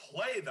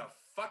Play the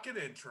fucking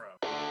intro.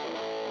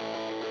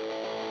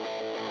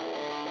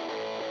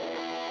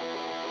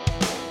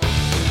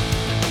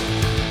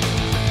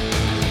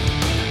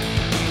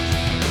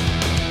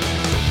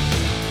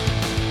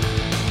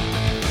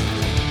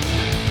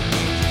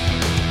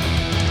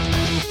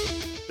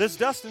 This is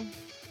Dustin.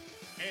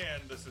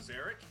 And this is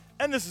Eric.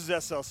 And this is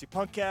SLC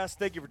Punkcast.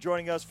 Thank you for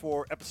joining us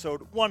for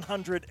episode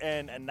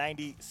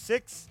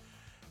 196.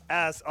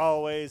 As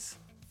always,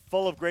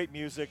 full of great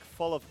music,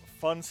 full of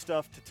fun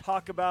stuff to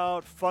talk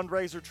about.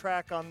 Fundraiser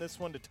track on this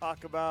one to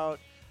talk about.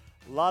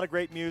 A lot of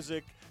great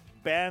music.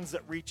 Bands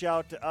that reach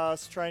out to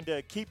us, trying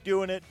to keep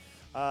doing it.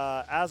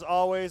 As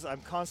always, I'm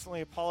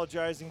constantly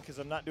apologizing because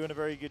I'm not doing a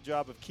very good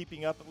job of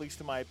keeping up, at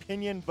least in my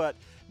opinion. But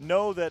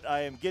know that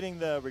I am getting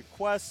the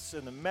requests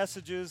and the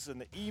messages and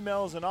the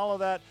emails and all of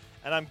that,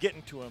 and I'm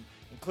getting to them,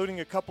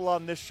 including a couple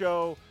on this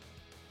show.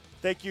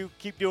 Thank you.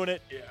 Keep doing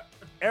it. Yeah.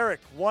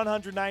 Eric,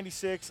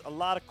 196. A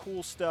lot of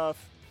cool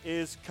stuff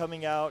is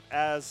coming out,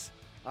 as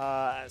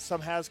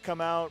some has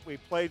come out. We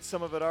played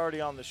some of it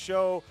already on the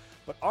show,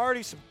 but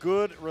already some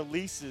good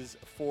releases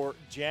for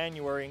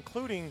January,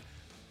 including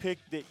pick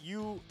that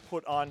you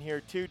put on here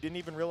too. Didn't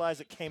even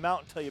realize it came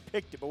out until you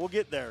picked it, but we'll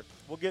get there.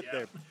 We'll get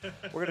there.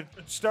 We're going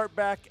to start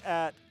back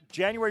at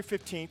January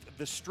 15th.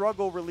 The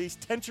Struggle released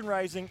Tension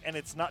Rising and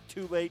It's Not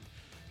Too Late.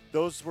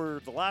 Those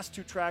were the last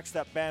two tracks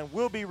that band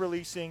will be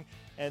releasing,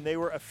 and they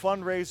were a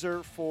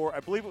fundraiser for, I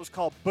believe it was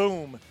called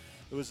Boom.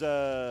 It was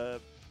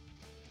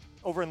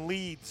over in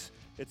Leeds.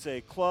 It's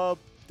a club,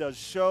 does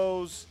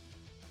shows.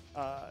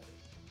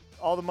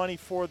 All the money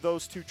for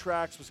those two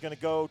tracks was going to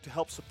go to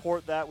help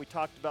support that. We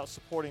talked about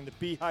supporting the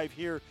Beehive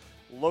here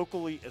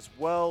locally as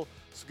well.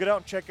 So get out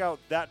and check out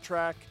that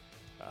track,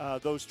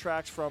 those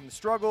tracks from The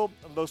Struggle.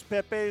 Los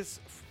Pepes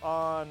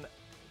on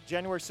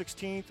January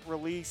 16th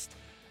released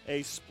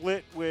a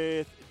split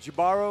with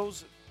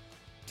Jibaros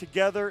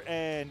together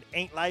and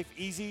Ain't Life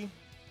Easy.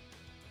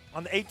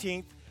 On the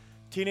 18th,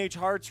 Teenage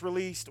Hearts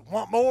released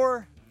Want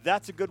More.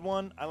 That's a good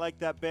one. I like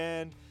that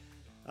band.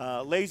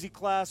 Lazy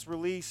Class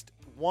released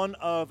One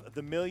of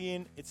the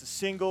Million. It's a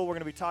single. We're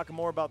going to be talking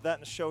more about that in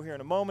the show here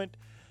in a moment.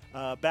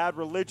 Bad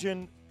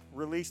Religion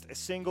released a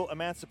single,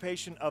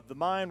 Emancipation of the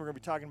Mind. We're going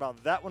to be talking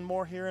about that one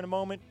more here in a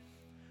moment.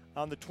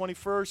 On the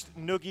 21st,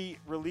 Noogie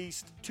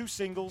released two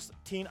singles,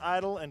 Teen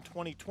Idol and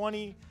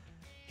 2020.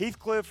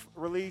 Heathcliff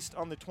released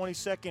on the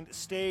 22nd,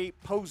 Stay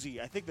Posy.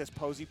 I think that's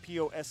Posy,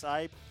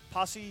 P-O-S-I.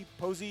 Posse?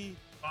 Posy?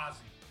 Posy.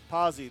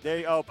 Posy. There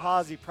you go.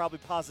 Posy, probably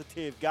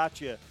positive.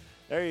 Gotcha.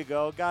 There you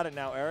go. Got it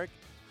now, Eric.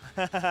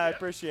 I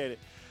appreciate it.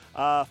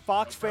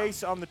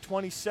 Foxface on the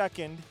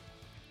 22nd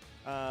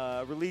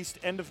released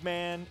End of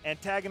Man.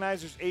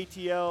 Antagonizers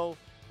ATL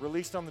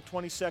released on the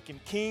 22nd.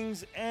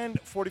 Kings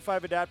and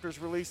 45 Adapters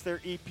released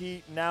their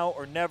EP Now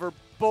or Never.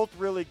 Both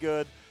really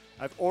good.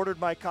 I've ordered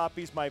my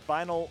copies, my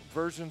vinyl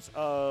versions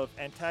of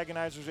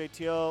Antagonizers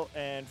ATL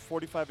and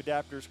 45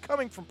 Adapters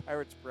coming from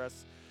Pirates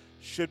Press.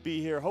 Should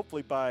be here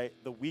hopefully by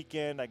the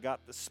weekend. I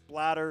got the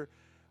Splatter,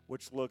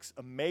 which looks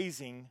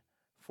amazing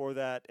for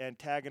that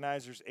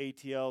Antagonizers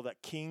ATL,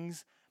 that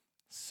Kings.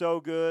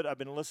 So good. I've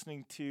been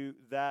listening to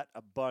that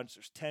a bunch.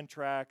 There's 10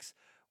 tracks.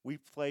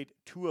 We've played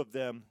 2 of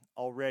them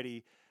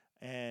already,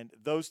 and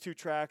those 2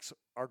 tracks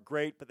are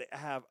great, but they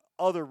have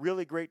other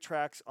really great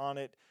tracks on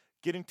it.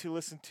 Getting to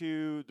listen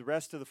to the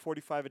rest of the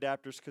 45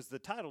 Adapters, because the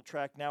title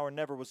track, Now or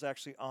Never, was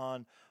actually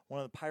on one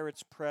of the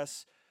Pirates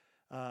Press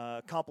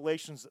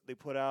compilations that they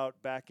put out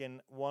back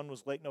in, one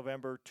was late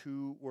November,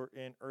 2 were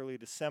in early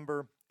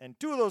December, and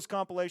 2 of those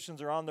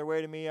compilations are on their way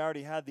to me. I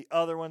already had the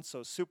other one,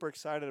 so super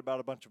excited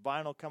about a bunch of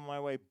vinyl coming my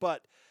way,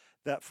 but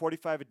that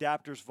 45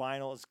 Adapters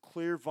vinyl is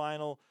clear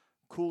vinyl,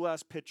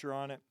 cool-ass picture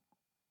on it.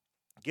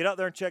 Get out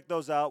there and check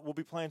those out. We'll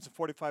be playing some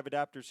 45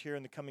 Adapters here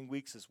in the coming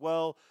weeks as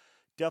well.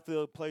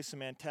 Definitely play some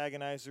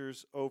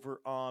Antagonizers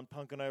over on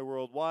Punk and I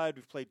Worldwide.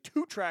 We've played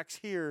 2 tracks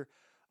here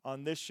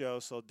on this show,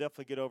 so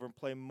definitely get over and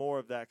play more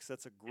of that because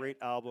that's a great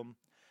album.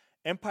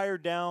 Empire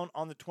Down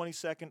on the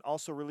 22nd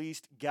also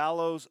released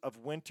Gallows of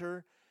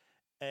Winter,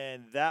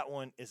 and that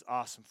one is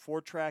awesome.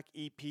 4-track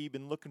EP.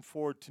 Been looking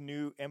forward to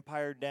new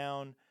Empire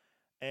Down,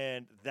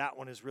 and that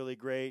one is really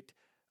great.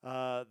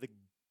 The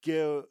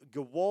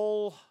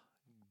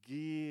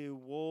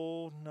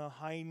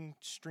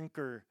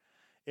Gewohnheitstrinker.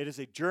 It is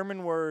a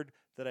German word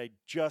that I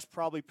just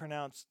probably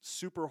pronounced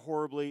super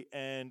horribly,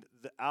 and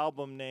the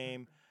album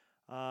name,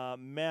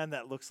 man,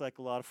 that looks like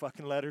a lot of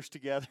fucking letters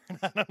together.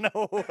 I don't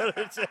know what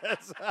it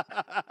says.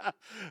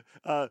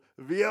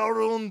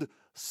 Während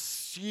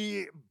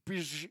sie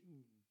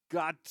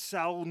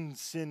Gottsauend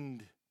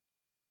sind.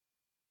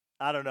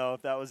 I don't know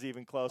if that was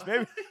even close.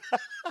 Maybe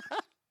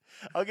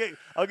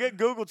I'll get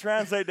Google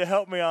Translate to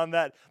help me on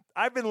that.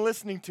 I've been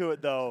listening to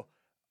it though.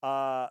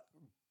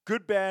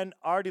 Good band.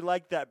 Already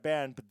like that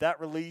band, but that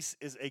release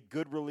is a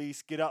good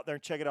release. Get out there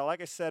and check it out.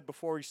 Like I said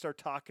before we start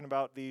talking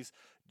about these,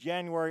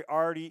 January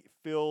already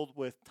filled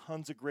with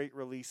tons of great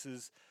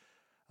releases.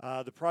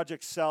 The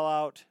Project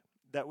Sellout,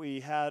 that we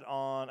had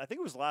on, I think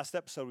it was the last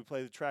episode we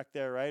played the track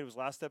there, right? It was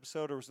last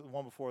episode or was it the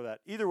one before that?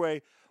 Either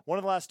way, one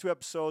of the last 2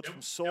 episodes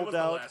from Sold It was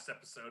Out. the last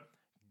episode.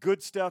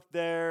 Good stuff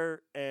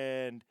there.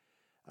 And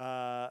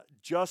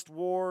Just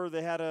War,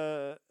 they had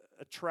a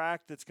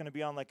track that's going to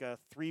be on like a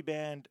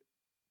 3-band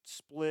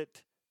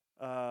split,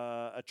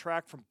 a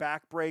track from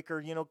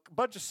Backbreaker, a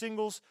bunch of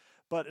singles.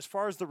 But as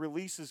far as the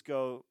releases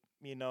go,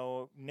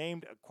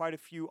 named quite a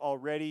few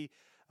already.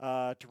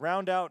 To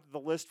round out the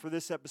list for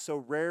this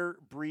episode, Rare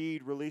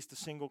Breed released a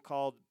single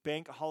called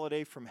Bank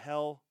Holiday from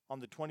Hell on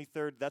the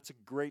 23rd. That's a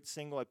great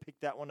single. I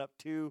picked that one up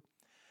too.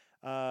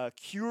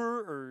 Cure,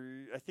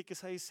 or I think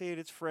is how you say it.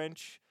 It's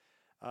French.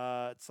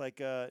 It's like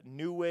a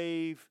new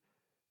wave.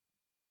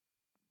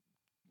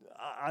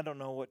 I don't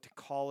know what to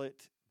call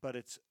it, but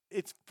it's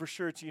for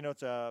sure.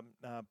 It's a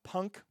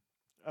punk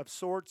of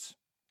sorts.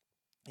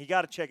 You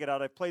got to check it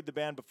out. I've played the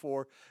band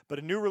before, but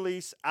a new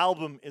release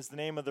album is the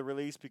name of the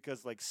release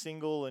because like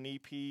single and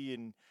EP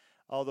and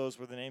all those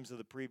were the names of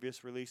the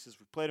previous releases.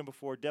 We've played them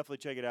before. Definitely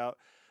check it out.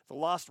 The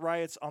Lost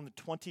Riots on the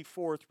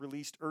 24th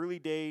released Early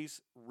Days,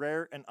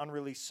 Rare and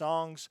Unreleased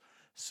Songs.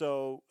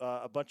 So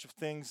a bunch of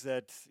things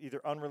that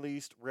either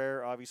unreleased,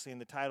 rare, obviously in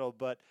the title,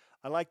 but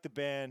I like the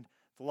band.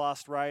 The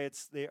Lost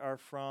Riots, they are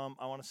from,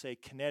 I want to say,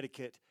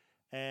 Connecticut,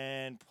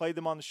 and played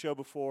them on the show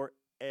before.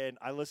 And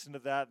I listened to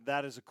that.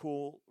 That is a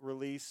cool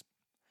release.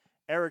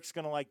 Eric's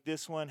going to like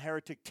this one.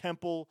 Heretic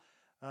Temple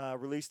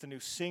released a new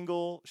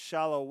single,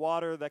 Shallow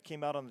Water. That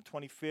came out on the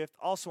 25th.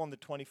 Also on the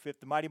 25th,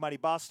 the Mighty Mighty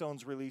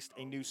Bosstones released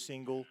a new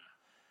single.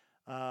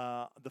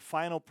 The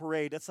Final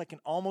Parade. That's like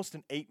almost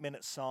an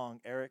 8-minute song,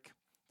 Eric,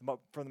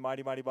 from the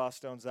Mighty Mighty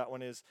Bosstones. That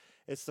one is.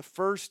 It's the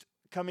first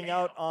coming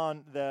out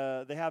on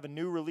they have a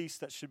new release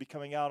that should be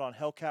coming out on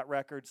Hellcat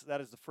Records. That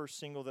is the first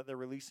single that they're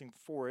releasing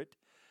for it.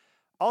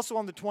 Also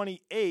on the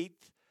 28th,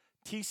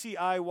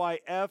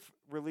 TCIYF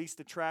released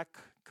a track,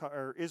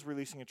 or is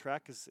releasing a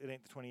track because it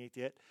ain't the 28th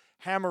yet.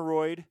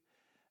 Hammeroid.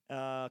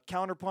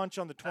 Counterpunch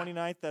on the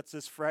 29th, that's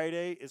this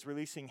Friday, is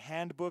releasing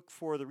Handbook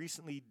for the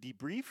Recently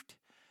Debriefed.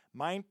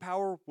 Mind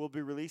Power will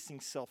be releasing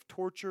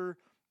Self-Torture.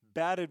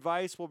 Bad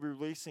Advice will be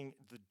releasing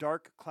the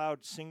Dark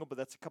Cloud single, but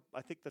that's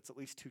I think that's at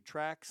least 2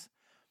 tracks.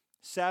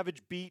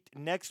 Savage Beat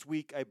next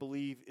week, I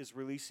believe, is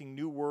releasing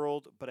New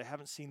World, but I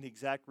haven't seen the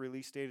exact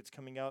release date. It's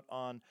coming out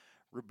on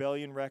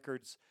Rebellion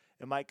Records.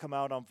 It might come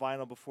out on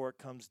vinyl before it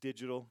comes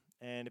digital,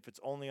 and if it's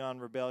only on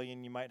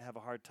Rebellion, you might have a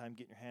hard time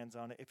getting your hands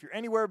on it if you're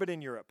anywhere but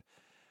in Europe.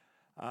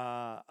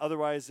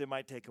 Otherwise, it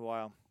might take a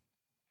while.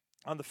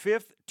 On the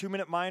 5th, 2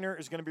 Minute Minor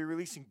is going to be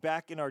releasing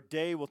Back in Our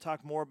Day. We'll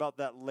talk more about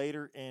that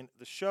later in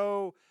the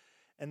show.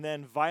 And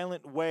then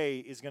Violent Way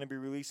is going to be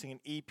releasing an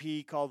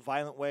EP called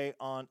Violent Way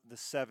on the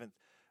 7th.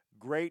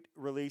 Great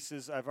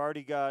releases. I've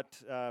already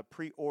got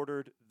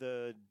pre-ordered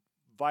the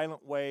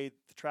Violent Way.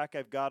 The track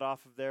I've got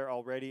off of there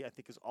already, I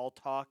think, is All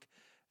Talk.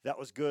 That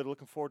was good.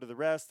 Looking forward to the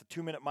rest. The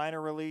 2 Minute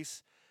Minor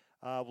release.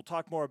 We'll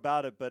talk more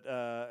about it, but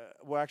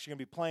we're actually going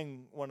to be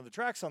playing one of the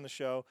tracks on the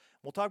show.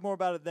 We'll talk more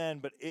about it then,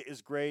 but it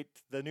is great.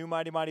 The new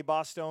Mighty Mighty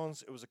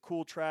Bosstones, it was a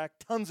cool track.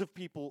 Tons of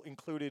people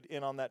included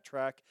in on that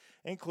track,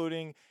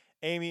 including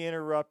Amy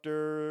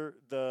Interrupter,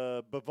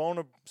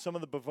 some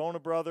of the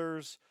Bavona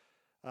brothers,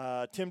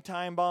 Tim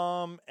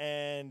Timebomb,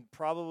 and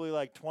probably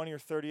like 20 or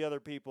 30 other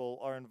people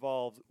are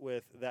involved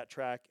with that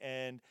track.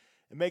 And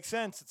it makes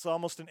sense. It's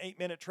almost an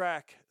 8-minute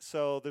track,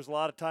 so there's a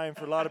lot of time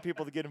for a lot of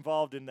people to get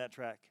involved in that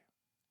track.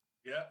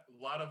 Yeah,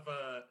 a lot of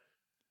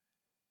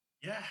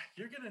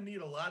you're gonna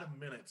need a lot of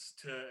minutes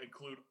to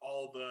include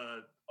all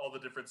the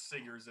different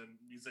singers and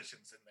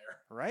musicians in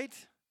there. Right?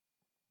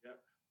 Yeah,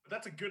 but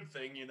that's a good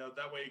thing,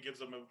 that way it gives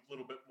them a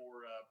little bit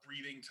more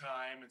breathing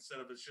time instead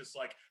of it's just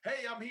like,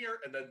 hey, I'm here,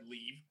 and then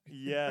leave.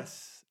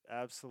 Yes,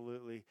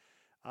 absolutely.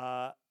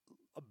 A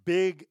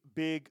big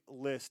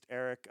list,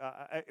 Eric.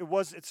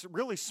 It's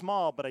really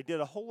small, but I did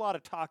a whole lot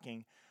of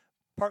talking.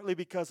 Partly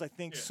because I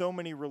think so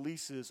many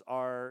releases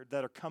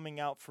that are coming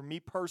out, for me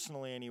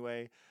personally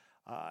anyway.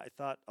 I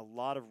thought a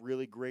lot of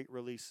really great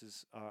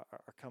releases are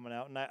coming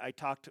out. And I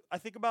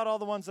think about all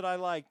the ones that I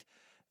liked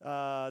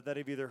that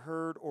I've either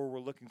heard or were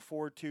looking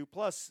forward to,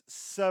 plus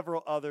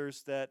several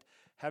others that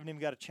haven't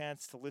even got a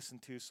chance to listen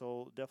to,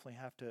 so definitely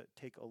have to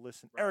take a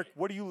listen. Right. Eric,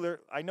 what do you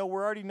I know we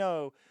already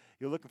know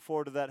you're looking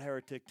forward to that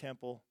Heretic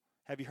Temple.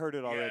 Have you heard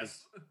it already?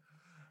 Yes.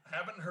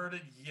 Haven't heard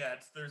it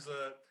yet. There's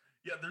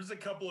a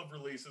couple of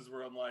releases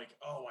where I'm like,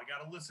 oh, I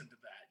got to listen to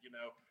that,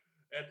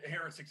 And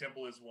Heretic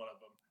Temple is one of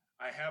them.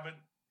 I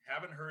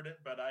haven't heard it,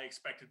 but I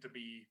expect it to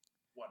be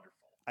wonderful.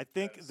 I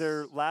think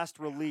their last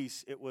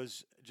release, it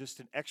was just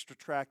an extra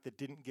track that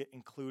didn't get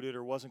included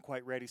or wasn't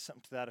quite ready,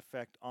 something to that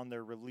effect, on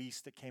their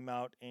release that came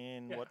out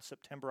in,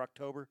 September,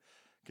 October?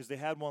 Because they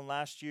had one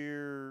last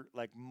year,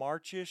 like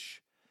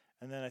March-ish,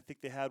 and then I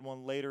think they had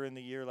one later in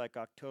the year, like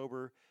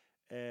October.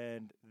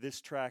 And this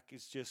track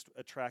is just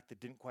a track that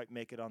didn't quite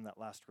make it on that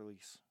last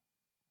release.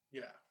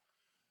 Yeah,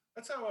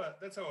 that's how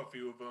a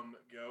few of them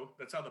go.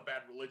 That's how the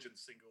Bad Religion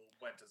single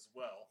went as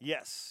well.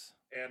 Yes,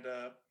 and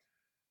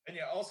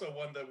also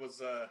one that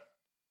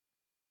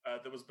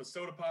was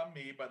bestowed upon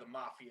me by the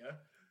Mafia.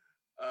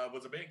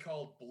 was a band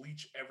called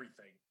Bleach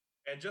Everything,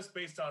 and just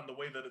based on the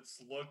way that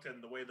it's looked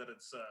and the way that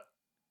it's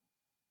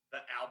the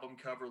album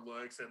cover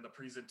looks and the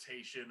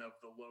presentation of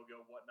the logo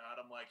and whatnot,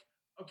 I'm like,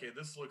 okay,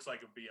 this looks like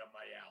it'd be up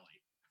my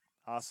alley.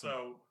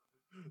 Awesome.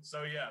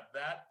 So yeah,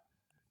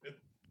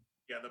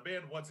 yeah, the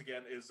band once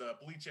again is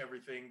Bleach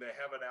Everything. They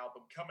have an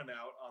album coming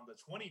out on the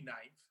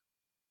 29th,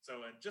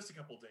 so in just a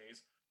couple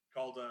days,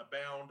 called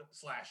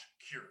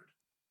Bound/Cured.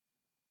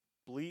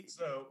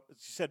 So you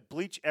said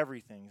Bleach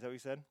Everything. Is that what you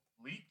said?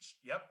 Bleach,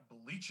 yep,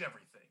 Bleach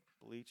Everything.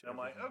 Bleach. And I'm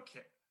like,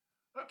 okay,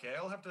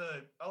 I'll have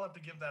to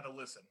give that a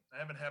listen. I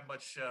haven't had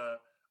much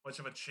of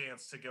a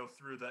chance to go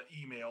through the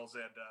emails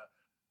and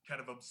kind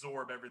of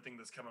absorb everything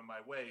that's coming my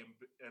way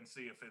and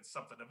see if it's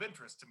something of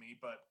interest to me.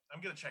 But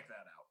I'm gonna check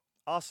that out.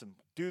 Awesome.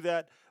 Do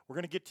that. We're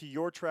going to get to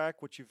your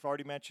track, which you've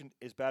already mentioned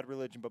is Bad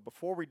Religion. But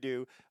before we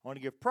do, I want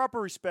to give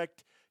proper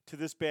respect to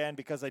this band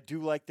because I do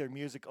like their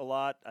music a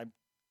lot. I'm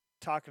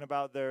talking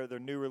about their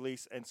new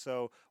release. And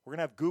so we're going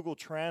to have Google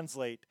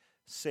Translate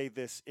say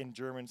this in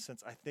German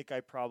since I think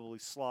I probably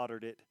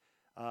slaughtered it.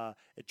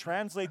 It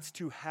translates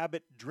to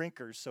Habit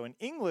Drinkers. So in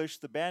English,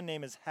 the band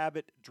name is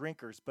Habit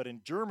Drinkers. But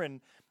in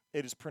German,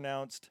 it is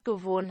pronounced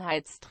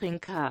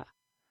Gewohnheitstrinker.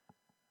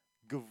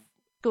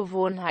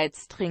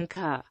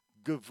 Gewohnheitstrinker.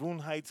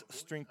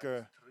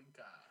 Gewohnheitstrinker.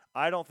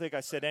 I don't think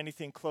I said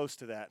anything close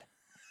to that.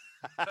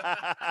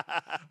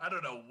 I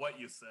don't know what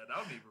you said. I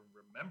don't even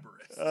remember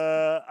it.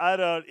 I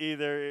don't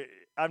either.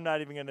 I'm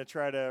not even going to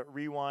try to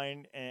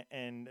rewind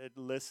and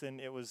listen.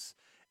 It was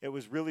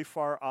really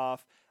far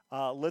off.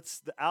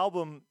 The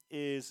album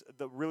is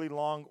the really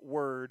long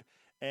word,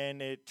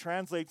 and it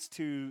translates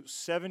to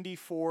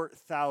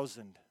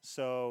 74,000.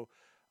 So,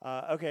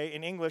 okay,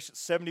 in English,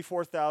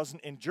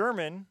 74,000. In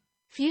German,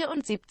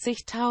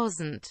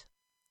 74.000.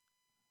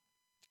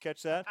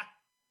 Catch that?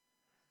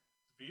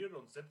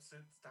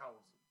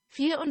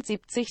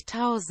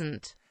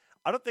 74.000.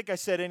 I don't think I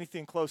said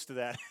anything close to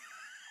that.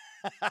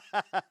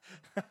 Yeah,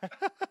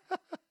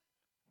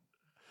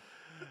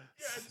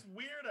 it's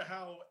weird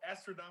how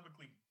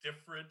astronomically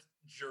different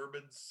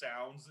German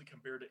sounds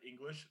compared to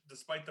English,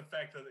 despite the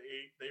fact that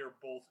they are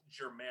both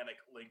Germanic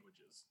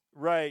languages.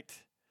 Right.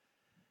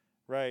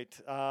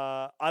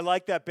 I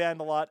like that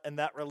band a lot, and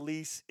that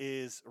release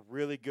is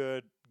really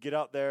good. Get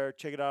out there,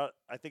 check it out.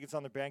 I think it's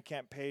on the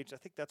Bandcamp page. I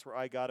think that's where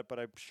I got it, but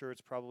I'm sure it's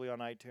probably on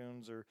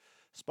iTunes or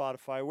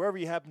Spotify, wherever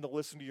you happen to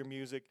listen to your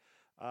music.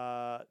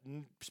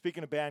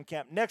 Speaking of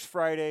Bandcamp, next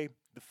Friday,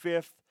 the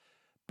 5th,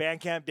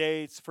 Bandcamp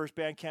Day. It's the first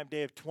Bandcamp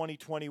Day of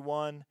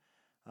 2021.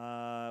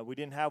 We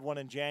didn't have one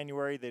in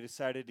January. They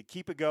decided to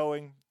keep it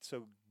going,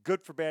 so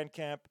good for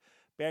Bandcamp.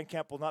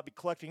 Bandcamp will not be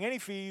collecting any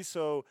fees,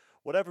 so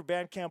whatever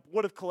Bandcamp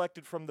would have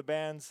collected from the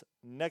bands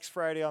next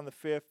Friday on the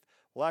 5th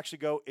will actually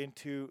go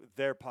into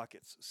their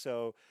pockets.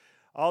 So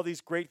all these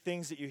great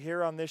things that you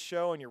hear on this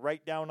show and you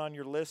write down on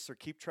your lists or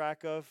keep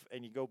track of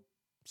and you go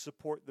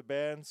support the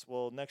bands,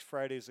 well, next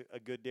Friday is a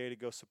good day to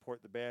go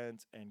support the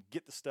bands and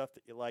get the stuff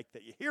that you like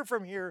that you hear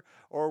from here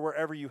or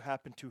wherever you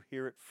happen to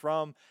hear it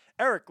from.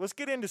 Eric, let's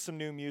get into some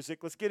new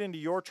music. Let's get into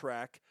your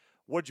track.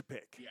 What'd you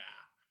pick? Yeah.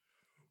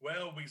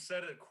 Well, we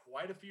said it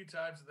quite a few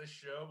times in this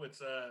show.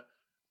 It's a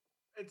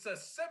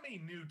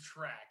semi-new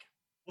track.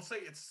 We'll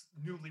say it's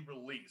newly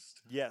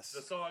released. Yes.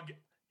 The song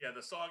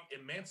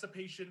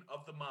Emancipation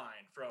of the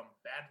Mind from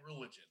Bad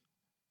Religion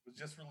was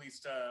just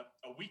released a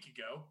week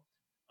ago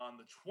on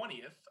the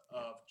 20th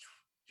of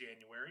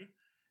January.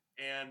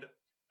 And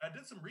I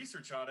did some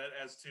research on it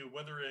as to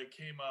whether it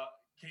came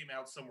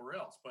out somewhere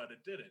else, but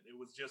it didn't. It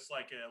was just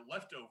like a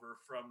leftover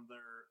from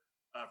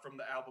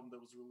the album that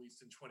was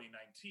released in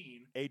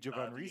 2019. Age of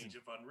Unreason. Age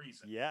of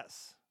Unreason.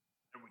 Yes.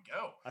 There we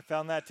go. I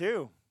found that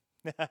too.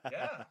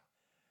 Yeah.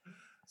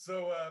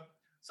 So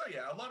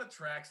yeah, a lot of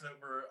tracks that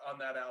were on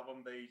that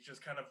album, they just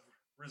kind of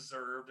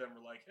reserved and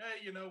were like, hey,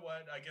 you know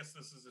what? I guess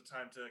this is a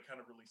time to kind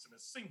of release them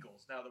as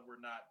singles. Now that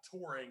we're not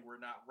touring, we're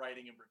not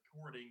writing and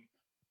recording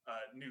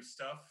new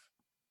stuff,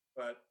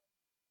 but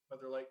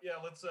they're like,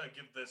 yeah, let's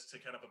give this to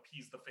kind of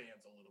appease the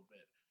fans a little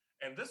bit.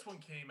 And this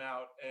one came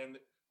out, and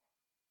it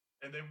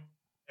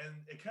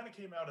kind of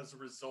came out as a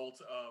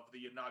result of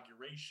the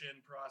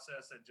inauguration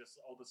process and just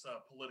all this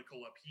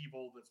political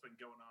upheaval that's been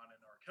going on in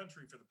our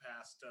country for the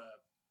past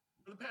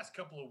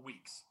couple of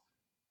weeks,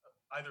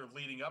 either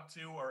leading up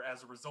to or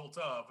as a result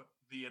of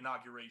the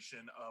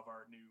inauguration of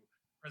our new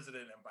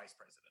president and vice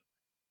president.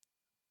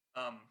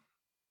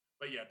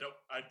 But yeah,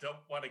 I don't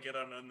want to get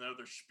on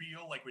another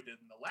spiel like we did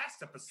in the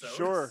last episode.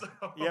 Sure. So.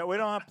 Yeah, we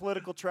don't have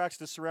political tracks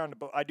to surround it,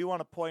 but I do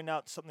want to point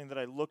out something that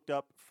I looked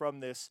up from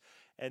this,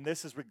 and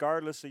this is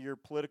regardless of your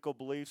political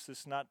beliefs.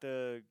 It's not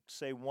to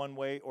say one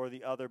way or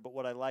the other, but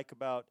what I like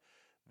about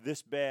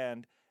this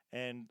band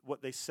and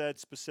what they said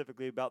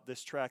specifically about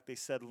this track, they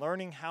said,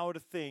 learning how to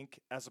think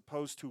as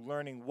opposed to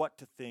learning what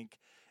to think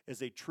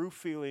is a true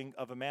feeling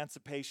of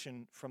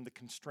emancipation from the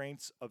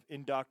constraints of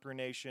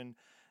indoctrination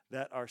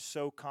that are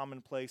so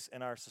commonplace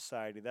in our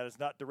society. That is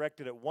not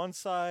directed at one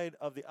side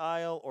of the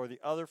aisle or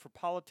the other for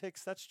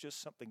politics. That's just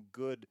something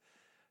good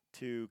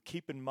to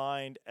keep in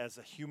mind as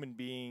a human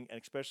being,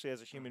 and especially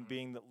as a human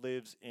being that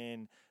lives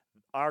in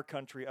our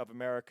country of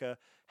America.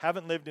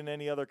 Haven't lived in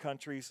any other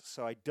countries,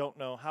 so I don't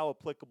know how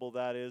applicable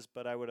that is,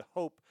 but I would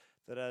hope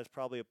that is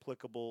probably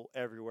applicable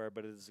everywhere,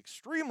 but it is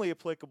extremely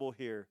applicable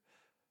here.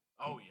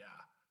 Oh,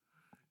 yeah.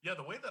 Yeah,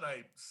 the way that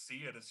I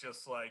see it is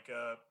just like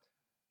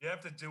you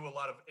have to do a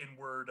lot of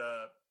inward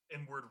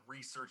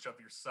research of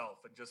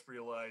yourself and just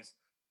realize,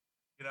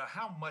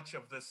 how much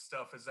of this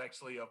stuff is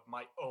actually of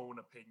my own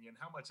opinion,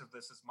 how much of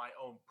this is my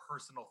own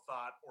personal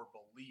thought or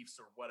beliefs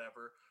or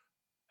whatever,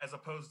 as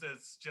opposed to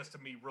it's just to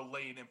me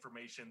relaying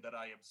information that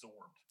I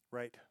absorbed.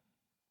 Right.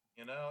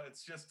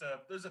 It's just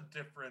there's a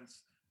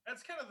difference.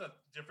 That's kind of the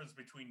difference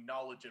between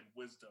knowledge and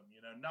wisdom.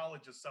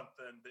 Knowledge is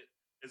something that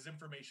is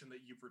information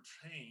that you've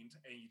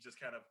retained and you just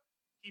kind of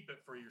keep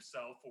it for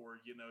yourself, or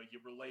you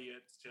relay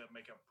it to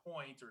make a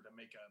point or to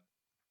make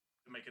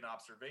an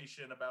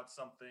observation about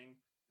something.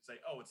 Say,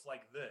 oh, it's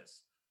like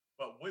this.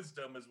 But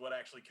wisdom is what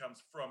actually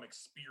comes from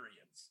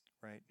experience.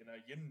 Right. You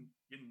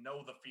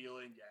know the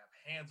feeling, you have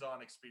hands-on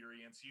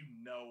experience, you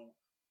know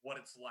what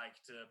it's like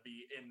to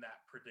be in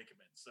that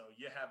predicament. So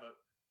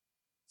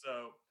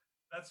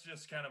that's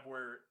just kind of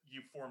where you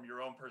form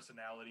your own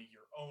personality,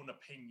 your own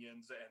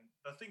opinions, and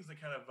the things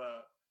that kind of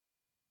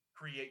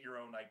create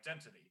your own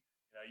identity.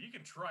 You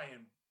can try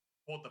and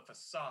hold the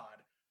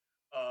facade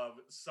of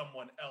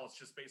someone else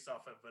just based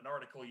off of an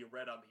article you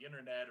read on the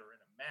internet or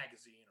in a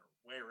magazine or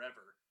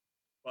wherever,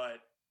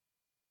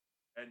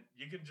 and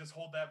you can just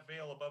hold that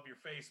veil above your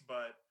face,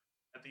 but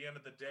at the end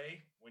of the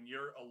day, when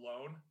you're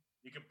alone,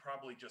 you can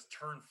probably just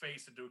turn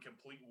face and do a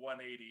complete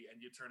 180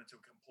 and you turn into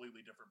a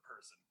completely different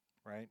person.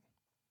 Right.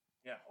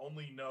 Yeah,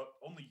 only you know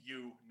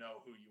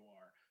who you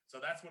are. So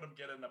that's what I'm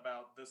getting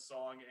about this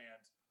song.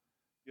 And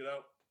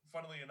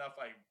funnily enough,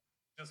 I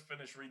just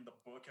finished reading the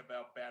book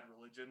about Bad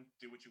Religion,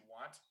 Do What You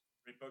Want.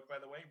 Great book, by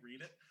the way.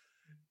 Read it.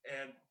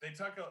 And they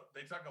talk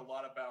a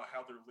lot about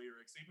how their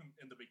lyrics, even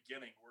in the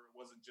beginning, where it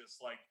wasn't just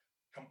like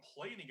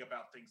complaining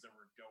about things that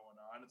were going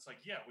on. It's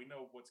like, yeah, we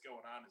know what's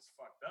going on is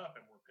fucked up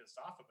and we're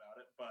pissed off about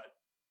it, but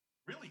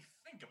really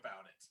think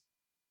about it.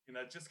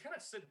 Just kind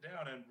of sit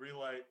down and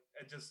realize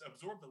and just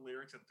absorb the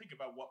lyrics and think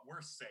about what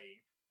we're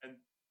saying, and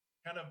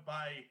kind of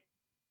by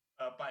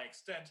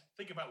extent,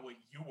 think about what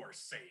you are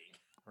saying.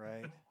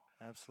 Right.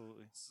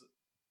 Absolutely.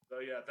 So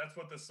yeah, that's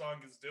what this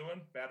song is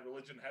doing. Bad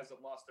Religion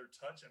hasn't lost their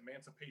touch.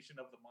 Emancipation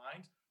of the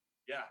mind.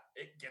 Yeah,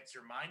 it gets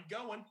your mind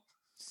going.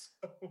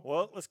 So,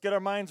 well, let's get our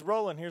minds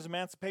rolling. Here's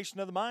Emancipation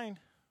of the Mind.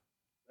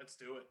 Let's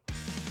do it.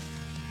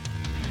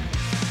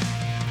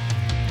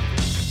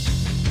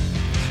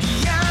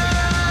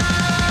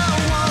 Yeah,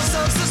 walls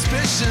of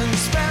suspicion,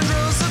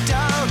 spandrels of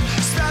doubt,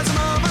 spasm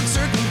of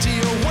uncertainty,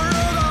 a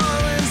world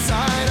all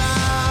inside out.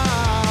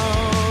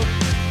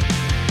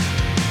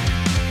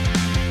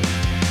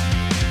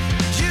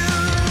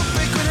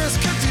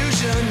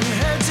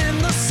 Heads in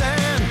the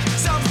sand,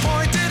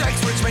 self-appointed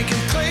experts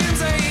making claims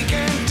they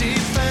can't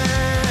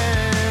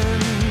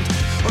defend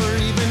or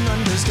even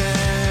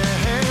understand.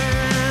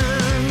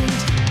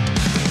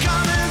 The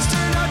comments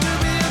turn out to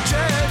be a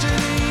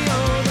tragedy.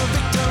 Oh, the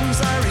victims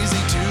are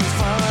easy to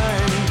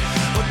find,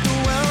 but the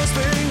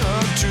wellspring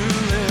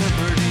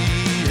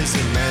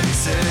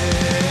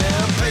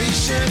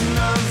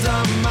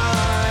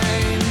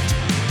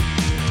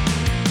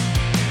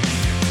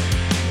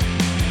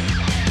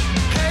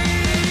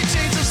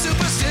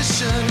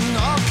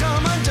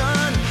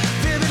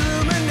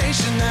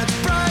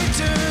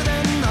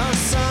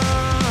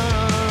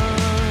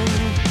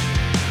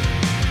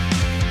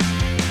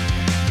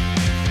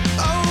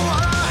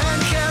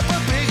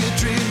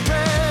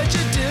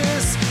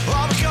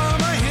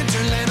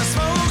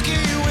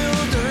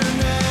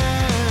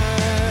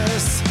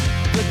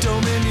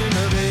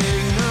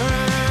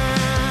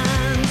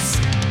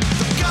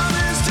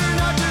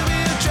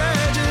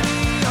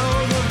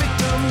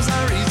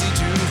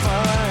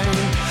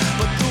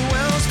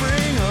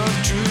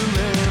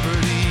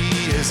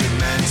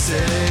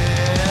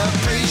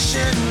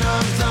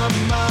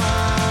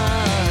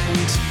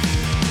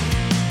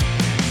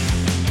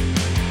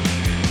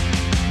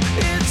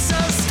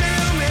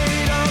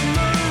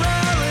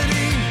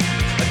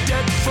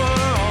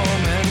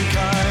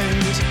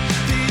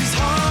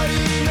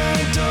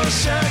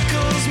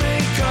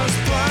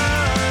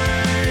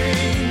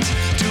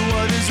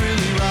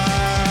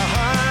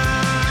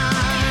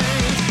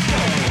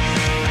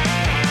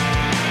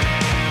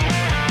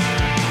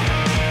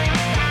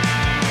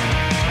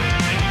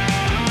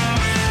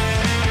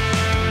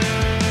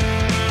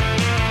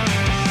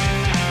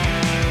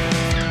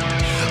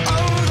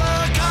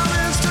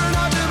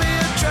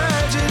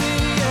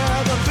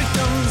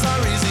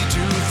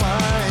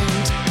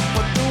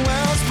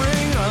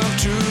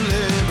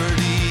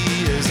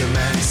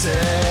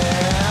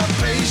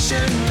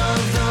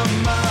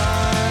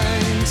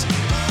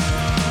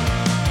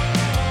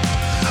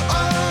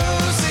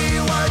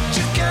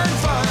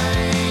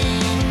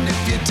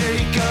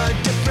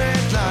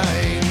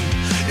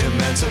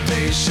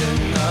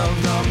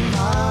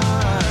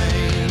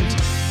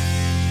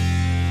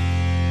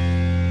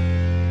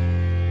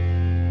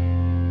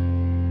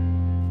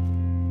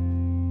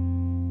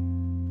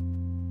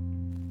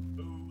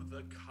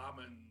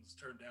abductions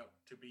turned out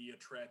to be a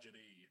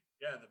tragedy.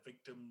 Yeah, the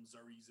victims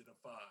are easy to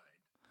find.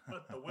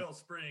 But the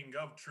wellspring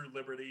of true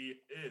liberty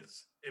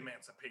is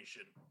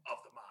emancipation of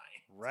the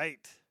mind.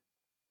 Right.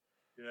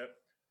 Yeah.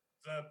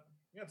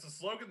 It's a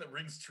slogan that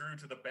rings true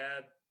to the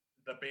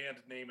band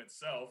name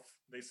itself.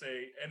 They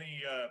say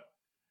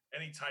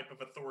any type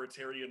of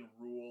authoritarian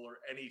rule or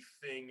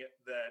anything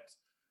that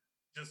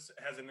just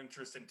has an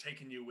interest in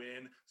taking you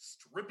in,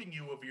 stripping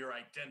you of your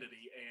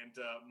identity, and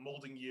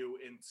molding you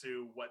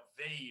into what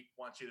they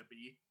want you to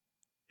be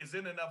is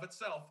in and of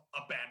itself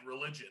a bad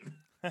religion.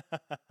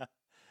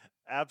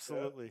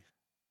 Absolutely.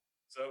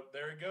 So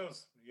there it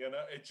goes.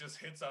 It just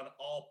hits on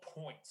all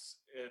points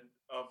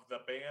of the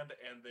band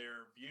and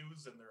their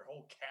views and their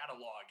whole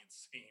catalog, it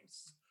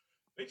seems.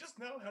 They just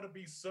know how to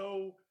be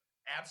so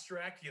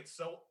abstract yet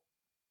so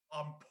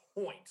on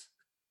point.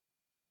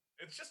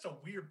 It's just a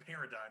weird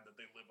paradigm that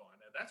they live on.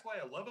 And that's why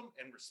I love them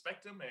and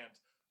respect them. And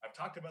I've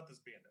talked about this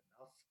band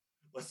enough.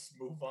 Let's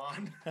move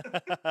on.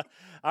 All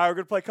right, we're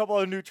going to play a couple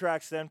of new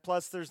tracks then.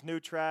 Plus, there's new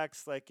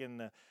tracks like in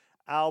the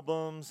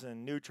albums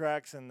and new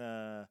tracks in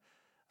the...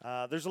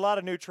 there's a lot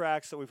of new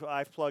tracks that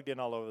I've plugged in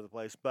all over the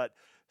place. But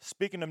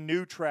speaking of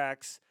new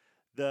tracks,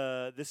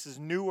 this is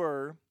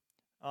newer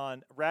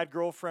on Rad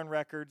Girlfriend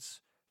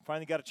Records.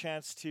 Finally got a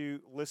chance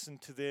to listen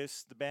to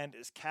this. The band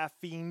is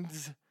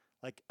Caffeines,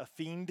 like a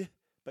fiend,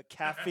 but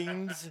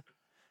Caffeines.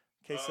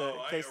 In case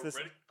this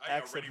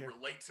accent here.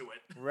 Relate to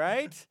it.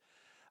 Right?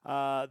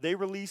 They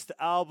released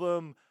the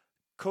album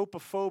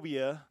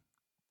Copophobia,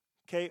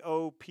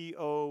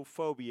 Kopo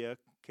Phobia, in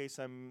case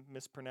I'm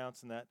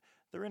mispronouncing that.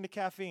 They're into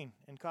caffeine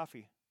and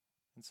coffee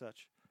and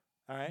such.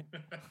 All right.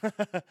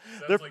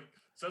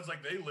 Sounds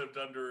like they lived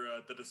under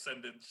the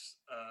Descendants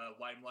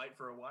limelight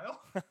for a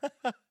while.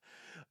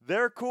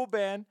 They're a cool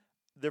band.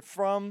 They're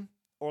from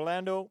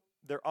Orlando.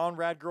 They're on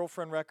Rad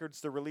Girlfriend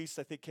Records. Their release,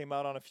 I think, came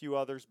out on a few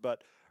others,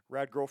 but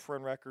Rad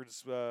Girlfriend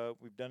Records,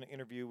 we've done an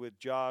interview with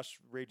Josh,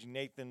 Raging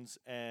Nathans,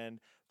 and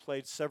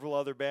played several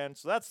other bands.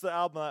 So that's the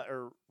album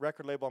or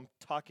record label I'm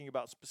talking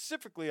about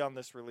specifically on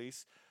this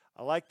release.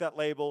 I like that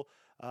label.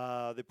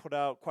 They put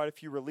out quite a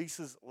few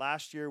releases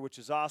last year, which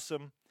is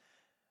awesome.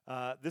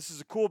 This is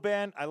a cool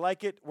band. I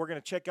like it. We're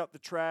going to check out the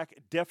track,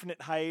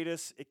 Definite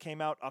Hiatus. It came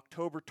out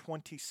October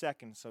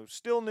 22nd, so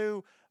still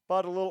new,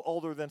 but a little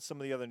older than some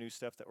of the other new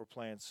stuff that we're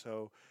playing.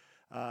 So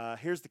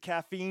here's the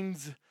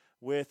Caffeines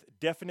with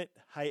Definite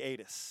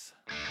Hiatus.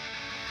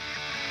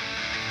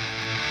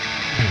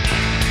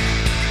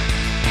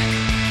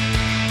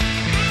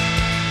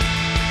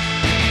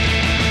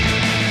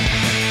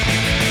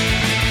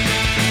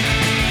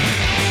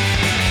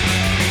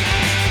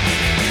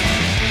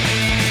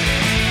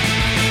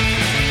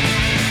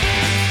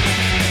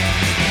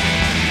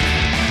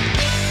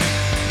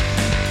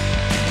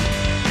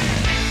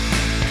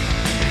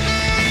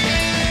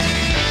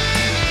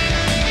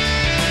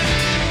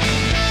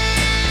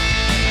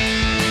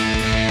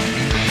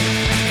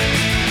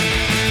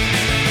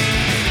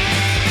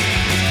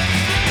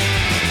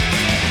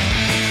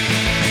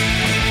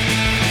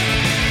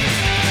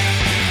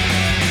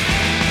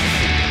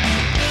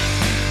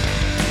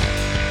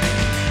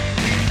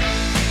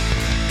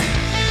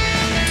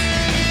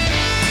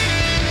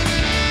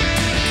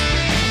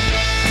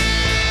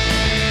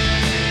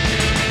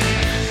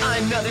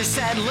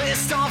 Sad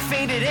list, all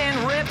faded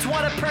and ripped.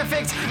 What a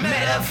perfect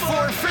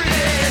metaphor for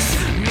this.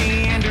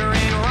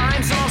 Meandering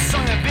rhymes, all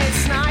sung a bit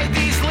snide.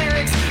 These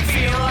lyrics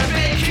feel a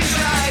bit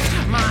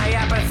contrived. My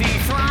apathy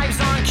thrives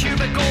on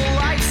cubicle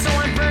life, so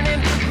I'm burning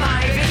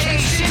my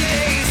vacation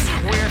days.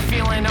 We're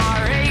feeling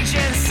our age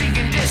and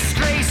seeking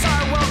disgrace.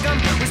 Our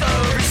welcome was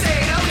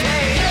overstayed,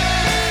 okay.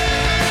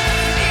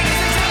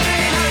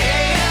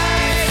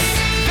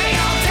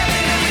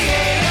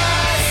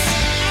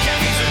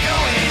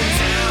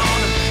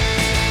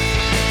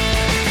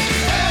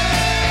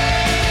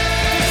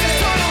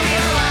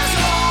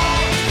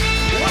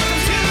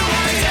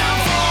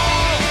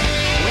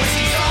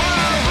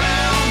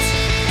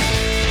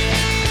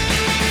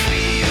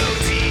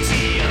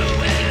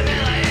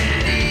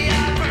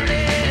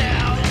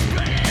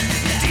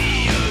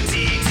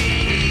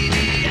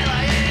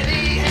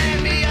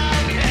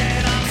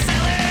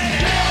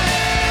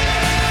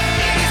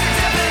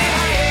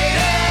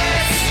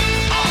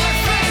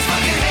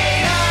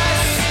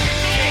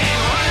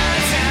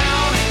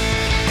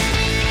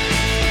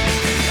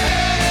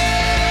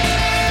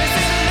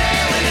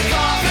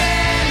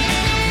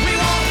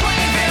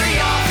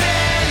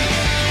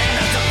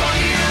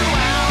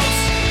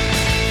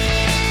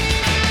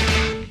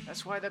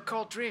 They're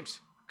called dreams,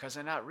 because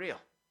they're not real.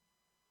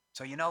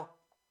 So, you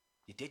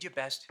did your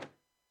best,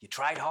 you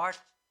tried hard,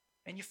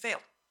 and you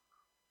failed.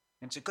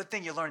 And it's a good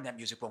thing you learned that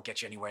music won't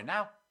get you anywhere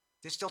now.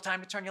 There's still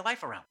time to turn your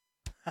life around.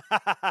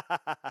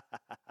 I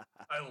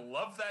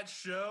love that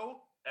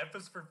show. F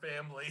is for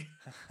family.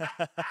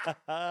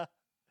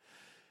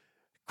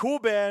 Cool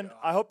band.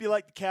 I hope you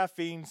like the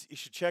Caffeines. You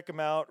should check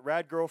them out.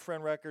 Rad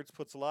Girlfriend Records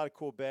puts a lot of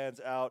cool bands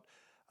out.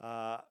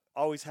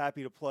 Always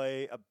happy to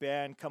play a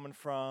band coming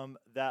from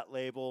that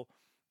label.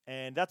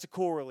 And that's a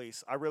cool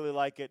release. I really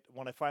like it.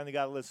 When I finally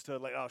got to listen to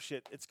it, like, oh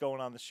shit, it's going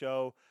on the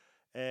show.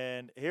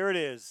 And here it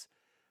is.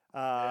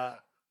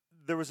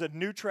 There was a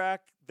new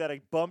track that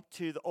I bumped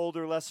to the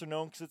older, lesser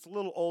known, because it's a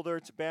little older.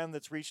 It's a band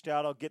that's reached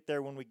out. I'll get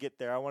there when we get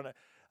there.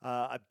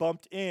 I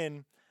bumped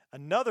in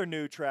another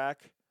new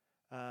track.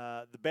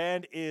 The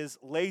band is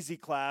Lazy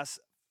Class,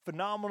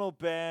 phenomenal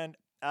band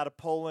out of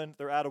Poland.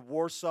 They're out of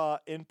Warsaw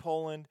in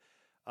Poland.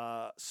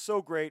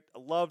 So great. I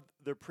loved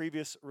their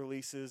previous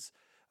releases.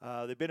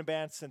 They've been a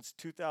band since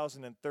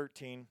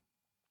 2013.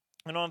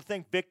 And I want to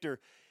thank Victor.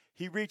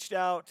 He reached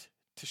out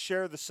to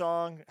share the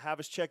song, have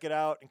us check it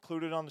out,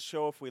 include it on the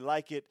show if we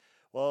like it.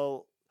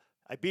 Well,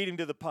 I beat him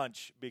to the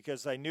punch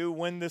because I knew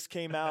when this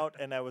came out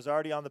and I was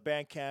already on the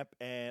Bandcamp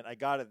and I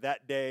got it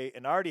that day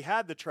and I already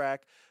had the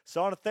track.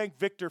 So I want to thank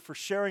Victor for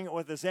sharing it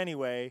with us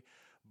anyway.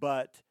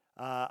 But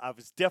I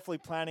was definitely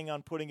planning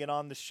on putting it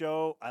on the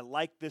show. I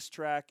like this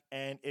track,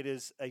 and it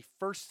is a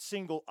first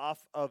single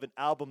off of an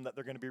album that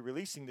they're going to be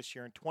releasing this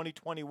year in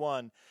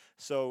 2021.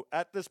 So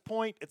at this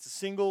point, it's a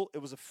single. It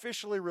was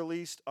officially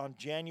released on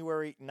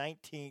January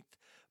 19th,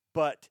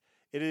 but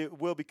it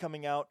will be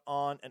coming out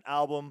on an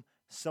album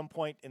some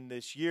point in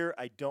this year.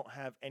 I don't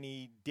have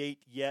any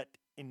date yet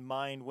in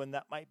mind when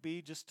that might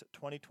be, just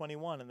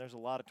 2021, and there's a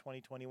lot of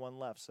 2021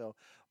 left, so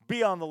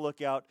be on the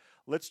lookout.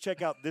 Let's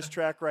check out this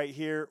track right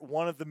here,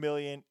 One of the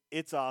Million.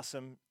 It's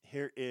awesome.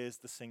 Here is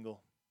the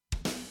single.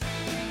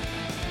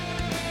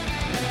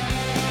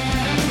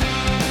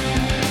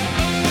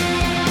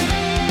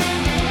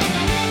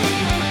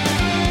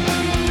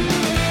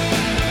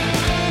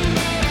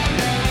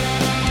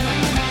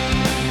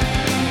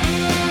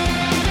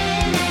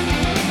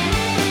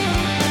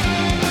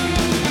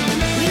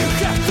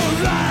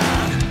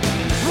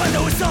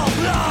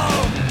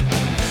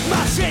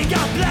 Machine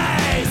gun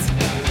blaze,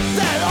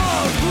 that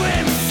old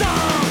grim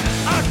song,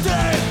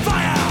 under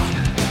fire,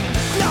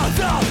 clouds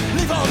of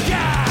evil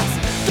gas,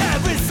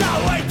 devils are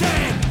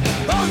waiting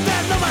on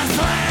that no man's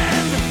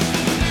land.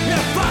 You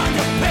found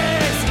your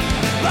peace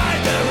by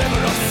the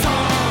river of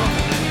song.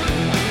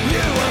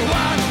 You were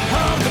one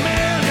of the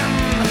million.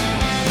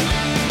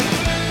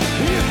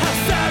 You have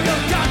served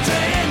your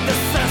country in the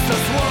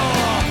senseless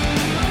war.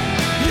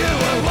 You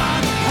were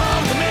one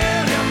of the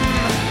million.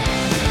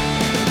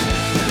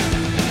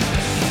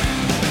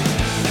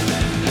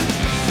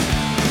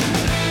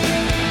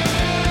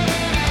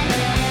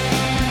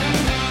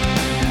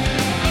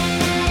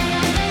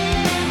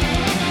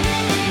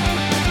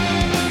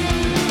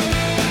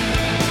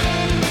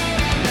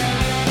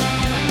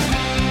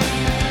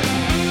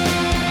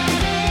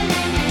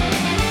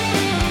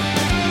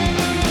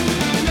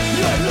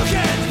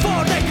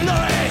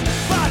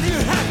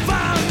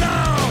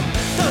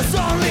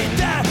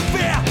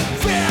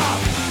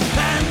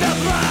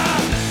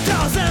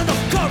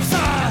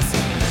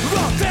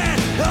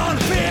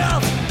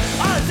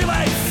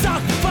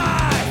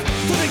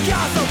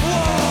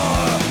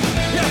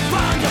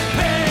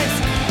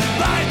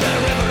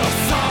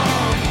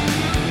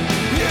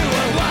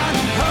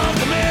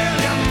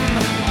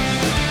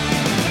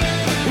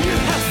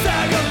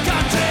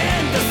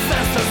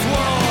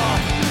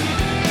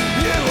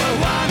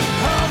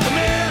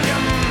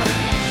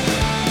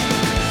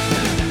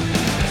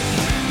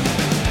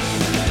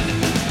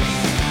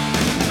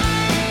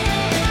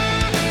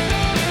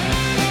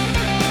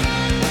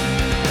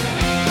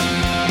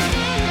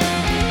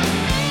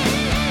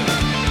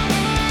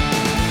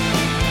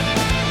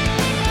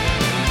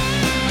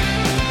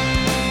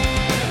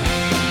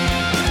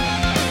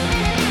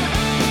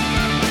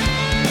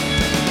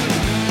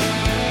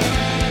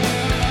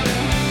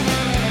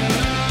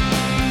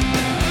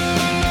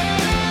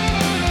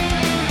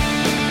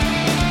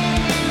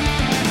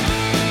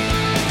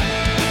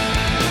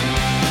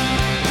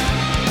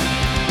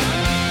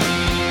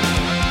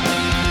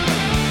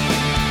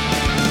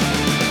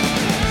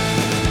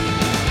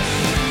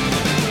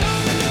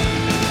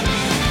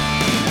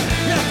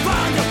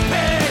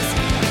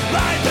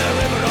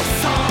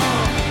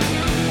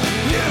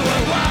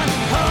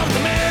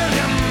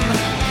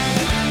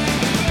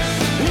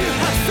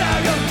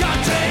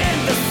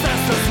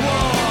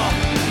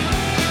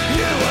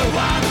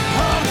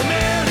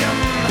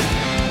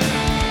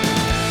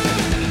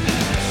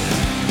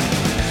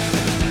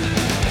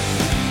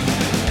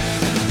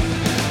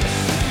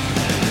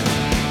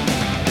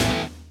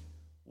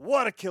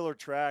 What a killer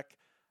track.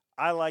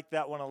 I like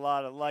that one a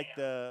lot. I like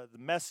the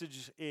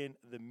message in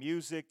the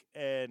music,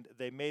 and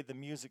they made the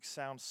music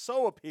sound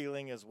so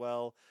appealing as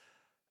well.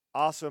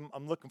 Awesome.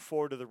 I'm looking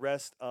forward to the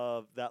rest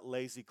of that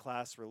Lazy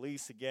Class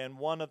release. Again,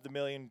 One of the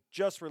Million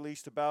just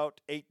released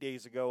about 8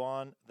 days ago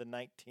on the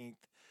 19th.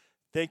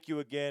 Thank you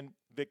again,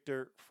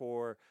 Victor,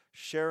 for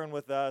sharing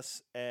with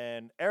us.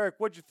 And Eric,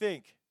 what'd you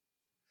think?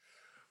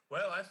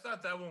 Well, I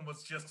thought that one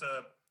was just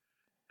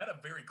had a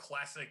very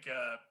classic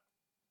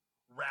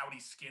rowdy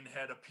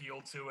skinhead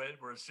appeal to it,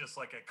 where it's just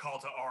like a call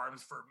to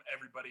arms for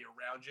everybody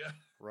around you.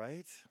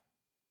 Right?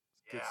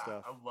 Yeah, good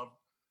stuff.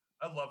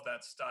 I love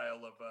that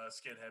style of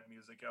skinhead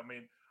music. I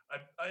mean,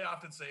 I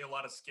often say a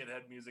lot of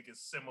skinhead music is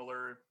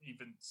similar,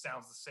 even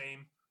sounds the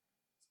same.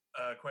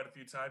 quite a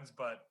few times,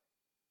 but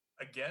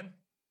again,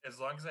 as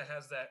long as it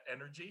has that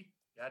energy,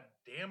 god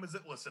damn is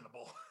it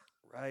listenable.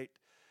 Right.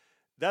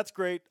 That's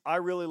great. I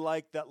really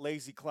like that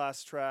Lazy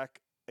Class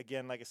track.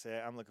 Again, like I say,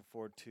 I'm looking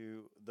forward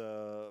to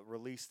the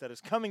release that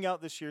is coming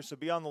out this year, so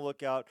be on the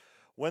lookout.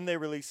 When they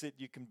release it,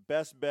 you can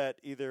best bet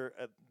either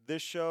at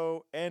this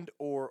show and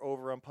or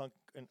over on Punk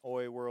and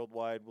Oi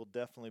Worldwide, we'll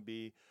definitely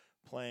be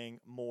playing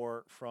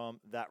more from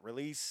that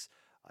release.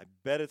 I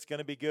bet it's going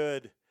to be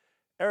good.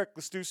 Eric,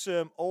 let's do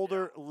some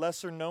older,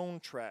 lesser-known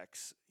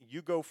tracks.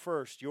 You go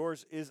first.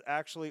 Yours is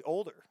actually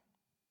older.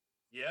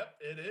 Yep,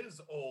 it is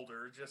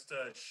older, just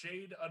a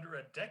shade under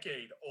a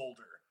decade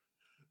older.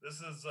 This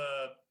is,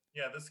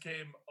 this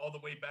came all the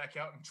way back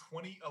out in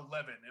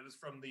 2011. It was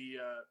from the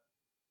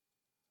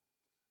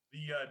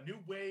new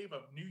wave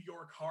of New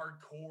York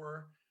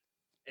hardcore,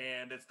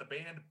 and it's the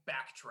band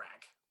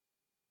Backtrack.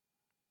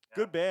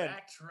 Now, Good band.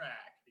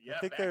 Backtrack. Yeah, I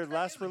think Backtrack their is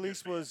last a good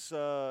release band. was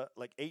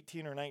like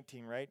 18 or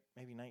 19, right?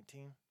 Maybe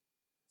 19.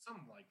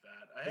 Something like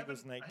that. I think it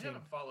was 19. I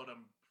haven't followed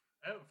them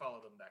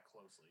that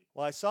closely.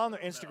 Well, I saw on their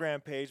I don't know.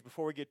 Instagram page,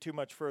 before we get too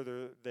much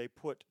further, they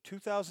put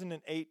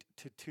 2008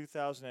 to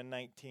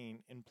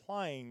 2019,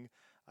 implying,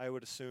 I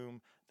would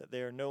assume, that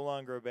they are no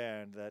longer a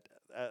band that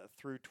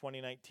through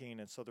 2019.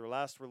 And so their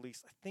last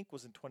release, I think,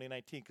 was in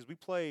 2019, because we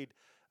played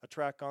a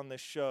track on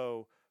this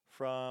show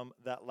from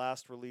that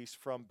last release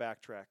from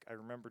Backtrack. I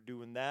remember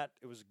doing that.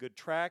 It was a good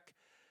track.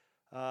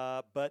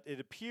 But it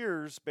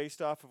appears,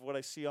 based off of what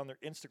I see on their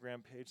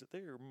Instagram page, that they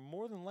are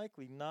more than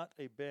likely not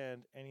a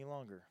band any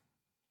longer.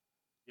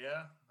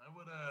 Yeah, I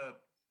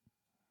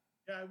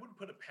wouldn't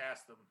put it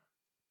past them,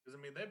 because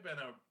I mean they've been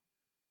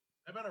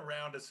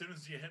around. As soon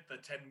as you hit the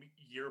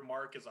 10-year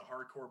mark as a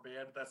hardcore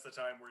band, that's the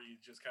time where you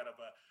just kind of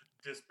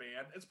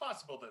disband. It's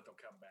possible that they'll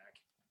come back.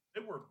 They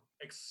were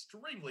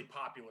extremely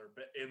popular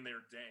in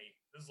their day.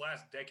 This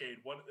last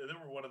decade, they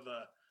were one of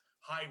the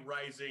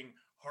high-rising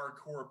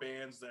hardcore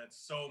bands that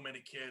so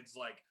many kids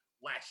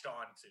latched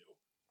on to,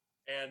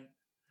 and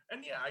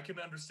yeah, I can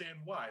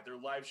understand why. Their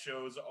live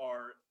shows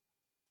are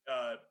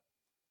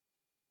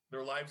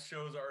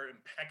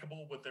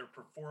impeccable with their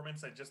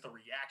performance and just the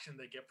reaction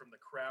they get from the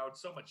crowd.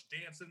 So much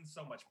dancing,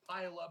 so much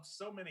pile up,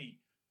 so much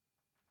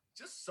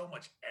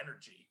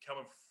energy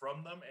coming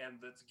from them,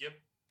 and that's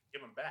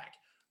given back.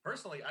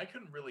 Personally, I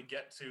couldn't really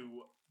get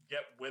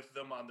with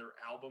them on their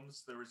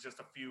albums. There was just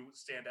a few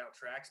standout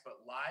tracks,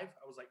 but live,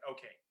 I was like,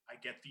 okay, I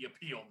get the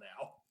appeal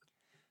now.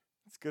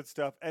 It's good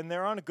stuff. And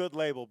they're on a good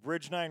label.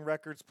 Bridge 9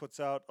 Records puts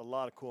out a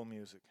lot of cool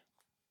music.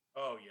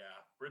 Oh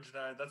yeah, Bridge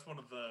 9, that's one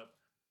of the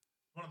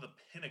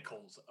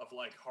pinnacles of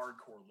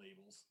hardcore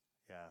labels.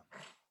 Yeah.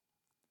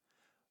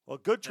 Well,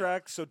 good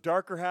track. So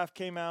Darker Half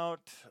came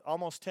out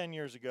almost 10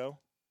 years ago.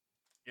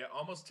 Yeah,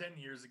 almost 10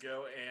 years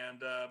ago.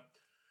 And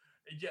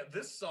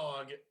this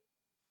song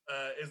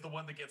is the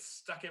one that gets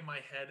stuck in my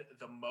head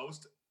the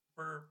most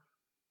for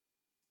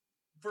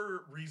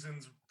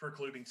reasons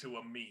precluding to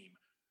a meme.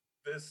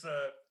 This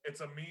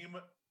it's a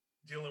meme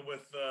dealing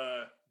with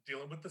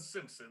the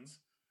Simpsons,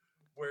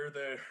 where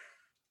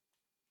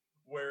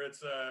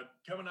it's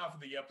coming off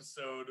of the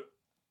episode.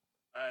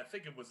 I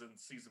think it was in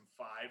season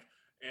 5,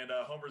 and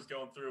Homer's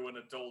going through an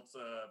adult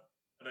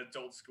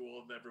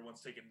school, and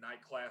everyone's taking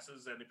night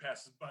classes, and he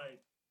passes by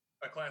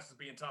a class is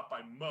being taught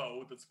by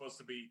Mo that's supposed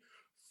to be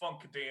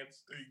funk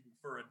dancing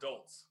for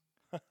adults.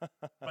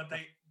 but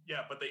they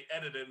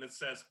edit it and it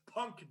says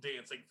punk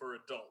dancing for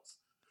adults.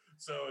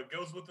 So it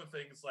goes with the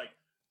things like,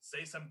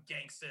 say some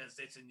gangsters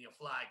ditching your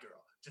fly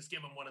girl, just give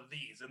him one of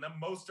these. And then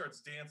Mo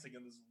starts dancing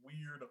in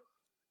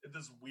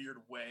this weird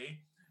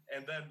way.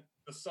 And then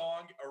the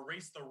song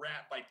Erase the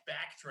Rat by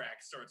Backtrack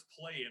starts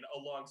playing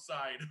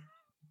alongside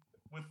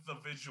with the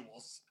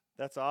visuals.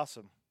 That's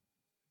awesome.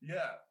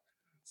 Yeah.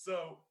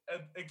 So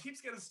it keeps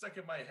getting stuck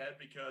in my head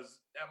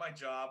because at my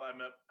job, I'm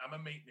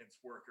a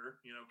maintenance worker,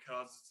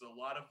 because it's a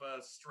lot of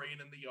strain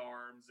in the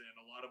arms and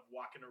a lot of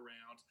walking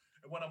around.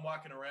 And when I'm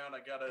walking around,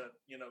 I got to,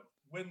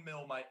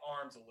 windmill my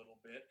arms a little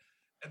bit.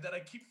 And then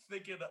I keep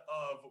thinking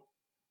of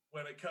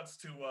when it cuts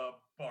to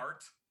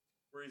Bart,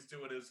 where he's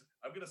doing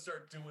I'm going to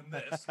start doing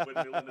this,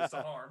 windmilling his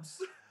arms.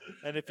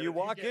 And if you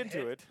walk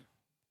into it,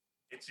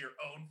 it's your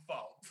own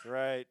fault.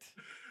 Right.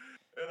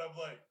 And I'm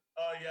like,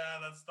 oh yeah,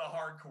 that's the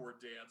hardcore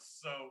dance.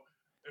 So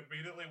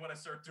immediately when I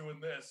start doing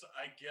this,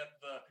 I get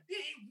the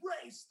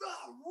Erase the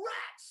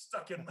Rat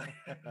stuck in my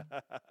head.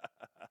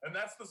 And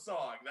that's the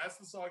song. That's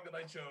the song that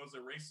I chose,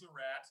 Erase the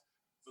Rat.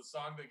 It's the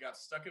song that got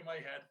stuck in my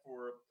head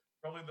for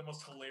probably the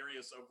most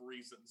hilarious of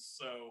reasons.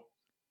 So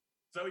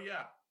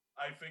yeah,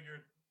 I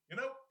figured,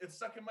 it's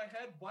stuck in my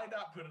head. Why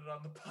not put it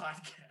on the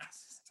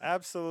podcast?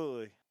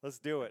 Absolutely. Let's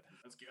do it.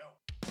 Let's go.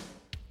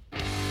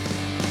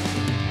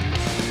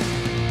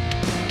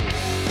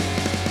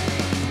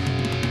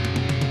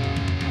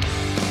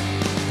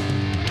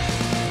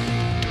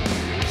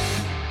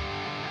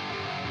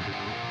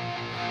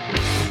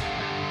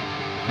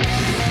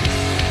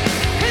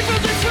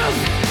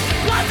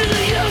 Lots of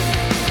the youth,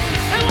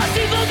 and watch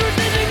these others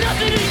mean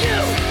nothing to you.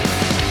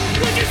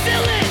 When you're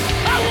still in,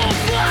 I won't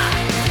fly.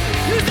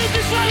 You think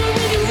this fire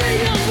will you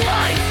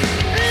realize?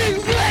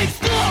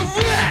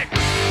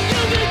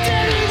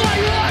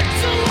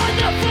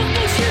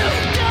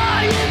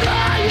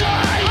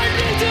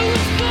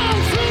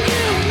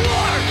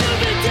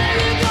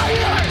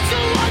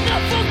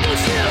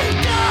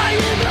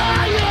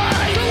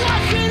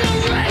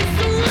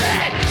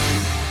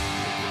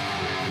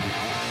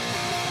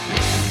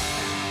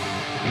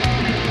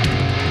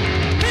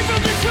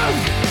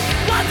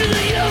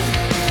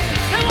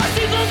 And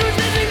watching those who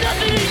mean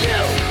nothing to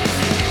you.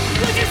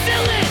 Would you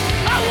sell it?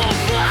 I won't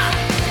buy.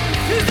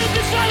 Is it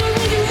this silent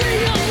when you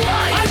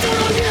realize I don't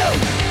know you?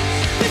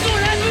 It's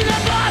what happened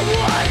on my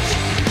watch.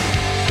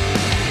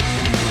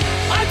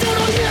 I don't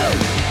know you.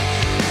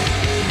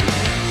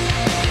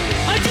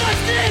 I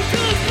just think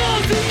cause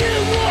most of you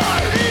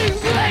are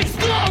erased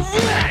the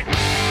wreck.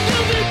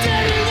 You've been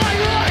dead in my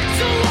heart,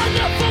 so what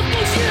the fuck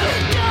was you?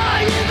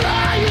 Die in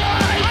my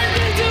eyes. I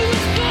need to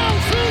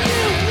expose who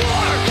you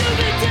are. You've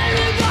been dead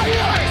in my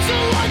heart, so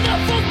what the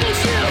fuck was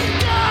you?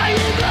 Die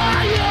in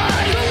my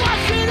eyes, so I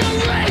can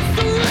erase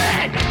the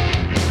wreck.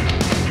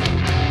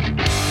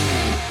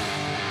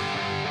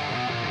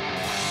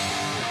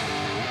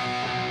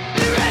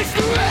 Erase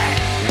the wreck.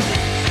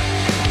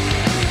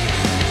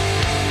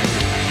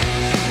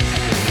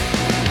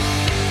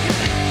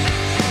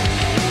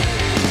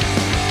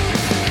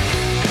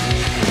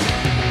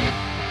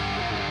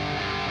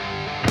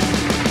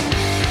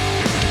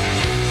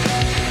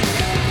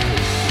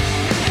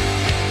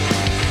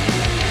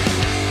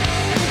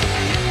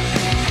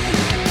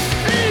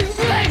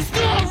 Erase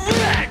the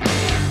wreck.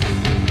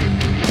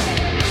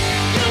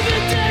 You've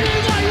been dead in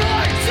my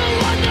heart, so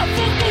what the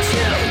fuck was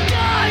you?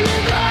 Die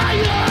in my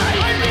eyes.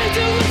 I need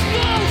to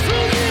expose who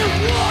you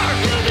are.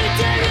 You've been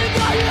dead in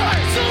my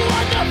heart, so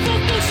what the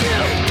fuck was you?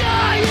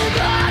 Die in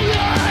my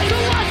eyes, so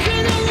I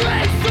can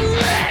erase the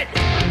red.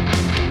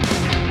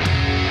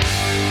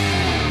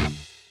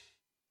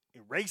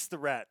 Erase the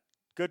Rat.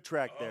 Good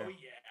track there. Oh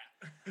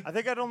yeah. I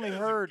think I'd only That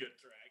is a heard good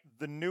track.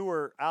 the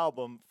newer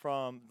album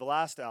from the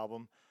last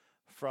album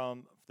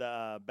from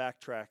the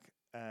Backtrack.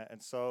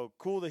 And so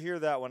cool to hear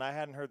that one. I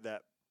hadn't heard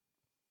that.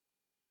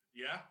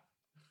 Yeah,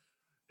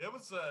 it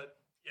was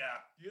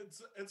yeah.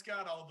 It's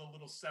got all the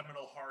little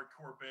seminal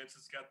hardcore bits.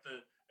 It's got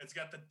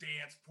the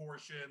dance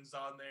portions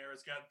on there.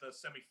 It's got the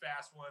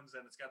semi-fast ones,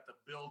 and it's got the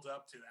build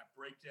up to that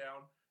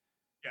breakdown.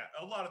 Yeah,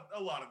 a lot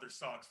of their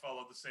songs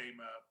follow the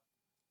same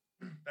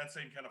that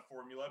same kind of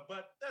formula,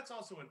 but that's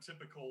also in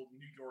typical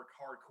New York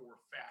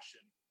hardcore fashion.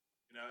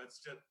 You know,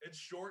 it's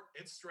short,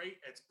 it's straight,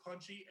 it's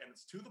punchy, and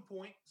it's to the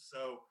point.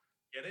 So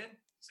get in,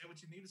 say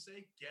what you need to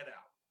say, get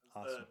out.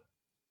 Awesome.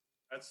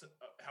 That's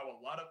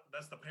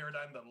that's the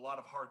paradigm that a lot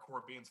of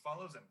hardcore bands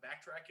follows, and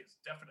Backtrack is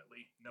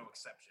definitely no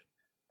exception.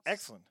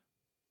 Excellent.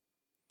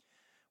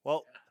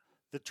 Well,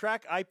 the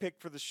track I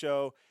picked for the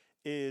show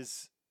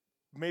is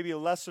maybe a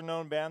lesser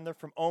known band. They're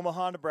from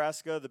Omaha,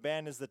 Nebraska. The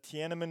band is the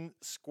Tiananmen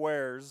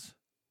Squares.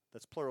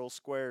 That's plural,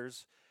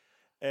 Squares.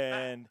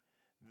 And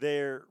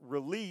their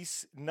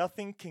release,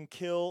 Nothing Can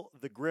Kill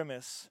the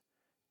Grimace,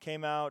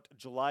 came out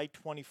July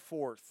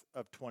 24th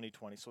of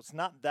 2020. So it's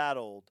not that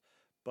old,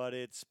 but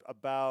it's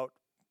about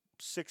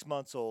 6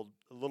 months old,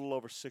 a little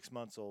over 6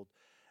 months old.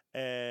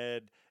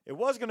 And it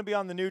was going to be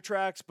on the new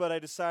tracks, but I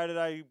decided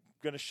I'm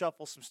going to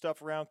shuffle some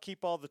stuff around,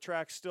 keep all the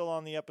tracks still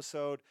on the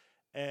episode,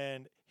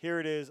 and here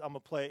it is. I'm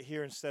going to play it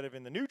here instead of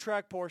in the new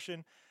track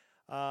portion.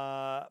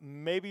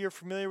 Maybe you're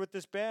familiar with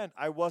this band.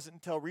 I wasn't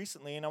until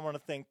recently, and I want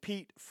to thank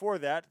Pete for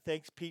that.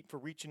 Thanks, Pete, for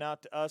reaching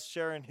out to us,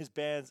 sharing his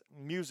band's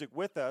music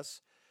with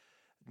us.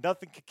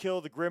 Nothing Could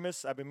Kill the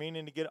Grimace. I've been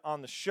meaning to get it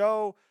on the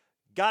show.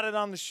 Got it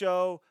on the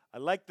show. I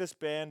like this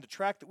band. The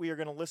track that we are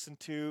going to listen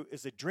to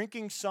is a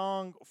drinking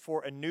song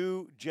for a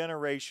new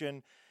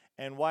generation.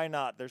 And why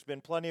not? There's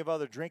been plenty of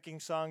other drinking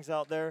songs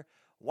out there.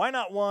 Why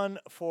not one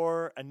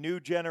for a new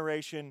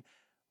generation?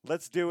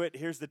 Let's do it.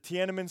 Here's the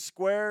Tiananmen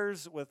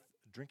Squares with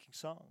a drinking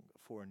song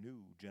for a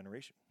new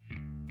generation.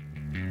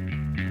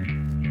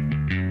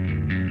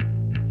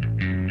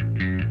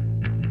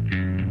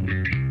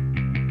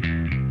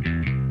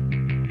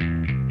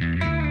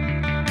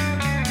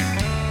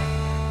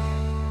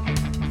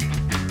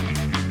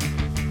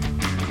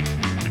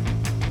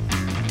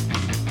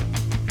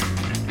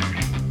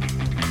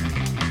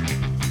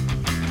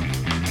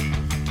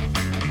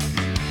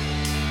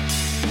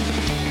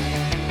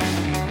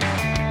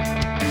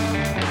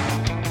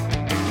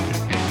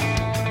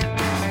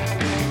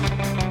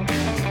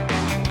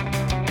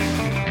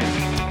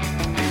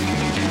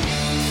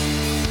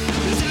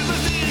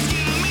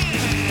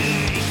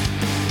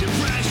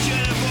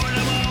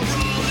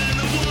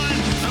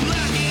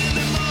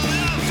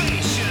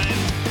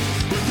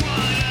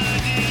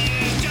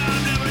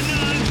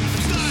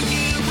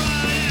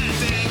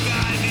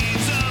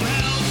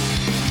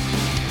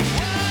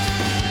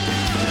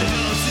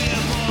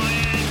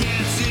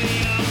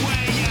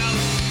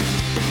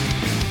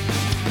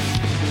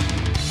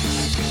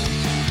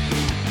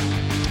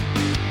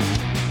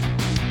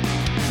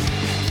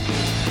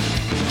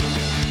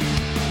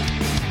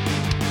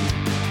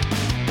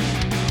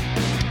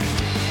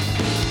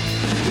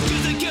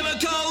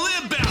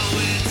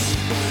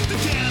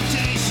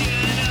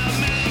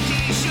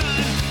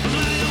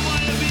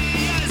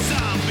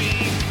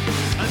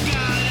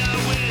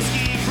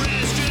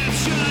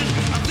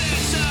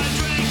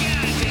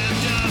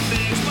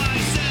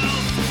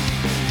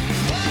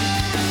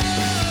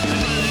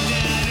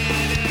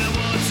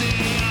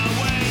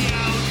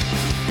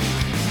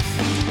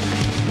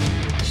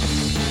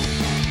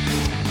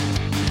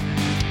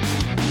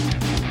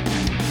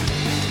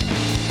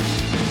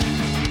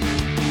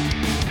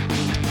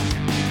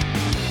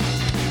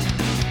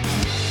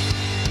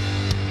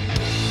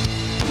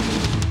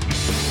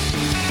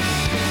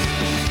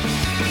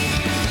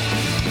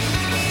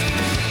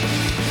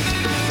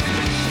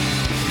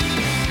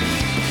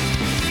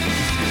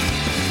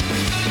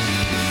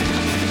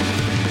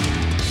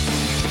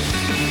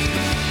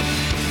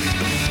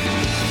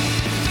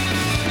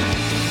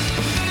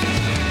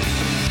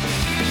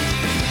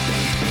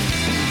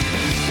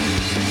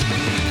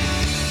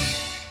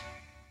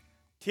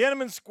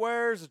 Tiananmen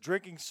Square's a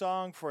drinking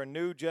song for a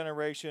new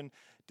generation.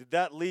 Did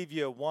that leave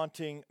you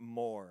wanting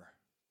more?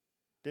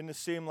 Didn't it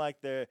seem like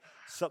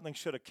something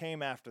should have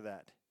came after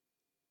that?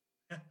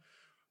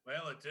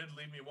 Well, it did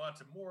leave me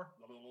wanting more.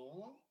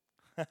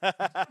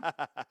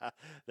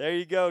 There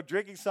you go.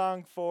 Drinking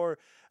song for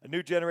a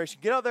new generation.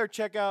 Get out there,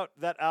 check out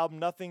that album,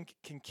 Nothing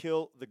Can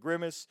Kill the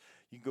Grimace.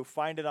 You can go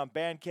find it on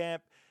Bandcamp.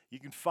 You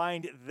can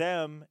find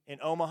them in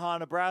Omaha,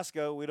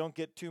 Nebraska. We don't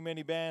get too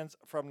many bands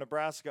from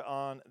Nebraska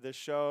on this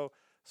show,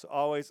 so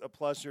always a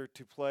pleasure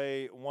to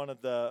play one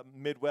of the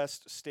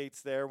Midwest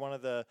states there, one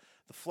of the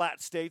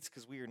flat states,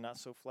 because we are not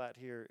so flat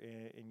here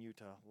in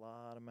Utah. A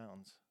lot of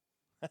mountains.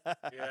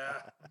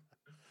 Yeah.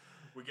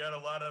 We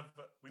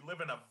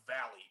live in a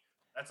valley.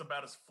 That's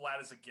about as flat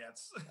as it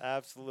gets.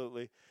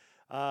 Absolutely.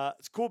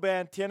 It's a cool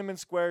band, Tiananmen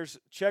Squares.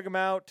 Check them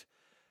out.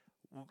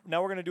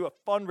 Now we're going to do a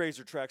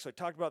fundraiser track. So I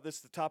talked about this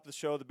at the top of the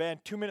show. The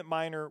band 2 Minute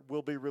Minor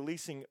will be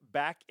releasing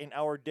Back in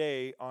Our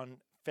Day on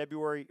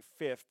February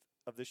 5th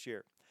of this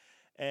year.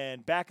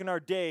 And Back in Our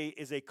Day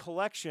is a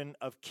collection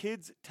of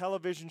kids'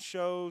 television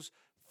shows,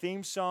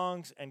 theme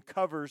songs, and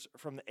covers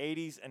from the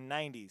 80s and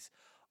 90s.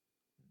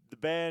 The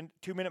band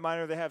 2 Minute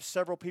Minor, they have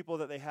several people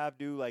that they have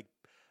do like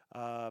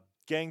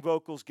gang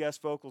vocals,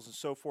 guest vocals, and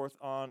so forth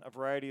on a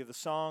variety of the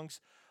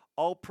songs.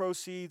 All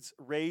proceeds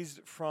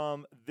raised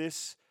from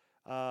this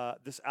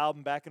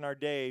album, Back in Our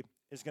Day,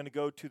 is going to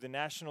go to the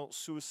National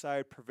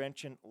Suicide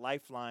Prevention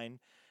Lifeline.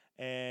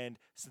 And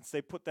since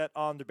they put that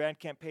on their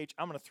Bandcamp page,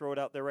 I'm going to throw it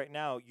out there right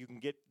now. You can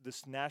get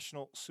this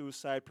National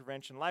Suicide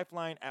Prevention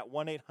Lifeline at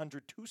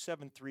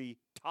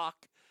 1-800-273-TALK.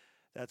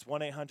 That's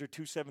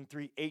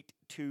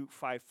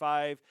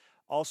 1-800-273-8255.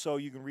 Also,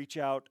 you can reach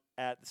out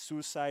at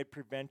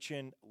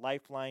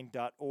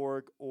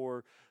suicidepreventionlifeline.org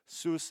or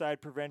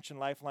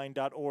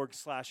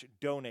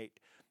suicidepreventionlifeline.org/donate.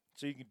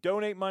 So you can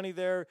donate money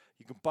there.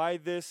 You can buy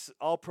this.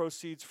 All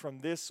proceeds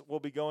from this will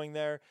be going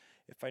there.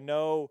 If I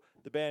know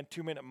the band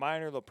 2 Minute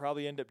Minor, they'll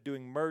probably end up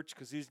doing merch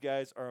because these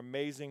guys are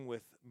amazing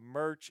with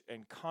merch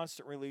and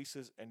constant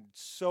releases and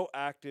so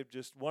active.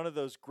 Just one of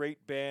those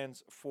great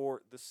bands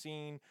for the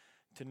scene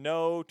to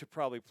know, to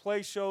probably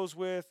play shows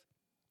with.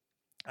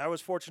 I was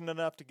fortunate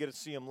enough to get to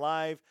see them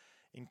live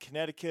in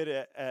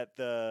Connecticut at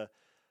the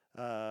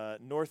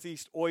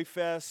Northeast Oi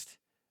Fest,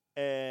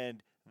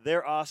 and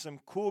they're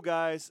awesome. Cool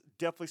guys.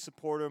 Definitely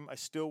support them. I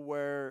still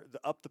wear the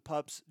Up the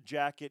Pups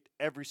jacket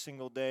every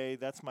single day.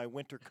 That's my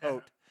winter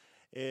coat,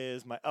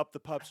 is my Up the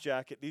Pups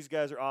jacket. These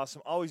guys are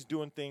awesome. Always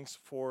doing things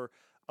for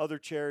other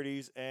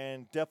charities,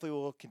 and definitely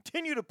will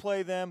continue to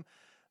play them.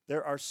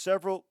 There are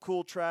several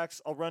cool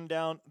tracks. I'll run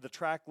down the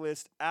track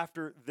list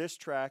after this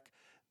track.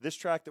 This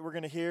track that we're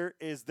going to hear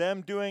is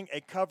them doing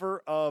a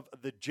cover of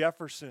The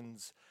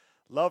Jeffersons.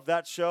 Love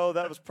that show.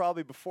 That was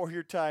probably before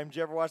your time. Did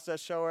you ever watch that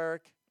show,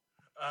 Eric?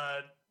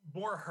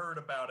 More heard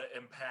about it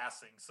in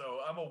passing, so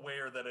I'm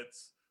aware of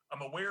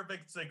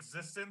its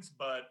existence,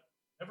 but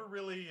never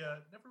really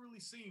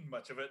seen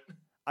much of it.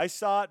 I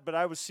saw it, but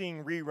I was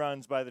seeing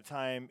reruns by the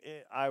time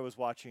I was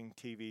watching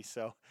TV,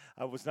 so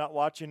I was not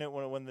watching it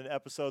when the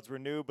episodes were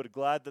new, but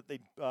glad that they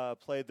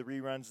played the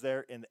reruns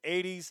there in the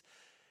 80s.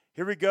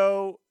 Here we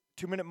go.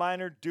 2 Minute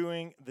Minor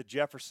doing The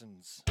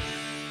Jeffersons.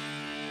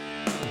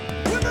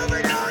 We're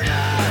moving on up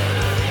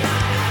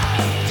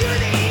to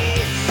the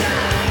east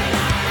side,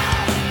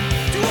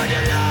 to a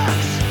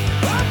deluxe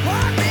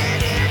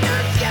apartment in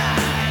the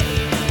sky.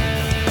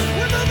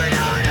 We're moving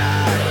on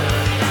up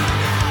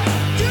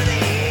to the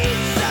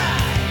east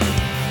side.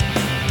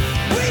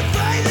 We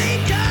finally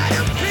got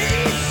a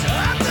piece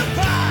of the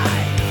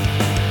pie.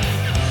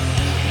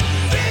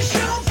 Fish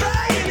on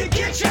fry in the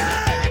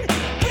kitchen,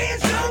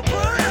 beans on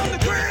burn on the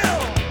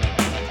grill.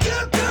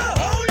 Took a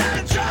whole lot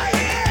of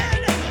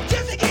trying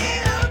just to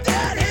get up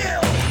that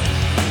hill.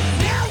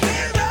 Now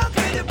we're up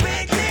in the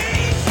big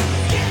leagues,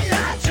 getting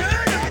our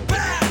turn at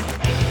bat.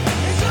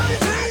 As long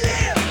as we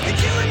live, and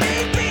you and me,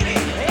 baby,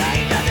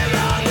 ain't nothing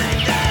wrong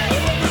with that.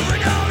 We're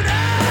moving on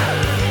up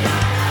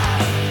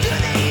to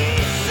the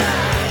east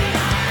side,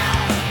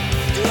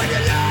 to a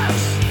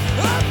deluxe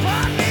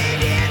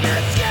apartment in the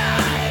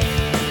sky.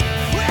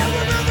 Well,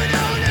 we're moving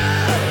on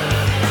up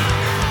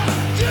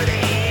to the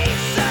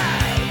east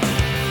side.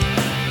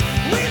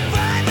 We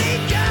finally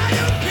got a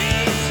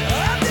piece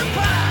of the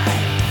pie.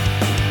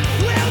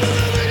 Well, we're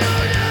moving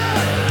on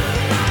up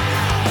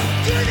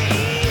to the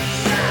east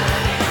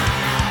side,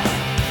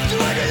 to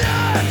a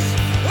deluxe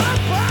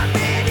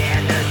apartment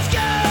in the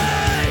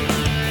sky.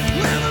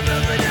 Well, we're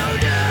moving on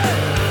up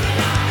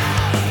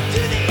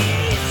to the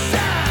east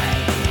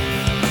side.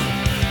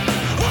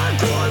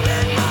 Hardcore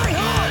in my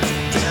heart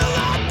till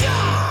I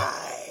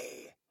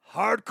die.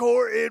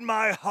 Hardcore in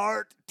my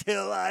heart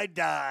till I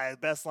die.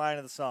 Best line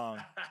of the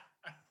song.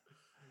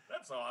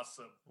 That's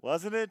awesome.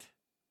 Wasn't it?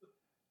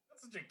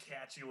 That's such a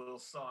catchy little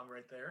song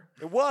right there.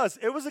 It was.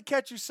 It was a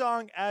catchy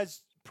song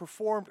as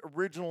performed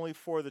originally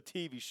for the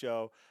TV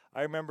show.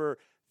 I remember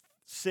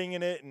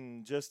singing it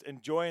and just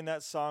enjoying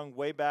that song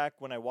way back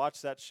when I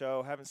watched that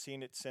show. Haven't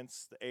seen it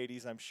since the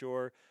 80s, I'm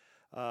sure.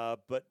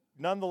 But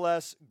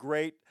nonetheless,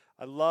 great.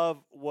 I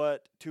love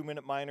what 2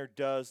 Minute Minor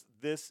does.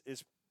 This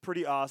is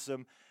pretty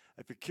awesome.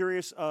 If you're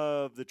curious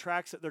of the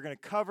tracks that they're going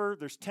to cover,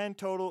 there's 10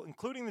 total,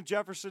 including the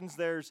Jeffersons.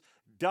 There's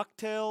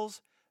DuckTales,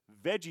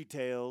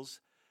 VeggieTales,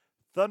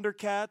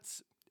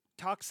 Thundercats,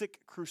 Toxic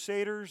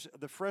Crusaders,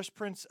 The Fresh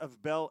Prince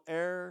of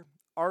Bel-Air,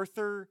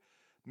 Arthur,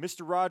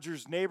 Mr.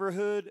 Rogers'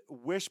 Neighborhood,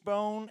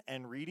 Wishbone,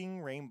 and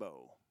Reading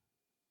Rainbow.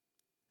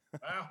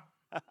 Wow.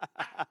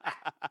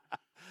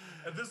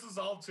 And this is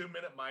all 2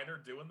 Minute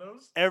Minor doing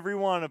those? Every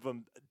one of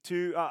them.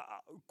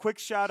 Quick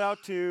shout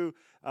out to,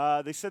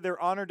 they said they're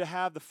honored to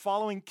have the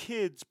following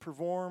kids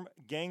perform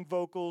gang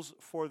vocals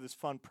for this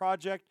fun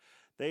project.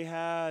 They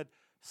had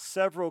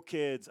several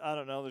kids. I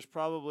don't know. There's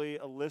probably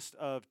a list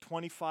of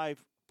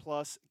 25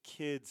 plus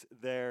kids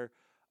there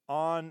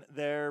on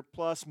there.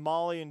 Plus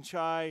Molly and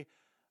Chai,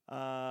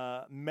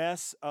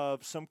 Mess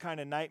of Some Kind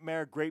of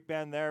Nightmare. Great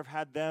band there. I've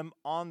had them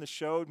on the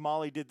show.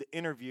 Molly did the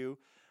interview.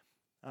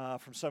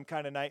 From Some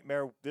Kind of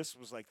Nightmare. This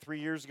was like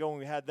 3 years ago when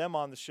we had them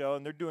on the show,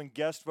 and they're doing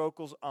guest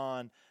vocals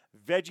on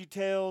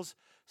VeggieTales.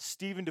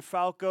 Stephen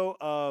DeFalco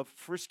of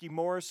Frisky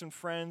Morris and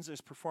Friends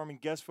is performing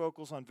guest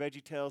vocals on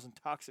VeggieTales and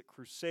Toxic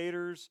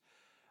Crusaders.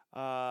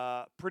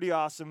 Pretty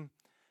awesome.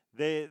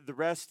 The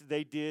rest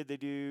they do,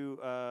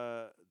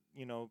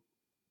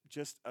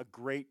 just a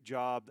great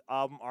job. The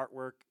album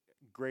artwork,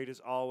 great as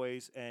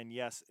always. And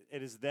yes,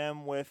 it is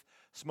them with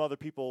some other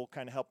people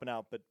kind of helping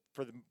out, but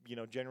for the,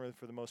 generally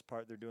for the most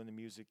part, they're doing the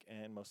music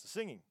and most of the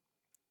singing.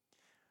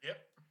 Yep.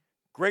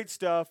 Great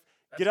stuff.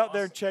 That's Get out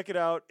there and awesome. check it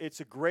out. It's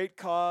a great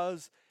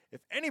cause.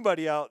 If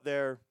anybody out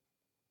there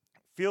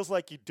feels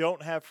like you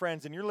don't have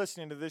friends and you're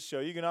listening to this show,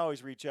 you can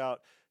always reach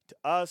out to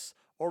us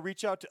or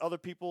reach out to other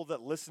people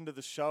that listen to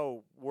the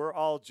show. We're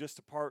all just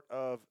a part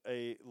of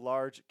a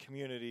large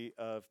community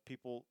of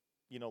people,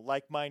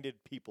 like-minded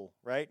people,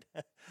 right?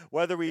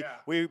 Whether we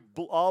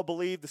all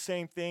believe the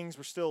same things,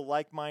 we're still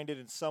like-minded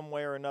in some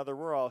way or another.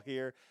 We're all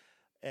here.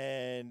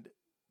 And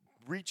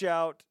reach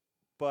out,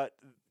 but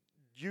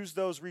use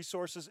those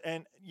resources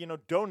and,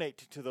 donate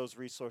to those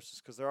resources,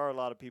 because there are a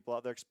lot of people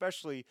out there,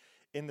 especially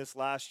in this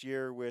last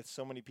year with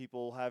so many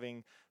people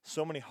having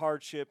so many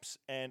hardships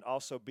and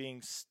also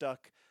being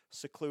stuck,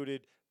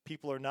 secluded.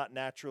 People are not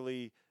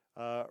naturally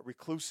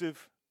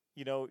reclusive,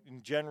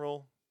 in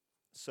general.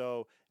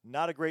 So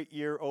not a great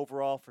year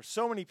overall for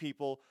so many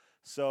people.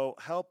 So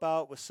help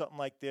out with something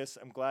like this.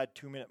 I'm glad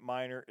 2 Minute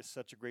Minor is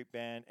such a great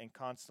band and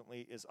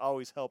constantly is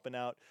always helping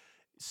out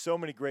so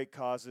many great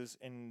causes.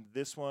 And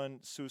this one,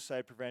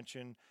 suicide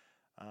prevention.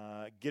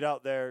 Get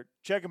out there,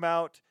 check them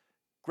out.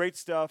 Great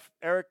stuff.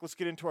 Eric, let's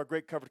get into our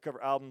great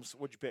cover-to-cover albums.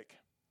 What'd you pick?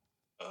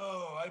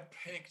 Oh, I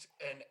picked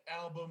an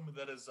album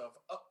that is of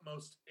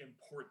utmost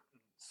importance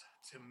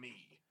to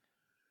me.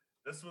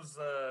 This was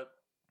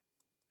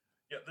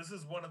this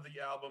is one of the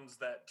albums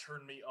that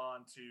turned me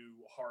on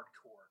to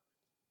hardcore.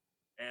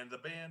 And the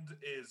band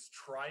is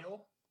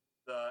Trial.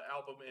 The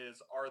album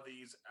is Are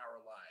These Our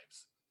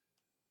Lives?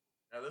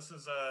 Now this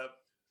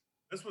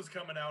was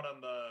coming out on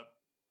the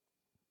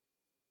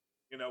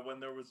when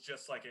there was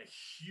just like a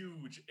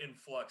huge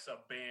influx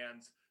of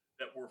bands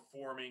that were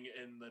forming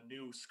in the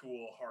new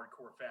school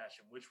hardcore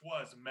fashion, which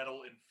was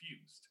metal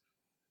infused.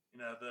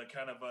 The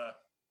kind of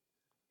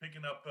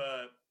picking up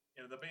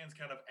the band's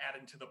kind of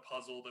adding to the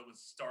puzzle that was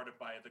started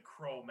by the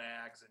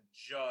Cro-Mags and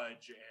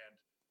Judge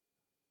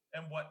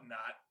and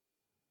whatnot.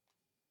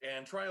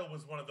 And Trial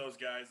was one of those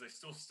guys. They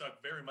still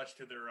stuck very much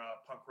to their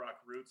punk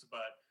rock roots,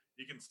 but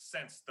you can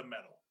sense the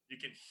metal. You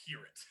can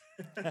hear it.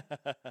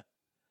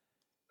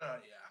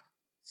 Yeah.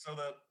 So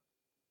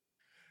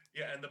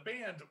and the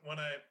band,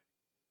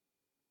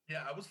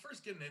 I was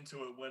first getting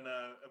into it when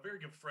a very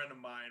good friend of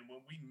mine,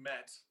 when we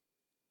met,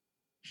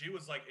 she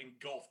was like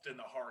engulfed in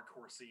the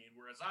hardcore scene,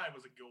 whereas I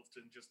was engulfed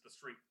in just the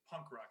straight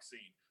punk rock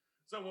scene.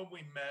 So when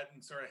we met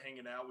and started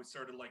hanging out, we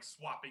started like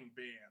swapping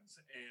bands,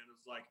 and it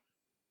was like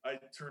I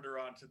turned her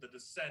on to the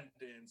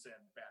Descendants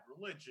and Bad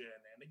Religion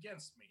and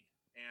Against Me,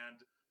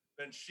 and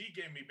then she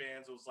gave me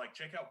bands. It was like,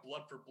 check out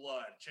Blood for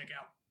Blood, check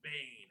out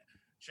Bane,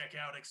 check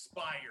out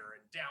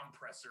Expire and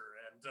Downpressor,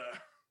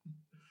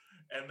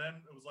 and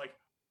then it was like,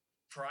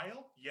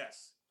 Trial?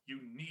 Yes,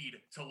 you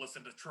need to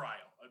listen to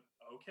Trial.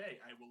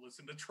 Okay, I will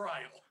listen to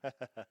Trial.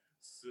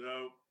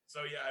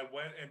 So yeah, I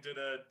went and did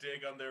a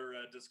dig on their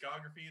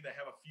discography. They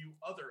have a few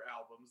other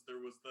albums. There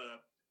was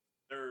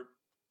their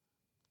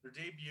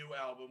debut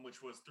album,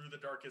 which was Through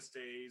the Darkest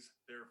Days,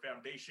 their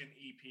Foundation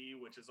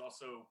EP, which is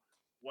also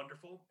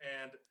wonderful,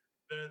 and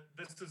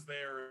this is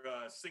their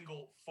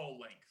single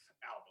full-length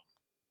album.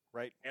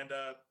 Right. And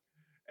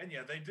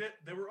yeah,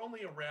 they were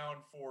only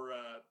around for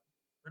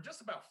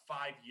just about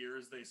 5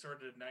 years. They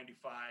started in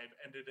 95,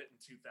 ended it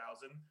in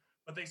 2000.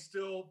 But they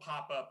still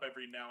pop up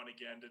every now and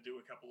again to do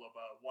a couple of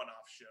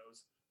one-off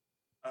shows.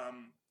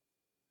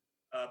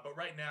 But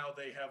right now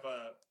they have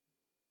a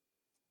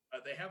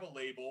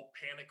label,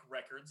 Panic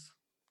Records,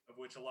 of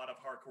which a lot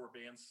of hardcore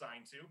bands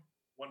sign to.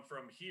 One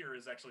from here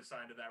is actually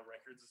signed to that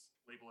records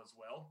label as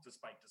well,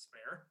 Despite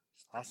Despair.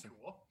 Which is pretty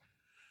cool.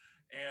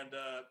 And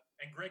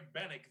Greg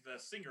Bennick, the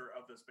singer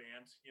of this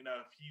band,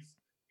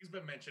 he's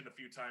been mentioned a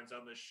few times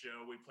on this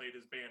show. We played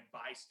his band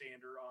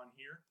Bystander on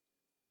here.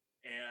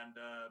 And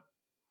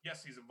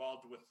yes, he's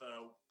involved with,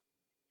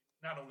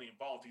 not only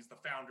involved, he's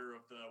the founder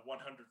of the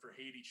 100 for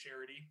Haiti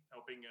charity,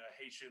 helping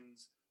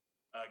Haitians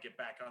get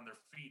back on their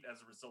feet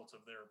as a result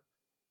of their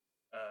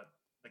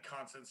the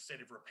constant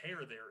state of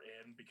repair they're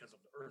in because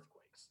of the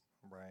earthquakes.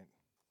 Right.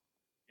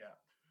 Yeah.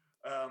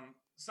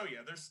 So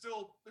yeah, they're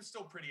still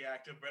pretty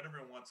active, but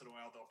every once in a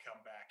while they'll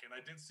come back. And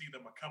I did see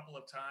them a couple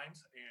of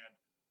times, and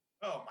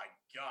oh my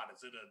God,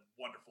 is it a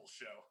wonderful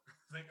show?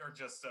 They are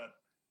just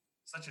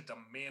such a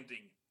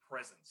demanding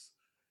presence.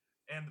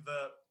 And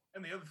the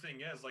other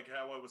thing is, like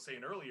how I was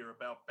saying earlier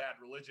about Bad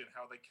Religion,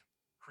 how they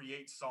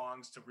create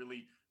songs to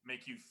really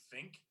make you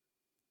think.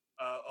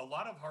 A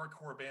lot of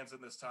hardcore bands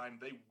in this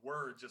time, they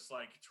were just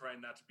like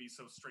trying not to be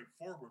so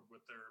straightforward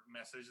with their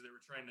message. They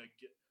were trying to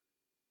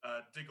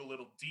dig a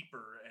little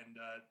deeper and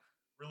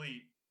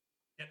really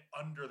get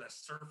under the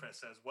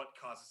surface as what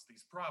causes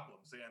these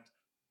problems. And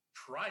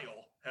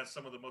Trial has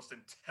some of the most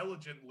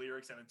intelligent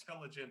lyrics and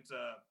intelligent,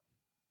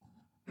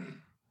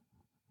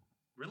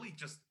 really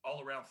just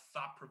all around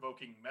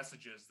thought-provoking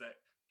messages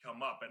that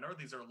come up. And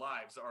These Are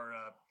Lives are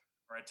a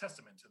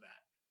testament to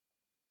that.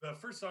 The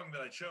first song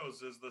that I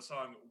chose is the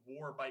song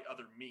War by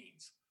Other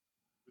Means,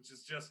 which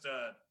is just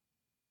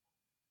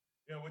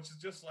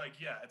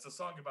it's a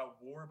song about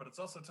war, but it's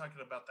also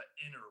talking about the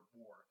inner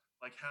war,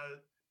 like how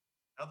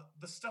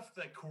the stuff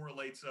that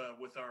correlates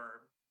with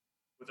our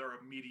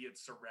immediate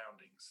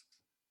surroundings.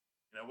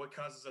 You know, what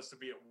causes us to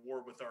be at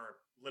war with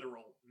our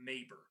literal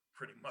neighbor,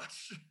 pretty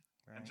much,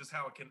 and just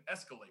how it can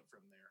escalate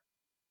from there.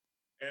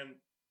 And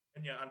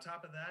yeah, on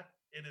top of that,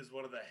 it is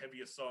one of the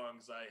heaviest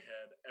songs I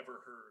had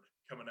ever heard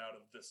coming out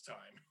of this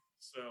time.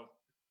 So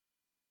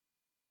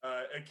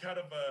it kind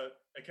of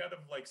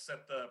like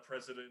set the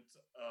precedent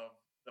of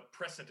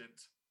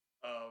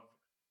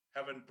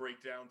having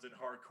breakdowns in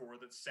hardcore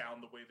that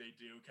sound the way they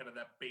do, kind of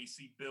that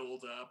bassy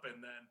build up,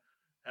 and then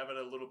having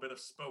a little bit of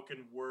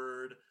spoken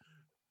word,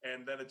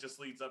 and then it just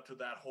leads up to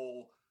that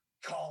whole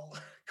call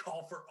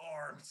for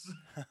arms.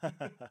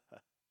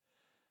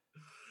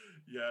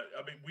 Yeah,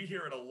 I mean, we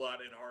hear it a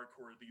lot in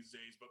hardcore these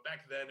days, but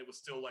back then it was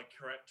still like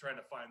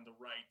trying to find the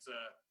right,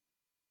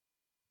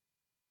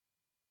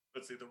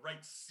 the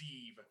right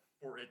sieve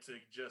for it to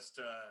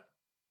just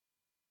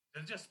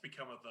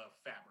become of the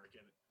fabric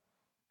in it.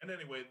 And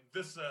anyway,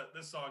 this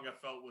song I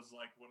felt was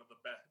like one of the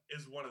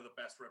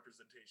best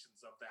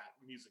representations of that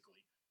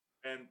musically,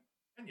 and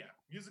yeah,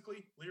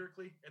 musically,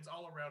 lyrically, it's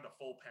all around a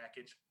full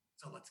package.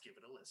 So let's give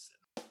it a listen.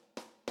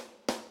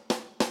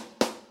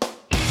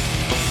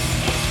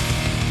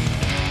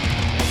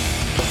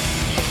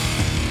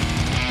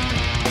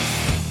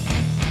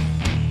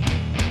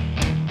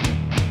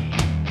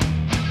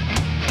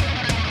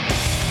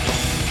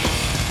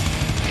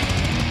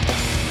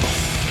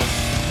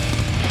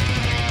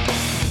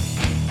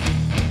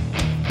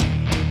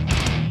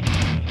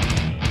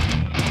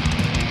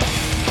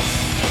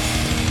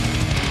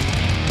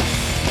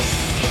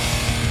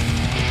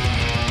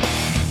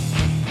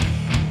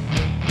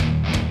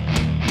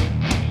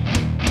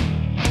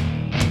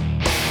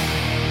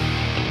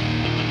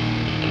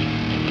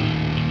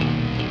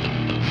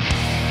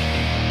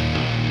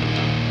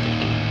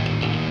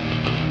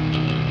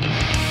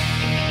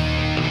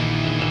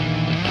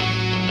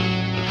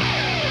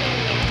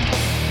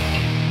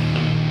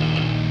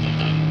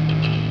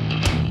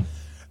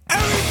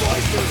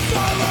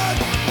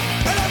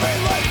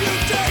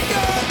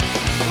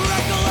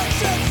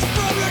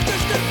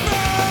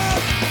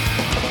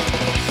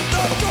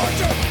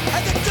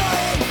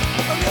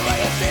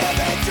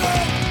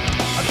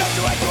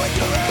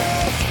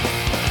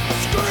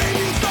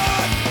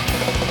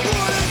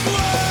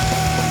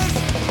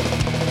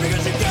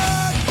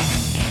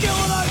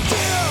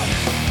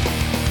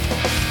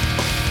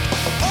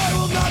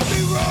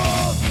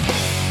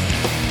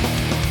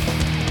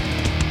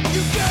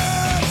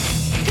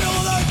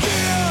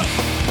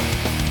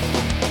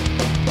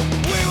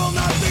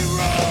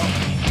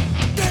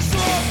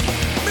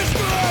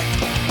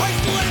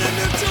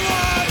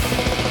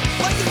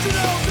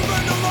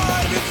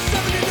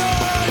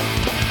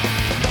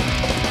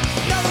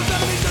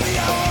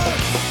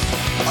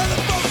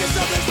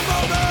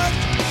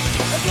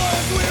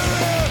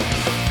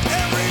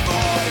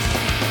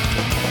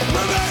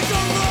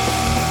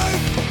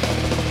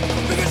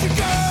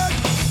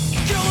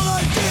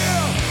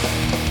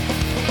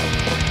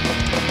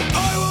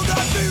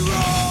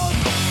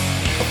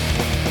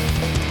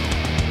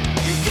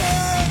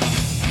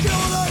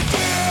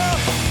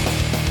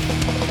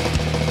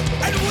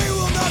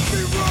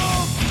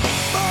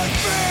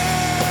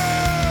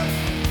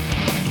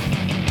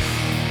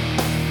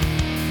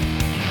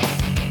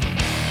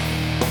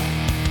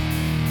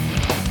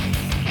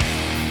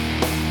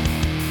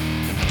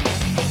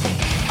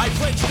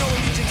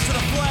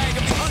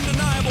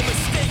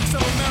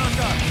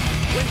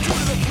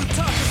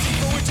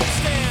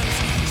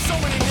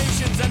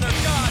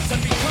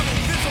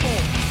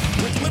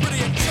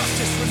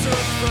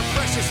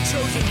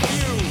 Chosen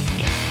few.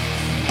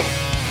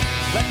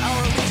 Let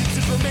our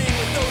allegiances remain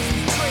with those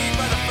betrayed.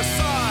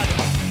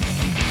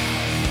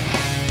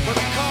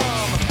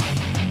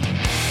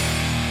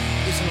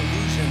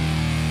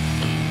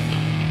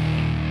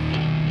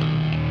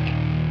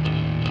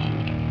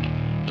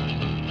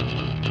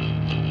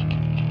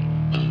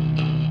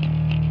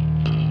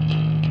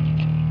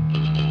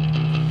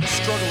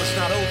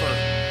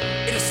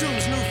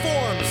 assumes new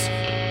forms.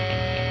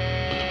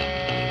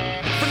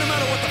 For no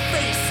matter what the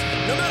face,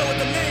 no matter what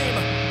the name,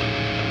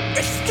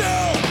 it's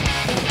still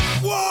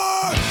war!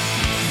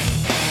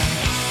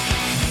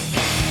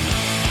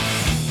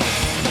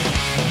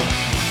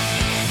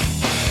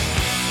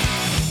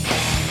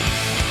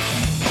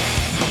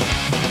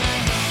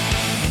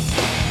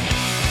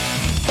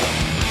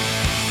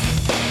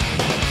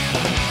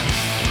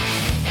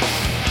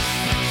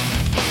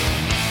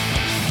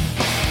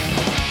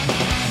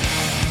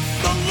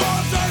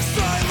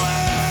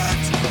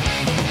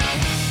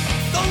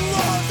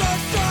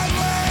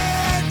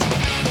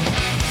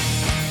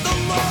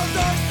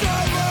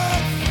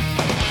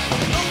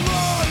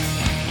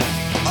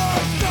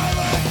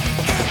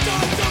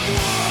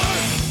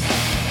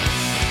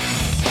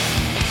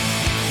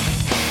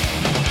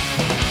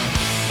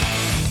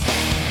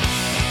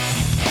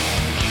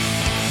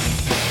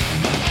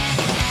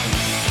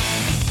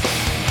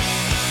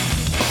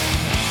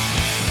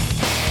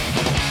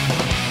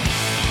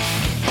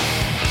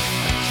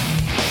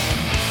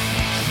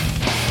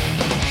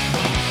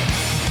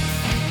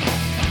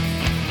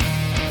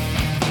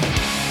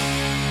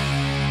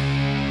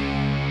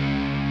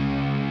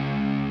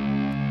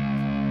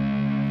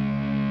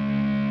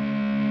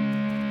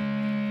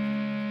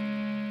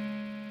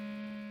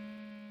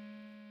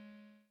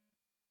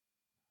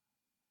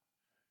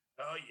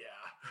 Oh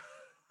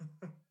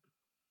yeah.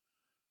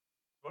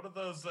 One of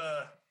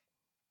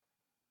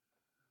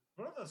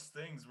those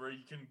things where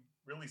you can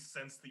really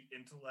sense the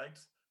intellect.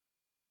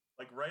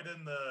 Like right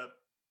in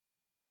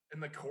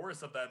the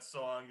chorus of that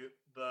song,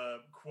 the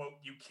quote,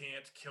 "You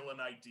can't kill an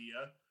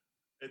idea."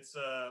 It's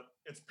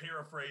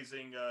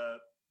paraphrasing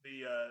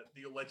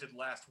the alleged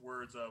last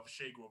words of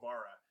Che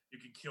Guevara. You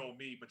can kill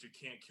me, but you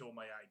can't kill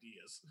my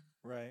ideas.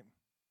 Right.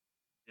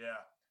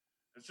 Yeah.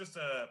 It's just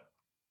a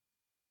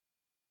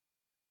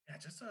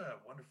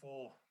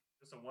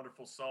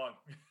wonderful song.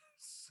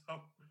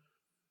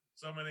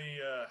 so many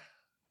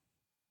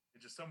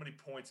just so many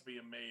points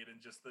being made in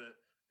just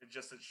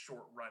a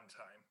short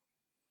runtime.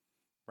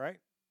 Right.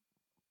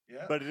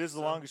 Yeah. But it is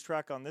the longest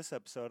track on this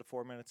episode,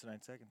 4 minutes and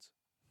 9 seconds.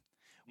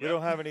 We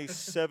don't have any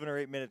 7 or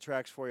 8 minute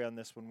tracks for you on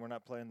this one. We're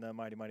not playing the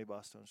Mighty Mighty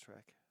Bosstones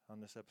track on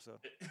this episode.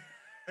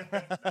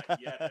 Not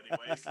yet,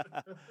 anyways.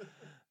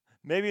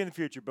 Maybe in the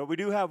future, but we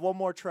do have one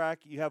more track.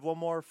 You have one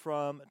more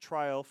from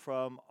Trial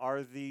from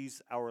Are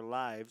These Our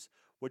Lives?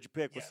 What'd you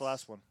pick? What's the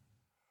last one?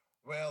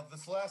 Well,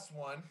 this last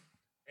one,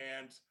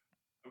 and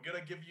I'm going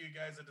to give you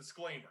guys a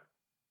disclaimer.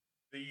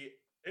 The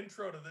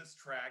intro to this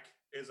track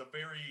is a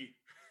very,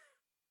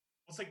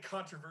 we'll say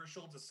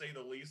controversial to say the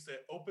least.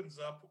 It opens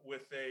up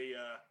with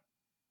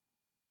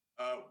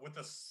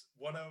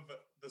one of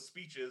the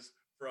speeches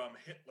from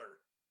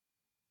Hitler.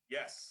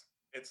 Yes,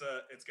 it's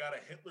got a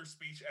Hitler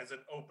speech as an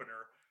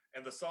opener.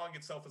 And the song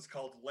itself is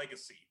called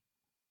Legacy.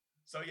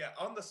 So yeah,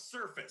 on the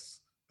surface,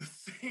 this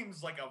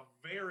seems like a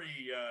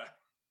very,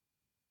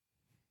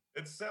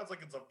 it sounds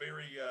like it's a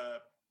very,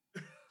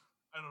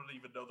 I don't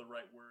even know the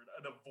right word,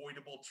 an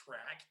avoidable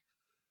track.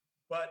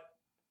 But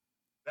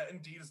that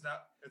indeed it's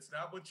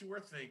not what you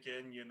were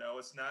thinking, you know,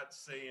 it's not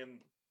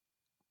saying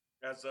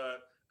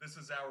this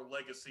is our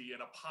legacy in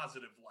a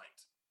positive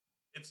light.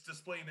 It's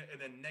displaying it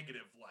in a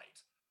negative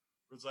light.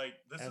 It's like,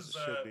 this As is, it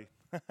should be.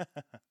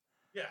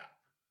 yeah.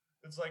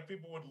 It's like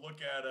people would look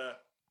at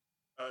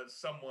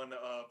someone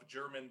of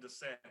German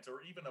descent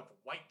or even of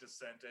white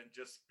descent and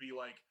just be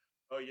like,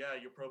 "Oh yeah,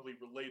 you're probably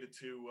related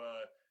to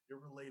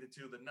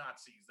the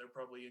Nazis. They're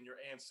probably in your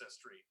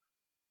ancestry."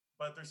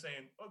 But they're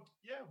saying, "Oh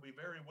yeah, we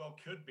very well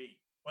could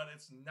be." But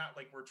it's not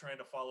like we're trying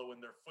to follow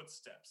in their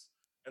footsteps.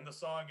 And the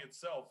song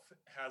itself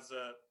has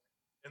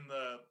in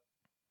the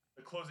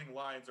closing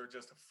lines are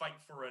just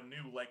 "fight for a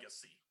new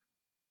legacy."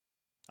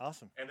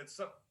 Awesome. And it's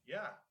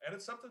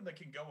something that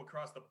can go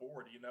across the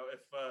board. You know,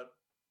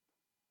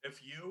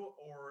 if you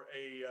or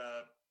a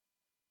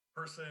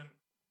person,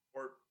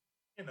 or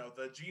you know,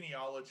 the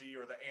genealogy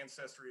or the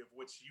ancestry of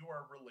which you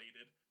are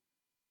related,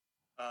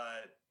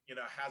 you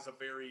know, has a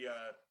very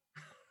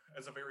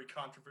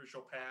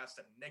controversial past,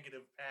 a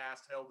negative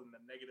past held in the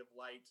negative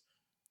light,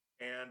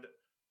 and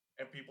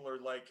people are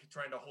like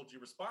trying to hold you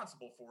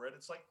responsible for it.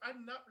 It's like,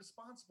 I'm not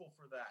responsible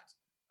for that.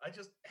 I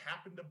just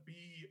happen to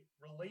be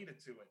related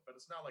to it, but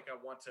it's not like I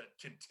want to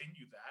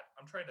continue that.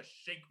 I'm trying to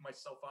shake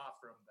myself off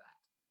from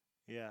that.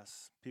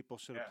 Yes, people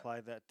should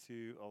apply that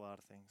to a lot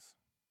of things.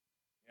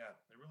 Yeah,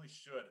 they really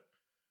should.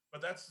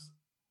 But that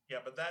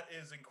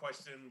is in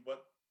question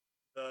what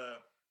that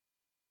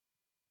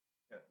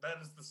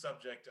is the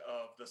subject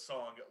of the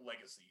song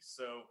Legacy.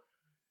 So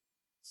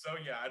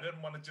yeah, I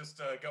didn't want to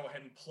just go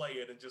ahead and play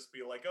it and just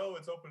be like, oh,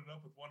 it's opening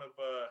up with one of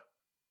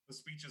the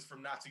speeches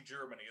from Nazi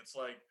Germany. It's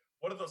like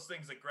one of those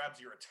things that grabs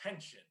your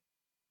attention,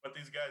 but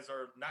these guys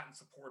are not in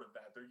support of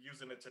that. They're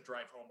using it to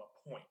drive home a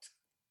point.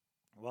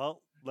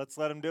 Well, let's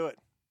let them do it.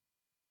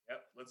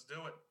 Yep, let's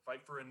do it.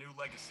 Fight for a New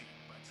Legacy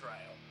by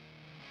Trial.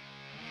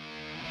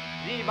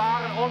 Sie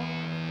waren uns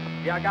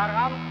der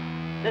Garant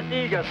des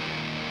Sieges.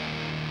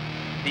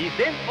 Sie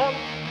sind uns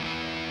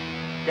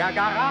der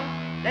Garant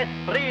des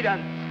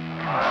Friedens.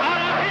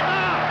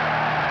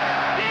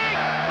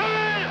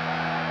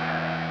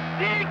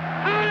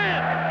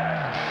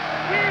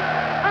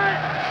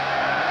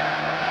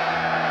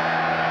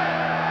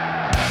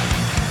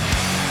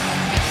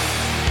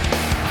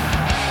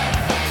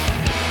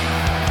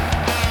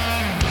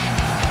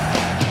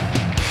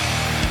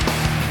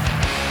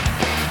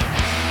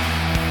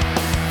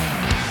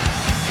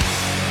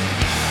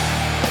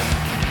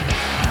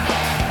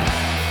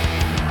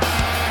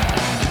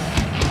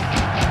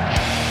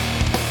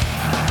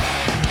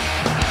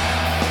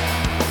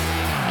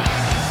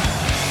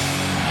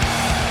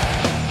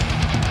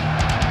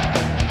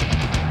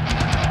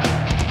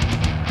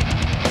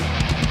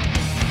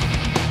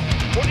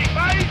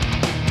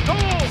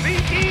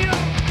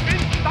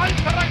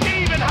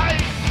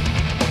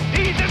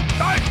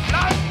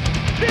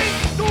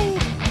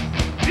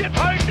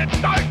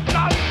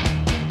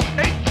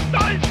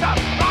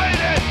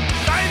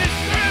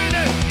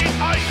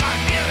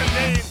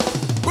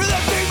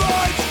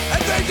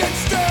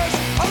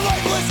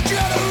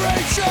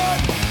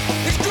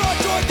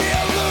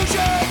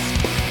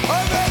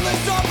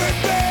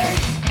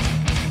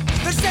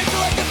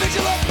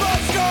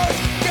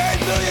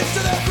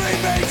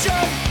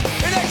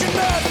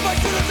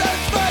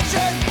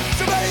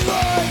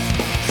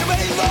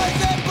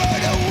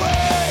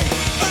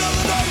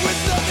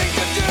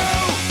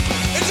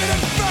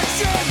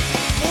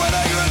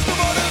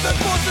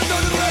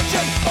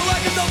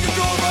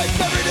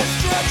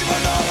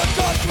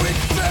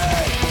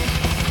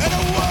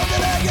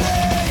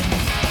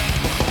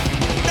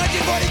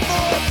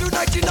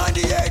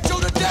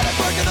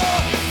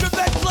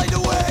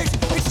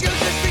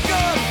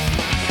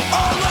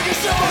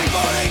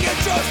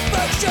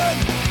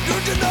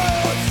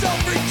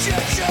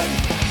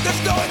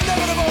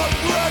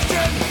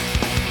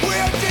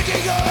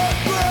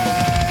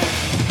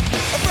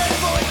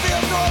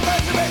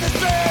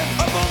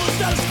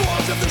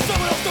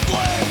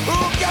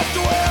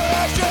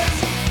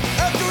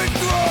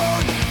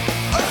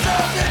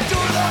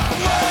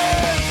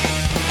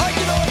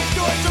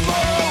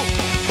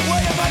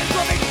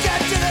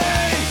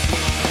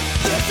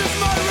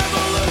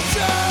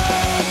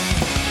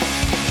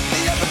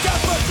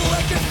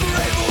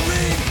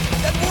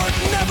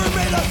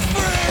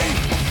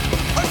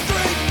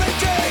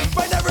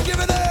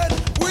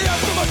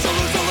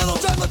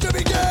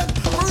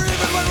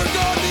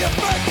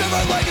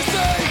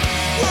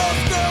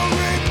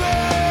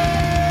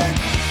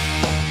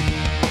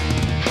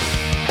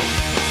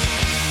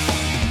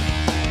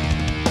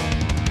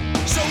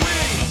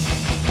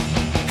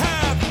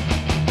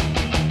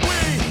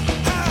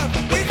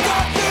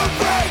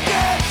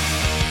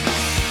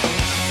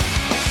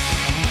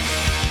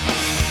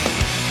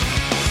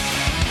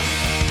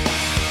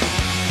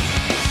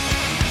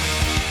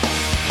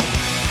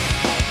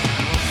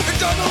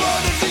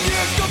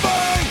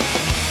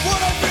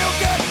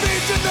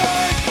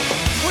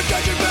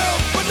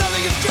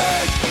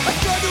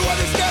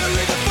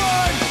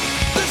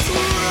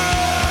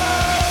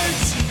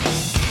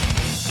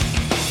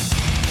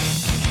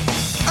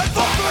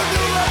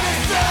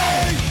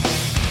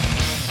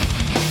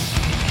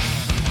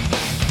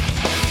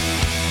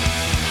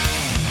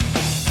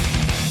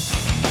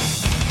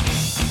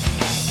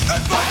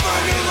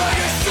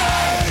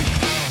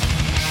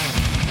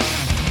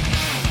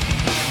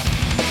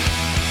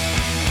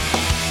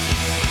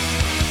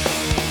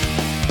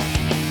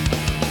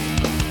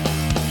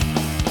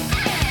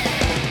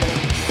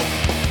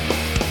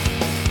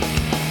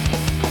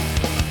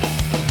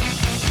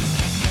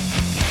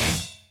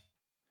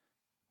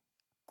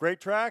 Great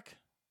track.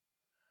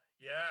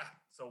 Yeah,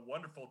 it's a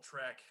wonderful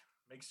track.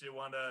 Makes you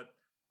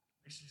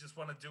just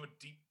want to do a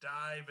deep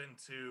dive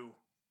into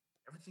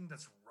everything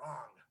that's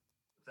wrong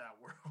with that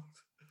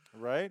world.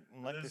 Right?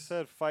 And like I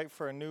said, fight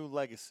for a new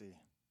legacy.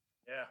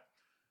 Yeah.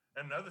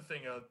 And another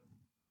thing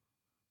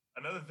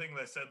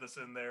that said this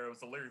in there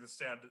was the lyric that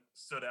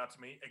stood out to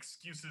me.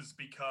 Excuses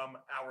become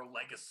our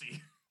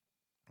legacy.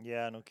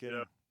 Yeah, no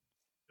kidding.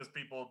 Just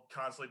people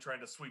constantly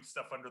trying to sweep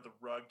stuff under the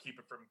rug, keep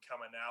it from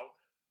coming out.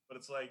 But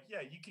it's like,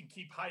 yeah, you can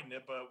keep hiding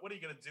it, but what are you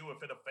going to do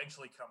if it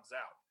eventually comes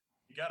out?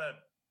 You got to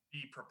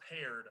be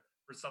prepared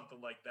for something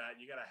like that.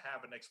 You got to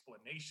have an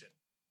explanation.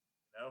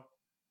 You know,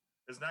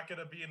 there's not going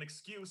to be an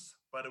excuse,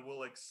 but it will.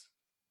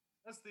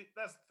 That's the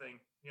thing.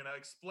 You know,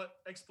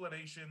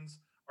 explanations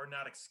are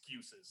not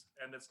excuses,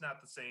 and it's not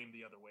the same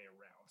the other way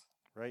around.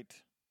 Right.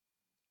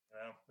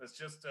 You know, it's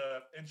just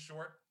in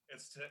short,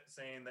 it's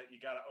saying that you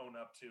got to own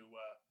up to.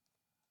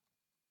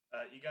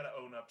 You got to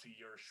own up to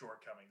your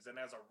shortcomings, and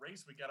as a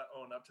race, we got to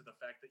own up to the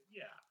fact that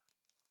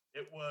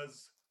it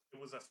was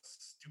a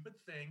stupid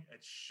thing.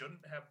 It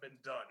shouldn't have been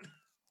done.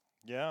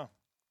 Yeah.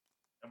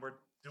 And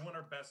we're doing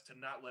our best to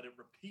not let it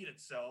repeat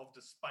itself,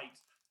 despite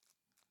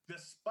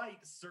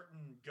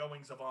certain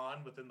goings of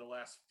on within the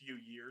last few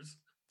years.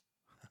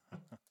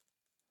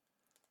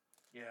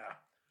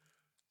 Yeah.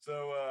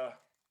 So,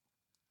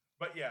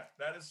 but yeah,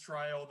 that is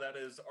Trial. That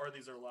is Are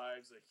These Our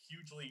Lives? A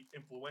hugely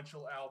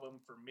influential album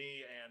for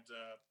me, and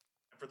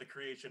for the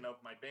creation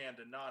of my band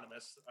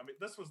Anonymous. I mean,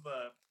 this was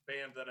the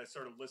band that I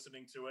started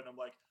listening to it, and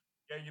I'm like,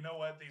 yeah, you know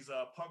what? These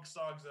punk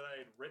songs that I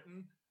had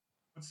written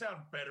would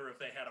sound better if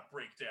they had a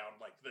breakdown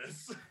like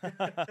this.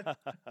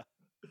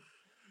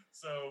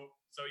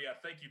 So yeah,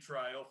 thank you,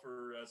 Trial,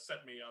 for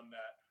setting me on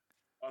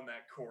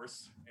that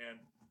course,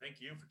 and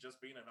thank you for just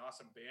being an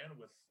awesome band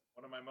with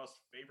one of my most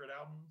favorite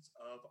albums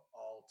of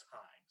all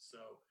time.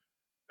 So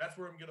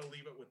that's where I'm going to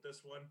leave it with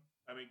this one.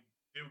 I mean,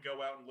 do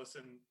go out and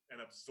listen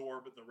and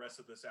absorb the rest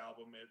of this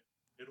album.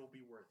 It'll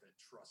be worth it.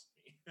 Trust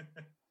me.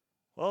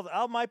 Well, the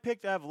album I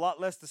picked, I have a lot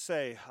less to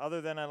say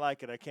other than I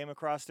like it. I came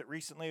across it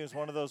recently. It was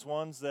one of those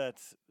ones that,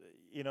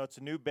 it's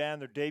a new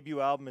band. Their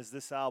debut album is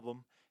this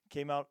album.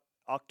 Came out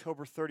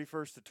October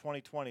 31st of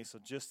 2020, so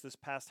just this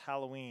past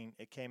Halloween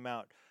it came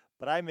out.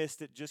 But I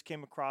missed it, just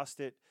came across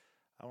it,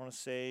 I want to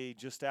say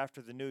just after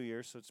the New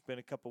Year, so it's been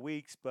a couple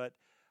weeks, but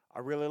I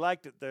really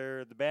liked it.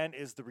 The band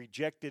is the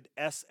Rejected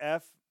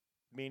SF,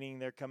 meaning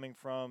they're coming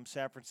from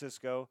San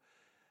Francisco.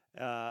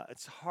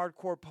 It's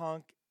hardcore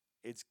punk.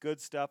 It's good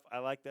stuff. I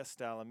like that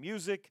style of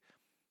music.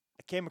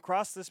 I came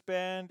across this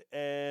band,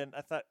 and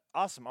I thought,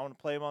 awesome, I want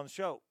to play them on the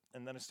show.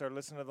 And then I started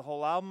listening to the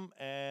whole album,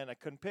 and I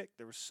couldn't pick.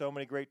 There were so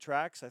many great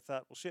tracks. I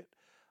thought, well, shit,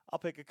 I'll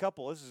pick a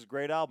couple. This is a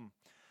great album.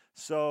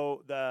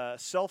 So the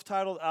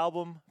self-titled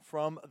album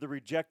from the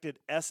Rejected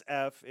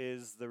SF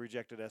is the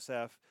Rejected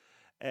SF.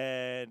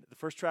 And the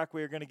first track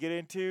we are going to get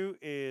into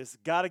is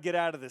Gotta Get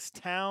Out of This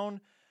Town.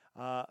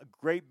 A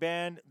great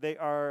band. They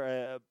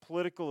are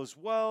political as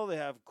well. They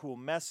have a cool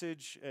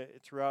message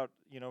throughout,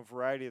 a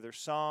variety of their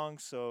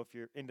songs. So if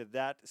you're into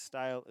that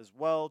style as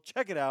well,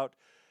 check it out.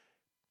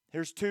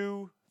 Here's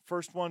two.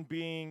 First one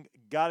being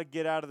Gotta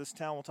Get Out of This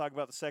Town. We'll talk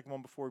about the second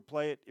one before we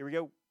play it. Here we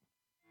go.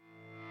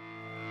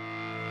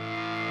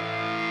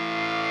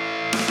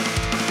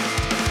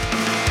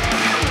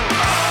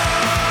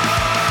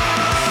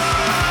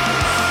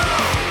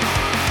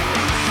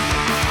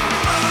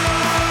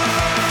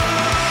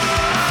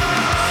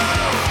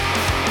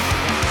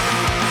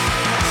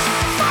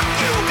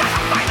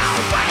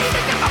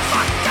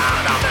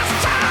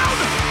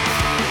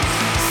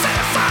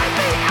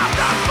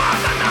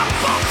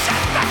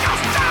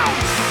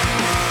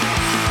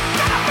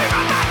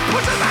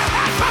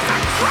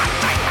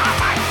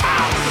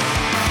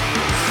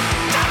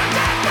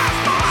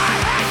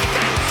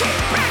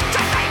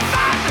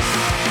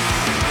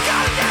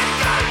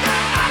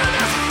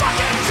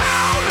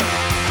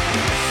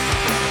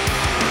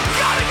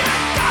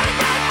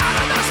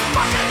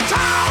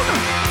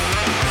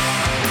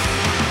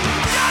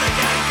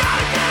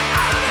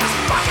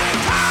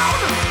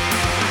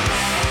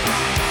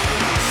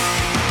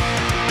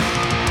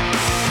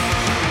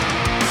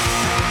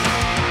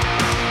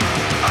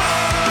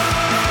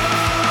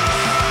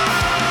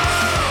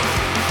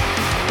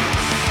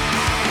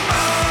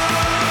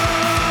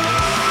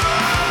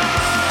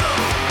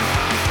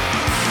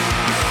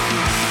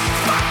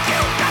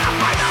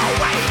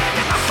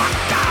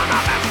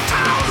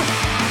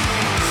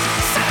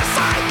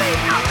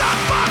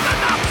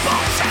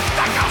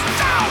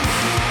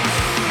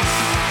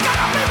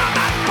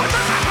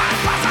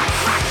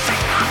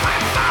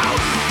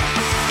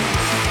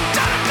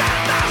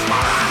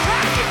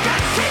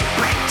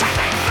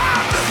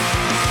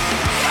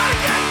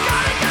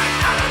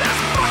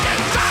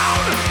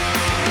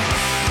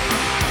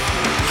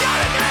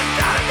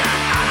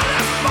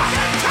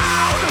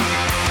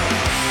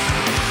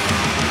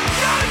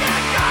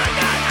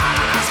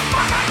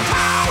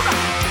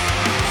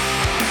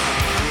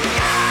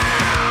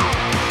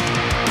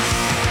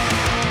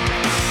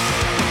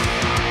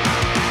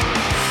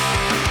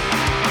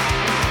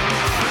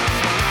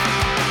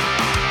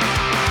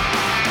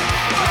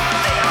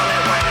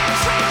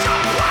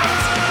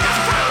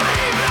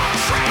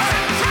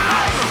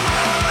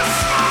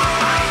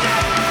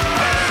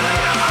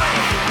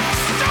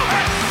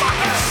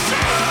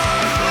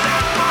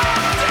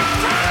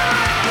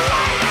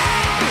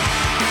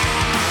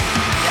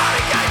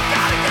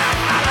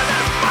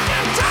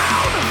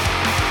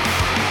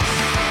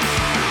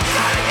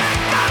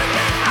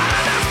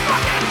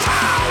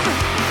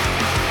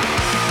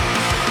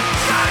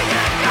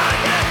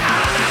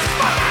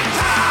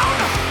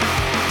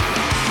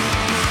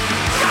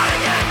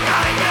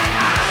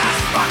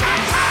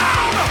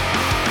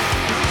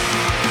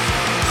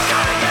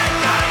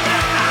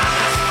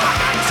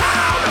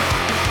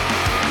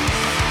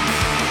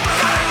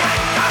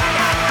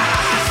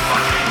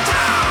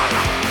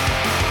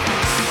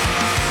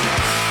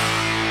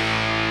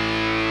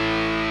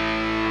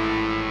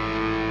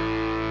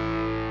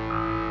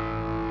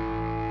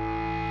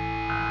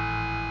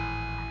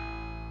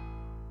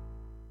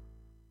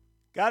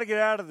 Gotta Get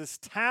Out of This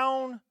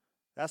Town.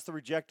 That's the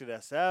Rejected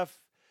SF.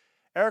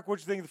 Eric,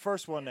 what'd you think of the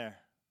first one there?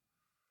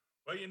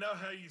 Well, you know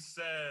how you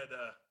said,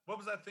 what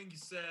was that thing you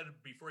said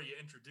before you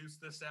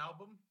introduced this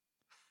album?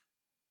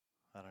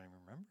 I don't even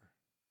remember.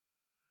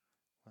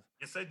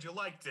 You said you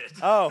liked it.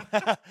 Oh,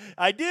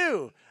 I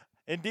do.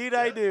 Indeed,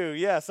 yeah. I do.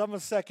 Yes, I'm going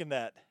to second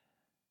that.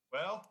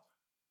 Well,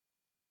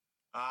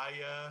 I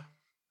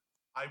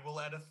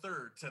will add a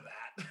third to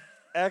that.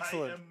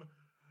 Excellent.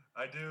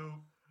 I do.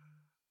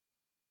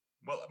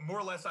 Well, more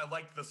or less, I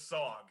like the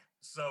song.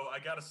 So I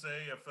gotta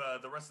say, if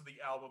the rest of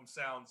the album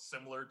sounds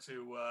similar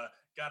to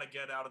 "Gotta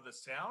Get Out of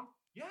This Town,"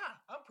 yeah,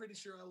 I'm pretty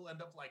sure I will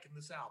end up liking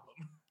this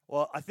album.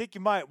 Well, I think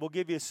you might. We'll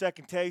give you a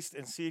second taste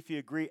and see if you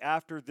agree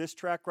after. This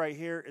track right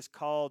here is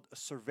called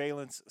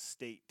Surveillance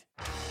State.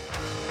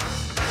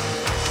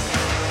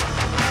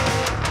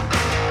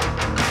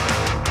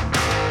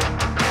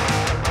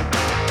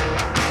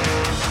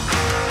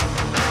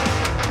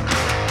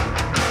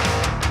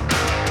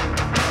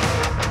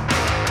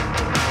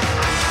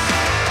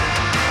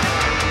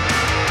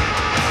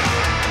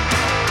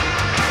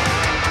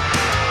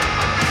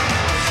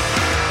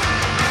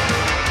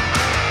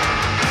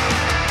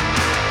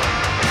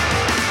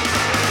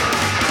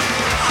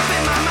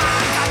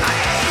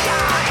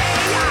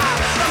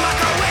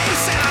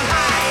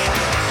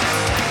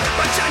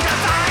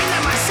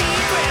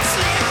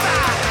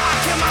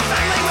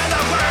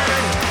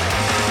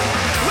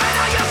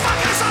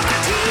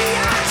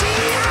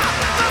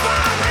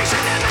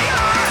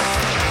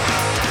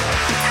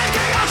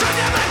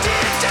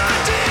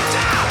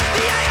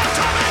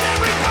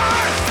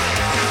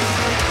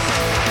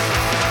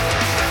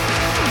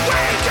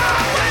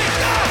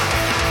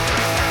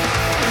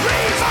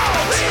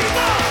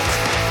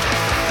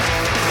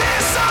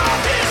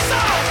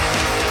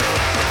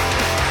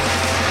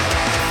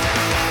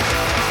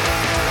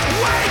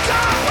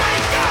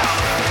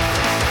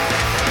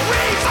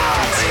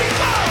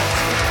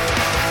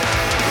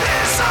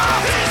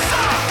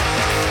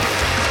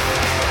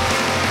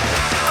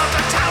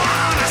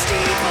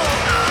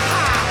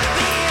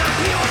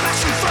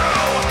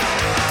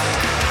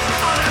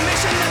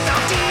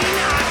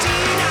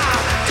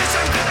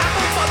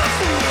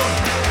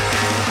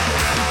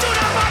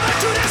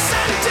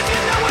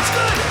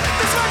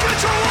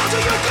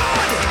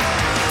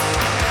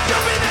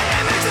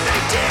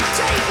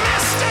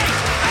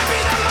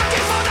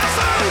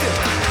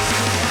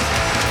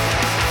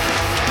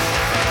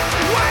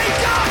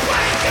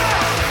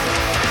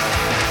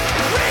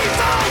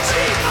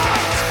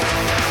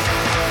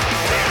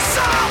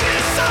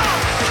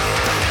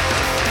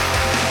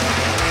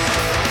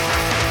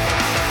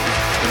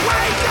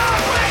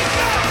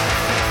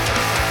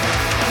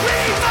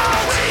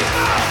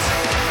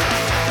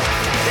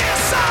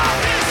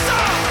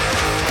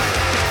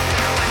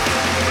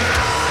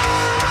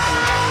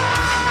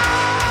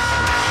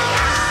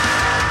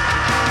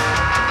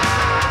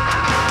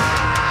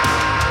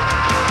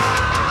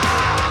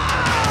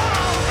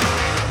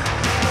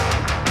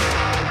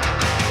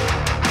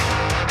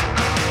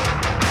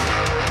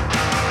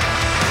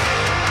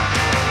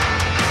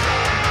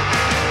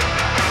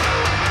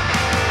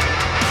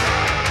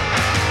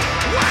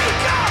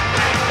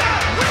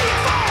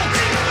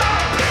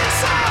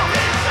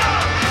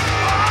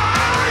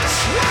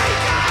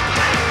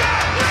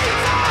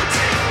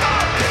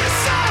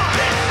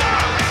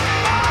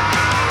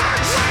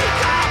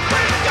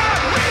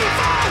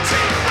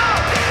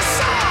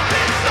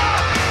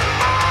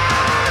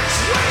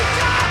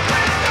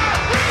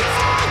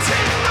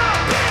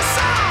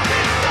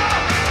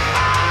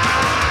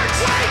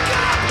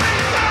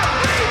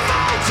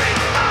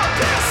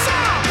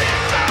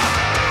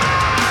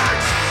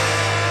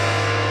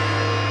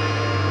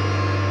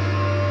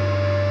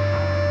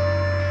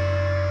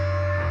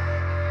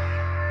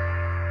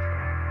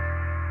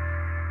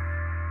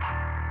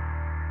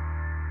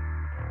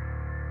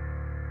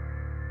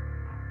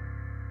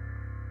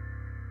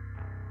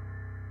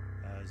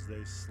 As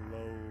they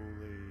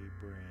slowly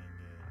bring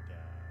it down.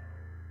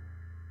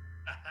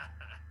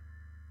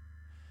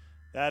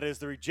 That is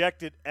the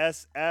Rejected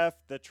SF.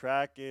 The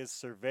track is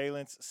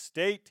Surveillance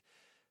State.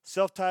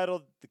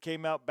 Self-titled, that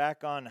came out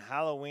back on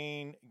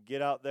Halloween.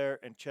 Get out there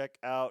and check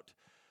out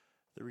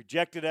the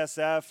Rejected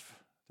SF.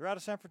 They're out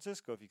of San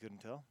Francisco, if you couldn't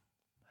tell.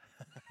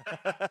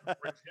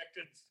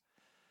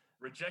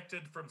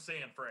 Rejected from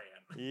San Fran.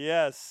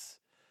 Yes.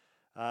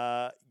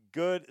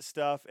 Good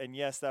stuff. And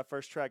yes, that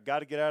first track, Got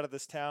to Get Out of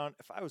This Town.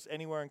 If I was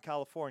anywhere in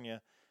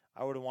California,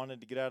 I would have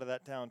wanted to get out of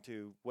that town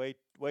too. Way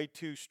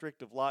too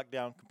strict of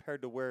lockdown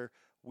compared to where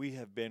we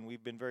have been.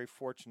 We've been very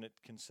fortunate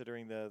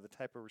considering the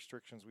type of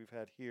restrictions we've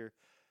had here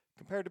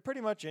compared to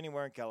pretty much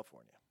anywhere in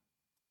California.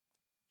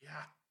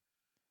 Yeah.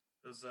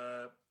 Those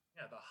the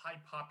high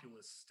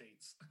populous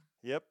states.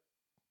 Yep.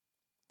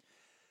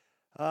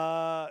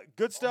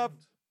 Good stuff.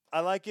 I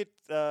like it.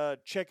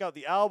 Check out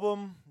the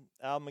album.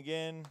 Album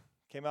again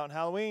came out in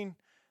Halloween.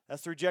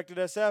 That's the Rejected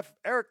SF.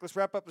 Eric, let's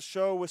wrap up the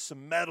show with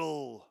some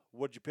metal.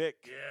 What'd you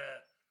pick?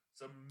 Yeah,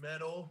 some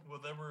metal. Well,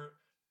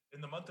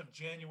 in the month of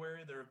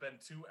January, there have been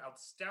two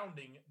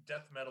outstanding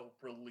death metal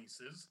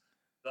releases.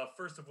 The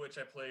first of which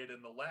I played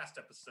in the last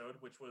episode,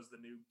 which was the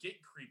new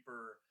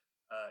Gatecreeper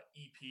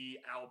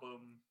EP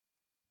album,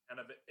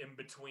 kind of in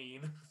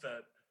between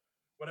that,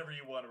 whatever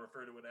you want to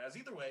refer to it as.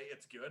 Either way,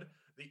 it's good.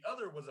 The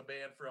other was a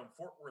band from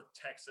Fort Worth,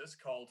 Texas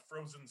called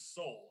Frozen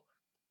Soul.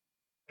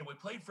 And we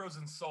played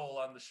Frozen Soul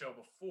on the show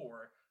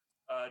before,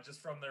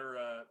 just from their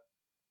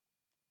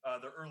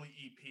early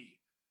EP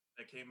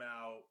that came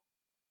out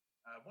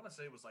I want to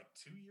say it was like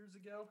 2 years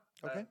ago.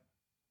 Okay.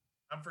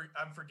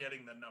 I'm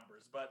forgetting the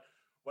numbers, but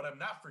what I'm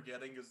not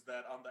forgetting is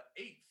that on the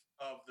 8th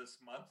of this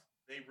month,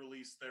 they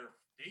released their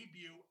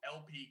debut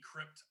LP,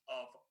 Crypt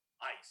of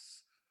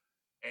Ice.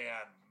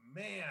 And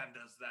man,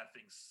 does that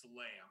thing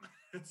slam.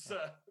 It's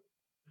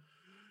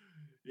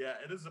yeah,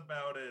 it is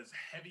about as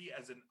heavy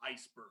as an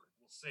iceberg.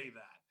 We'll say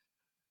that.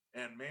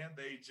 And man,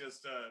 they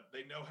just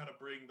they know how to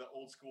bring the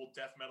old school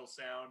death metal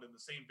sound in the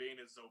same vein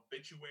as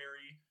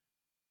Obituary,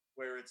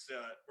 where it's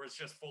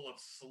just full of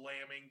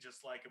slamming,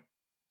 just like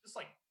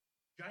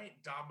giant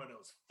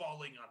dominoes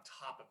falling on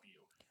top of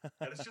you.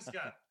 And it's just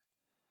got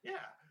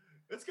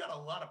it's got a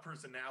lot of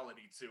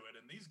personality to it.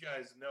 And these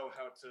guys know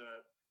how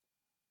to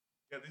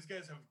these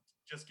guys have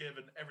just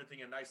given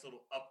everything a nice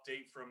little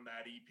update from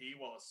that EP.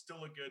 While it's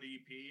still a good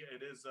EP,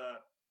 it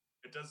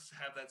does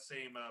have that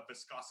same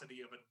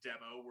viscosity of a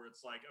demo where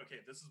it's like,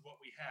 okay, this is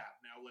what we have.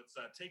 Now let's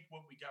take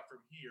what we got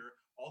from here,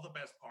 all the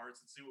best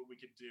parts, and see what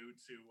we can do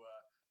to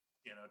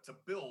to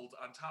build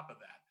on top of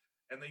that.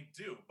 And they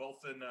do,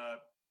 both in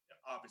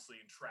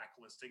obviously in track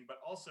listing, but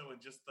also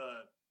in just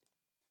the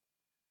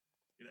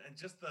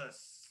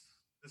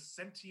the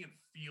sentient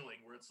feeling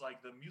where it's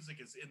like the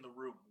music is in the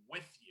room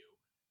with you.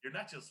 You're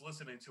not just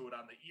listening to it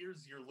on the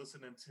ears, you're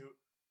listening to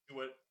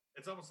it.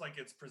 It's almost like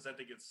it's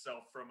presenting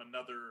itself from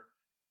another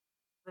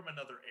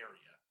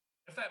area.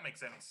 If that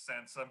makes any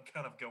sense. I'm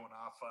kind of going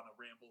off on a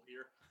ramble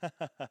here.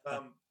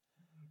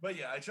 But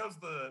yeah, I chose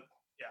the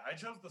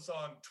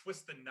song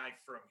Twist the Knife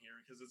from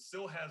here because it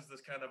still has this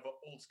kind of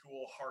old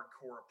school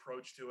hardcore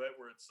approach to it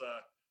where it's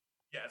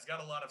got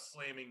a lot of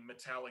slamming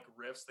metallic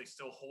riffs. They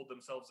still hold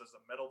themselves as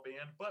a metal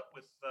band, but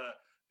with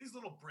these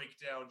little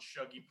breakdown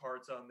shuggy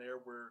parts on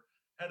there where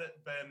had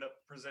it been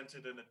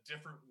presented in a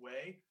different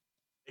way,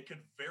 it could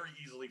very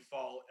easily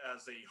fall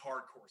as a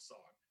hardcore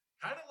song.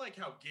 Kind of like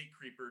how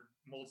Gatecreeper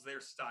molds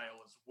their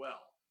style as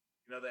well.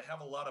 They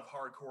have a lot of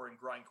hardcore and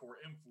grindcore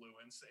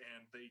influence,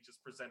 and they just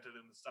present it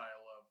in the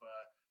style of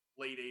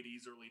late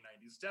 80s, early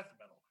 90s death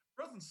metal.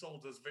 Frozen Soul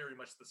does very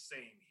much the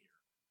same here.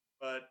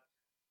 But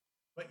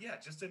yeah,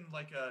 just in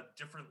like a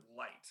different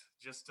light.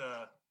 Just,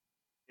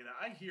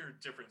 I hear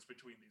difference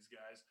between these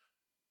guys.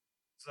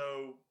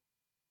 So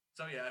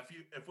yeah,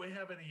 if we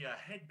have any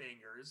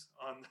headbangers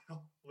on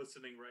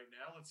listening right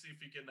now, let's see if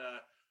you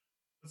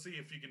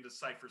can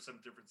decipher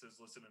some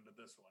differences listening to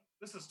this one.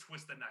 This is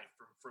Twist the Knife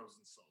from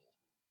Frozen Soul.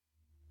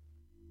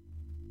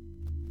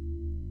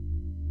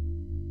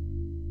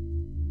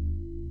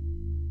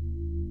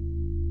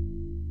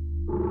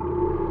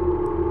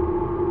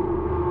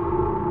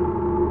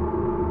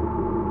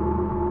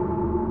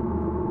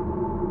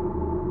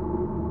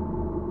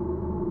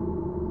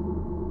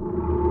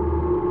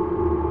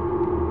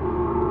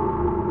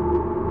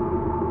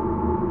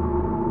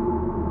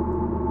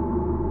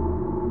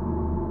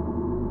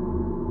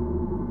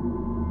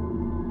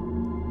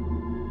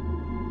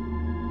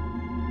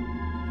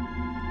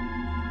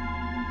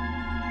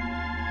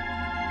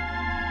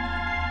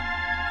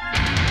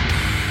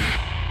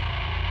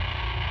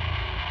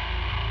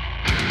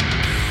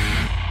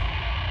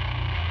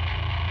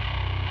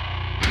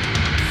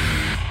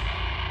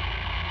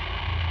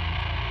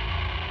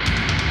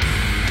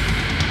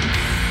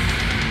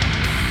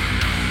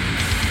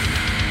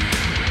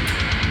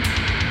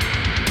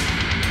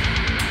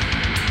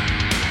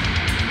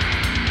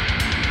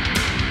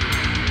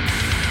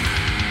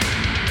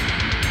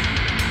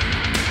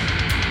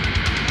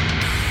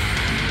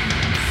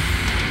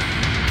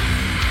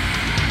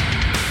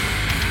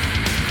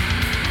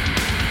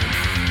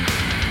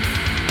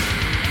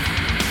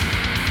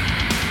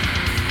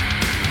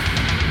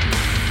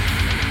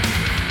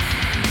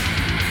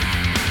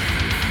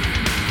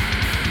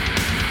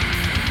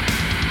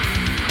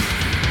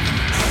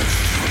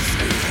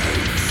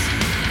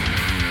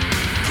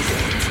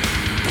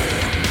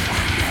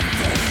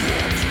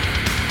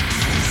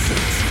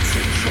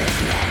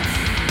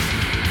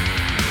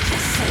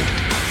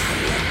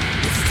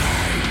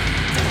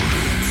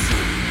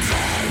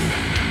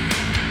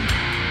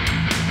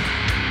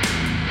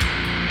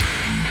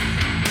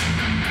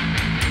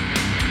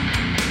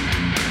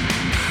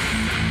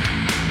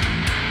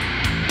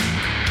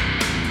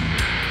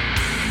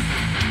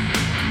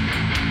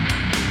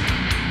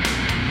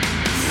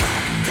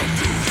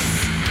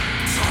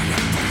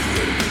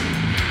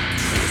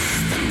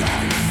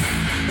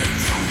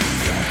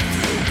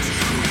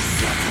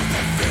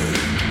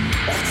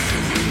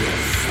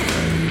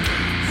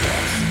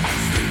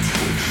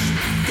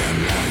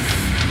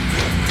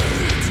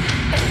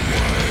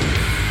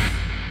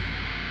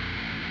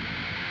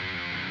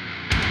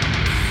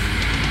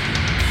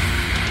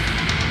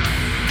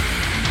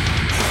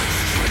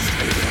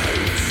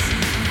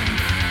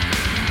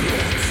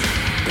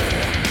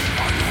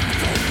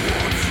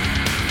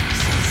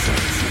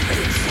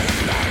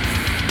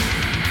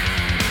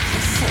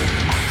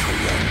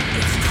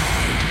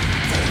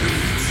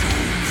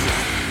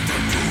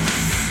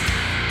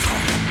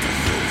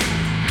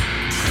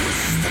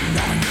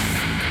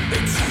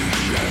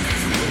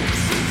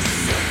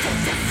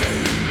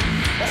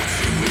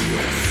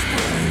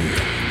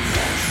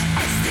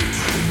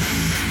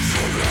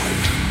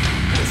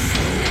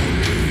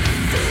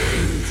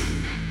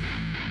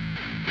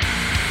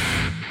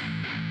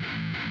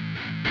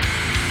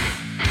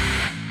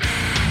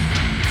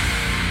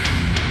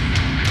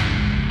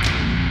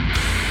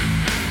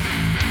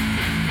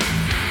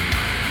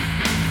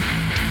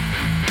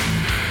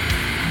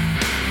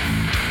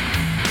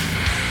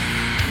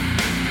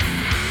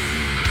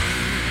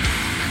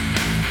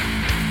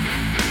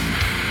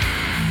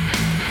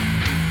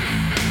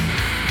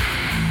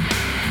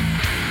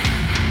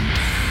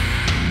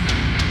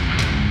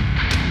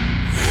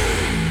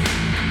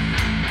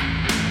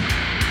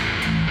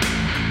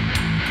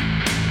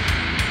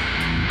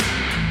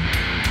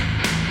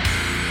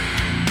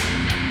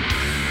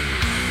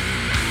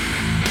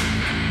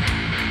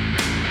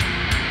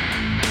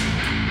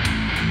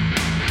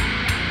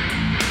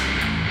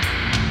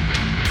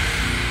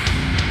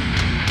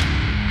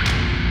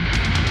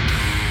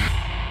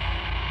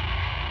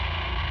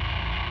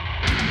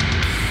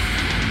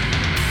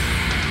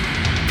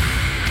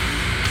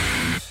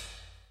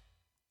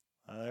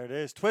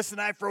 Twisted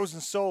Knife,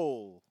 Frozen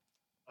Soul.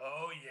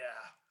 Oh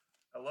yeah,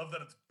 I love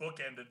that it's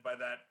bookended by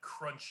that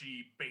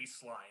crunchy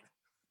bass line.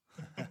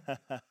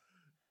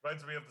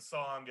 Reminds me of the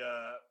song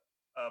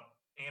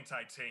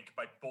 "Anti-Tank"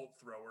 by Bolt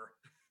Thrower.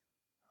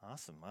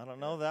 Awesome. I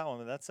don't know that one,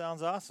 but that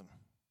sounds awesome.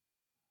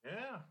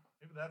 Yeah,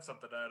 maybe that's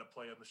something I ought to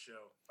play on the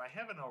show if I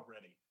haven't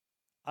already.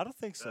 I don't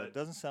think so. It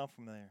doesn't sound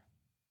familiar.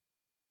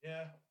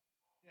 Yeah,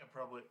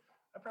 probably.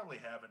 I probably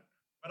haven't,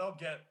 but I'll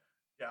get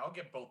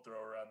Bolt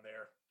Thrower on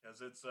there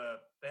because it's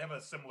they have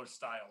a similar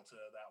style to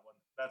that one.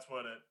 That's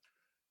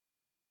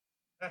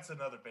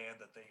another band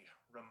that they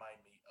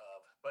remind me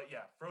of. But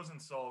yeah, Frozen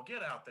Soul,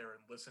 get out there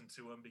and listen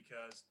to them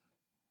because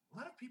a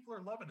lot of people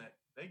are loving it.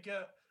 They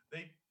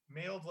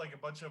mailed like a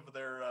bunch of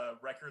their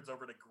records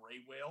over to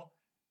Grey Whale,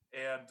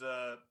 and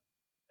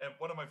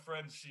one of my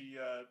friends she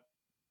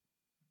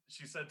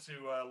said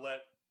to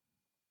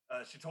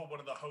she told one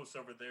of the hosts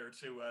over there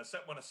to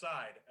set one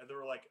aside, and they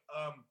were like,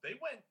 they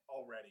went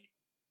already.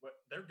 What?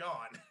 They're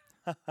gone.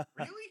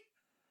 Really?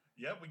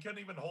 Yeah, we couldn't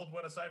even hold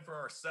one aside for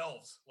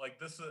ourselves. Like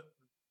this,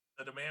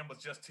 the demand was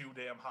just too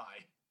damn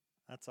high.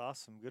 That's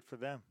awesome. Good for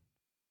them.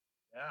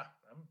 Yeah,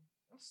 I'm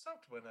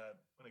stoked when a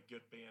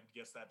good band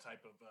gets that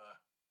type of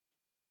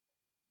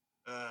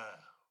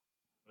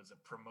what is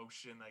it,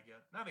 promotion? I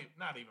guess not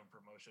even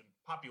promotion,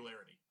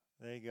 popularity.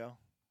 There you go.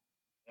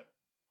 Yep,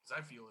 because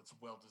I feel it's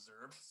well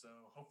deserved. So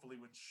hopefully,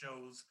 when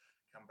shows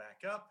come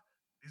back up,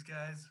 these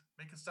guys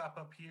make a stop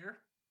up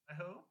here. I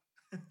hope.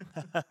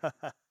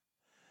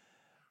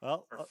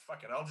 Well, or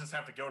fuck it, I'll just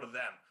have to go to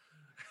them.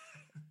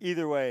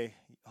 Either way,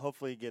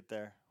 hopefully you get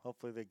there.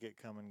 Hopefully they get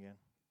coming again.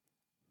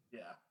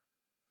 Yeah.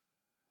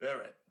 All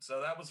right.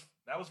 So that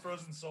was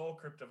Frozen Soul,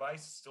 Crypt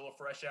Device, still a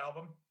fresh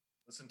album.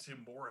 Listen to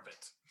more of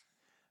it.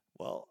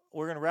 Well,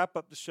 we're going to wrap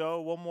up the show.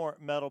 One more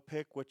metal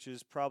pick, which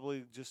is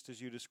probably just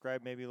as you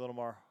described, maybe a little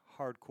more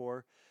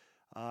hardcore.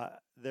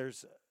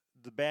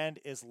 The band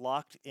is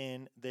Locked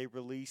In. They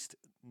released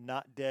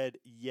Not Dead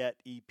Yet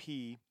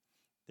EP.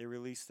 They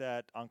released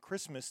that on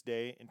Christmas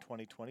Day in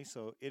 2020,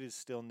 so it is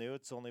still new.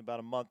 It's only about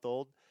a month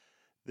old.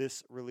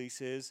 This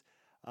release is.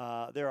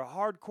 They're a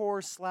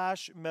hardcore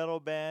 / metal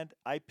band.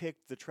 I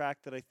picked the track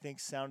that I think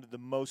sounded the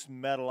most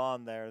metal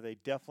on there. They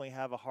definitely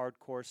have a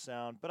hardcore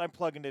sound, but I'm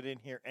plugging it in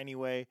here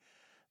anyway.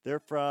 They're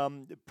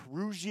from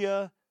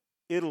Perugia,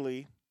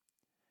 Italy,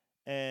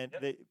 and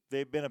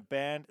they've been a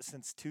band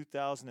since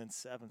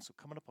 2007, so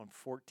coming up on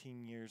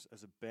 14 years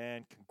as a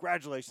band.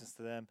 Congratulations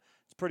to them.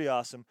 It's pretty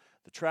awesome.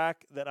 The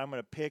track that I'm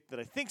going to pick that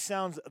I think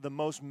sounds the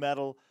most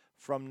metal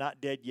from Not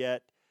Dead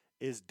Yet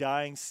is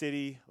Dying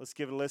City. Let's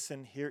give it a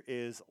listen. Here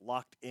is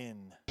Locked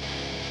In.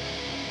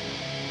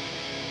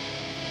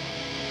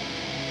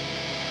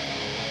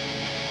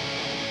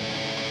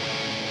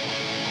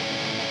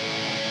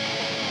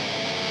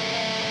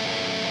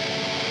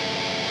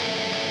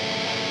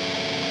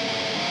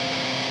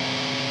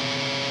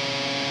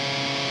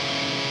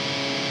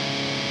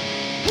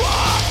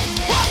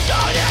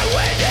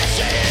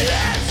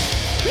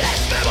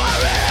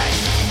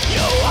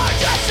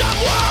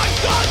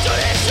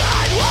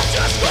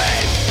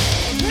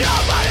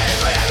 Nobody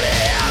really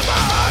ever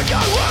heard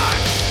your word.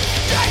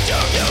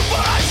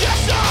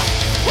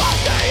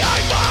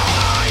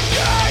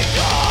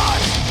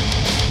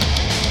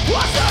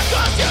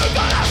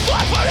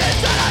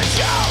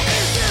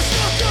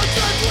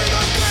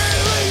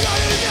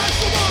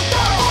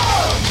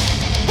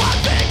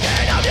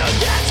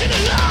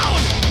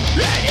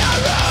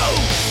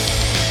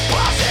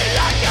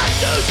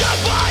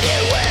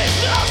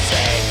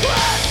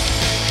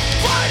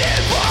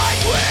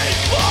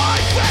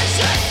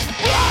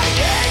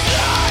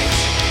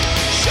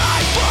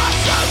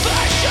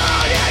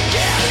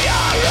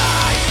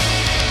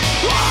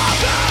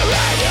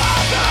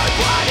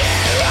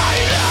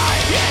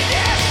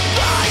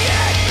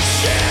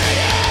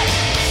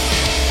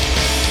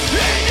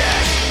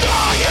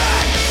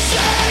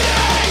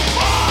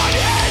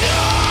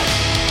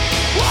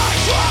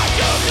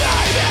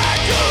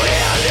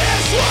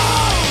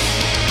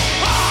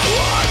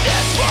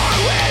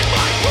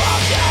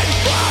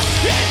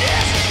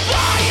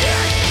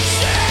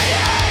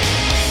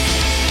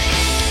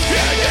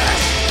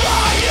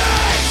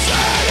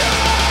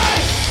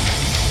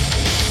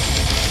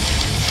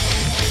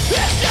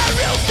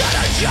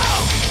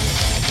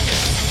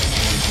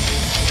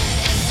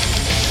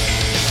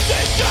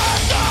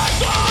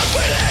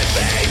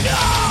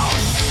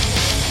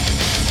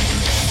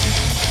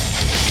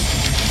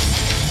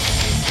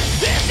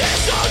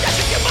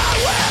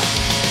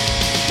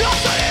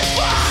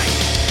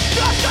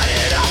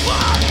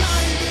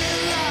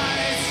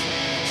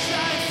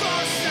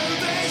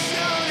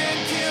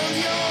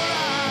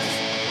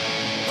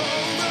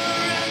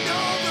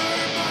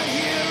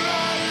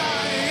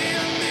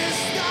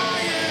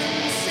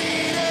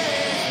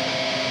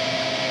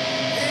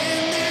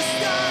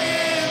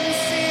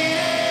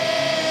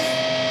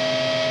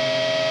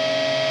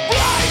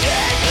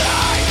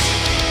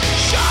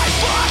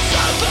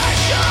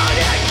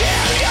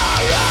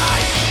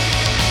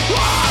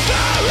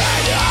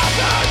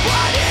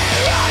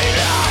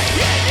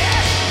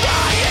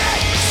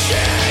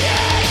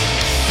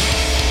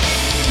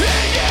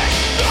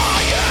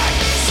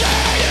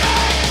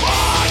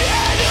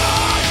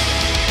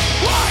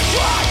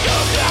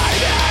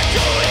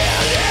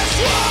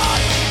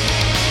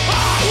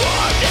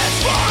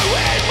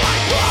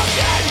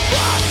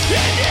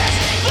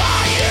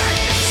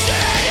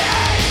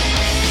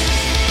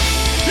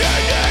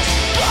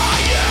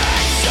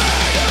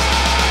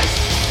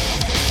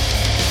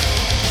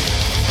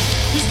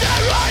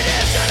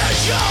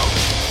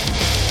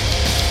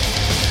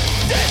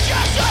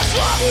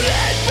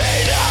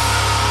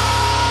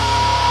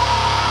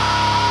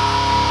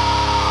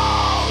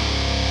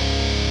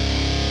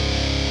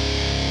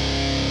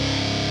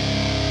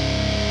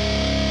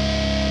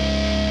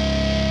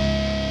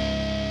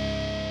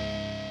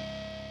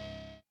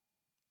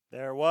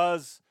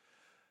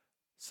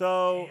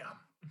 So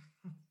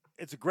Damn.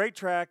 it's a great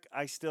track.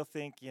 I still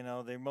think,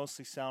 they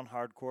mostly sound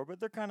hardcore, but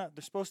they're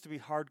supposed to be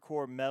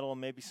hardcore metal.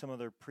 Maybe some of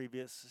their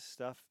previous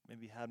stuff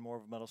maybe had more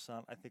of a metal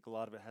sound. I think a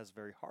lot of it has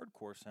very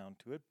hardcore sound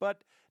to it,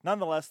 but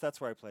nonetheless, that's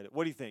where I played it.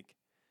 What do you think?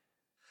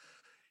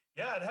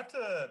 Yeah, I'd have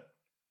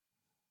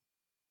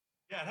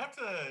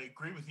to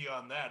agree with you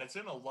on that. It's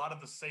in a lot of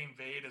the same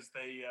vein as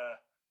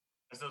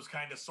as those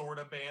kind of sort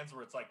of bands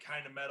where it's like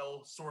kind of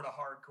metal, sort of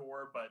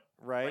hardcore, but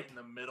Right. in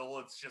the middle,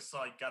 it's just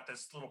like got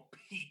this little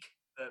peak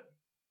that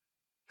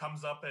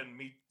comes up and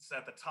meets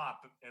at the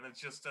top, and it's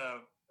just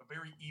a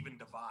very even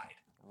divide.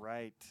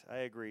 Right.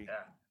 I agree.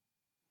 Yeah,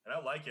 and I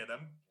like it. I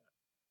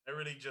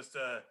already just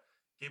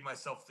gave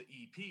myself the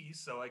EP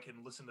so I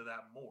can listen to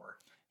that more.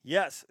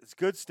 Yes, it's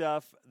good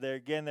stuff.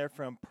 They're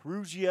from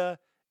Perugia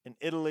in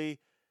Italy.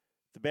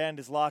 The band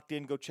is locked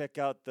in. Go check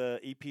out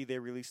the EP they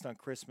released on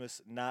Christmas,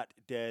 Not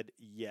Dead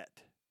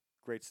Yet.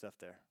 Great stuff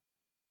there.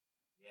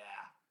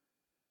 Yeah.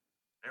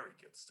 Very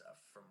good stuff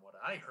from what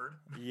I heard.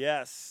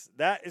 Yes,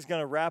 that is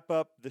going to wrap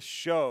up the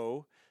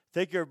show.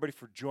 Thank you, everybody,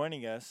 for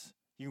joining us.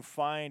 You can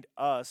find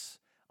us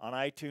on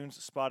iTunes,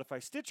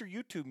 Spotify, Stitcher,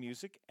 YouTube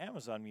Music,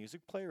 Amazon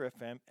Music, Player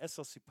FM,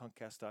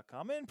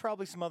 slcpunkcast.com, and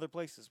probably some other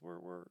places.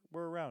 We're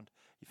around.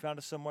 You found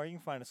us somewhere, you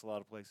can find us a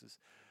lot of places.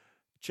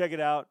 Check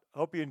it out.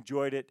 Hope you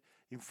enjoyed it.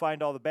 You can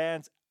find all the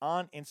bands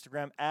on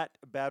Instagram at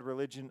Bad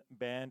Religion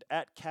Band,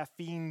 at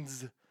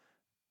Caffeines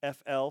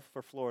FL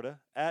for Florida,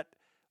 at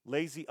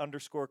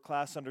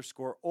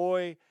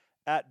lazy_class_oi,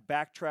 at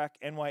Backtrack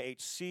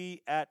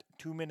NYHC, at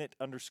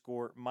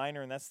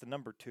 2minute_minor, and that's the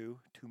number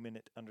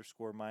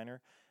 2minute_minor,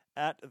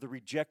 at The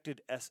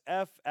Rejected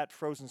SF, at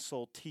Frozen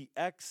Soul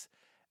TX,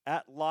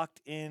 at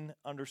Locked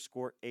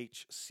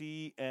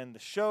In_HC, and the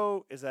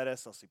show is at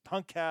SLC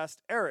Punkcast.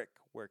 Eric,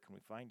 where can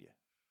we find you?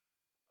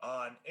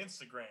 On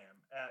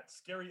Instagram at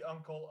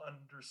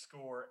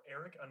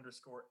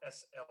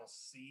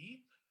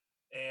scaryuncle_Eric_SLC.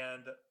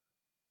 And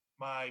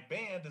my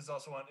band is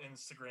also on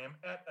Instagram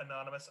at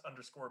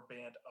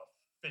anonymous_band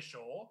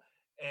official.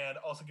 And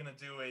also going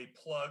to do a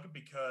plug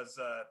because,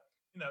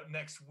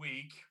 next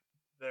week,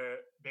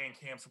 the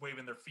Bandcamp's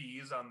waiving their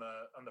fees on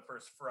the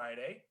first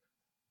Friday.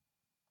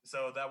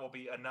 So that will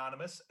be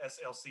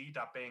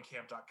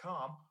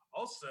anonymouslc.bandcamp.com.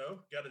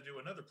 Also, got to do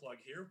another plug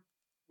here.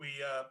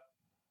 We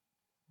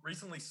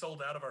recently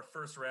sold out of our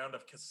first round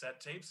of cassette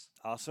tapes.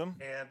 Awesome.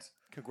 And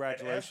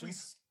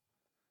congratulations.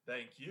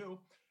 Thank you.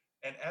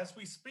 And as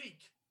we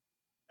speak,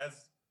 I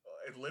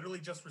literally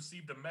just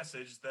received a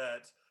message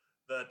that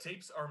the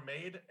tapes are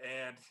made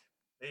and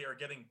they are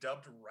getting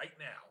dubbed right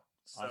now.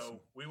 So Awesome.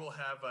 We will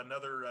have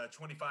another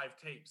 25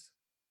 tapes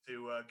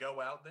to go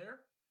out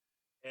there.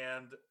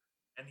 And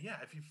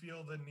yeah, if you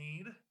feel the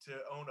need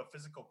to own a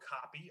physical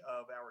copy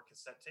of our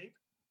cassette tape,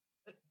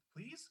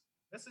 please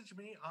message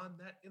me on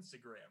that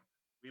Instagram.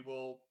 We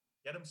will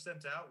get them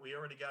sent out. We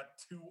already got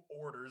 2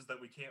 orders that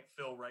we can't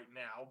fill right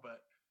now,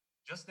 but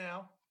just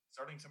now,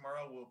 starting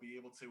tomorrow, we'll be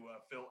able to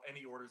fill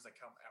any orders that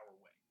come our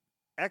way.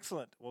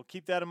 Excellent. Well,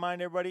 keep that in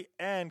mind, everybody,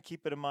 and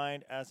keep it in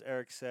mind, as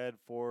Eric said,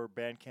 for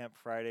Bandcamp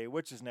Friday,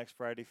 which is next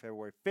Friday,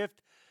 February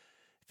 5th.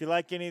 If you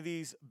like any of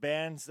these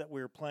bands that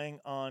we're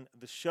playing on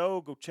the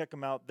show, go check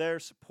them out there.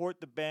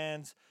 Support the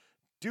bands.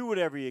 Do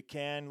whatever you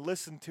can.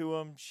 Listen to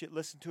them.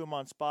 Listen to them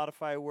on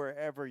Spotify,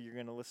 wherever you're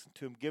going to listen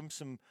to them. Give them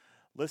some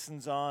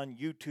listens on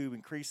YouTube.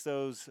 Increase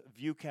those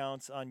view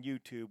counts on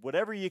YouTube.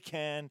 Whatever you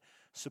can.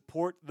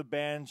 Support the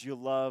bands you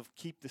love.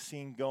 Keep the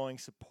scene going.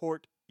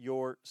 Support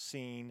your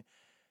scene.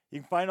 You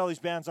can find all these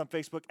bands on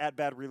Facebook at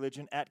Bad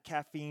Religion, at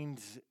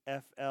Caffeines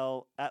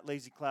FL, at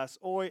Lazy Class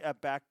Oi,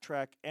 at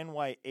Backtrack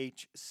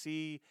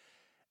NYHC,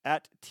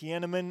 at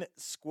Tiananmen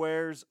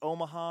Squares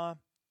Omaha,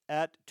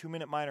 at 2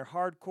 Minute Minor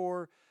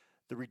Hardcore.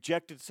 The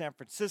Rejected San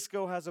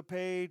Francisco has a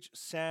page.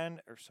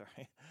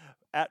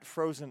 At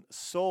Frozen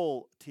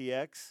Soul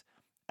TX,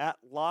 at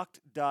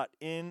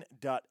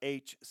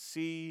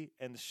locked.in.hc,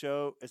 and the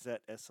show is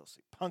at SLC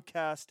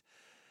Punkcast.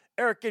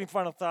 Eric, any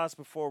final thoughts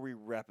before we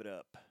wrap it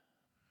up?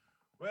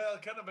 Well,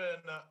 kind of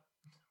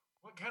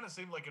what kind of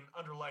seemed like an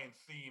underlying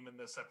theme in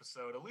this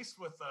episode, at least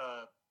what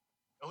I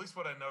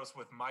noticed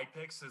with my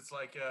picks, it's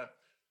like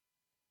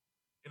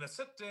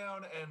sit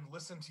down and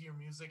listen to your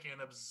music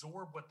and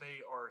absorb what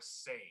they are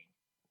saying,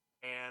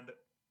 and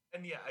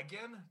yeah,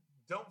 again,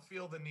 don't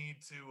feel the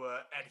need to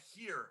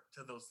adhere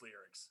to those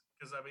lyrics,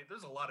 because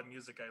there's a lot of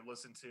music I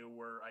listen to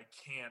where I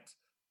can't,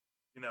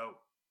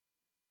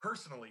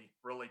 personally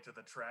relate to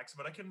the tracks,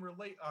 but I can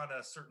relate on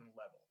a certain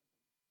level.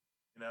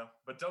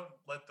 But don't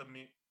let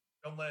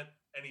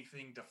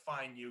anything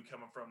define you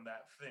coming from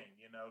that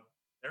thing.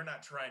 They're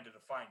not trying to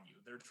define you.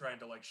 They're trying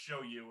to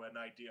show you an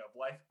idea of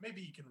life.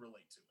 Maybe you can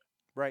relate to it.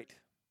 Right.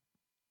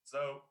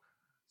 So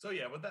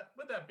yeah, with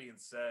that being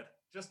said,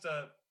 just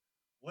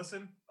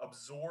listen,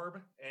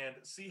 absorb, and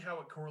see how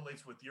it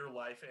correlates with your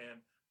life.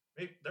 And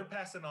they're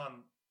passing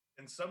on,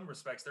 in some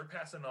respects, they're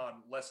passing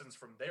on lessons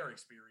from their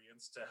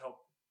experience to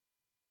help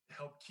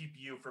keep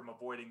you from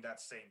avoiding that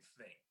same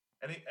thing.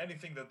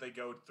 Anything that they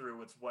go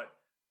through, it's what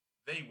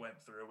they went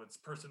through. It's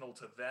personal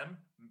to them,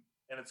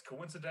 and it's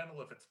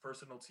coincidental if it's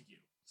personal to you.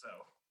 So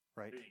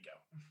Right. there you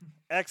go.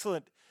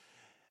 Excellent.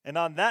 And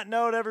on that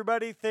note,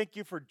 everybody, thank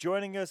you for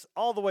joining us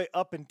all the way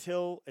up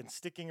until and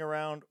sticking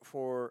around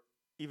for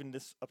even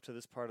this up to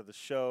this part of the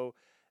show.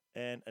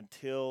 And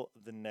until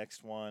the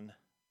next one,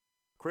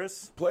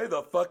 Chris, play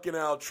the fucking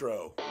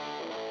outro.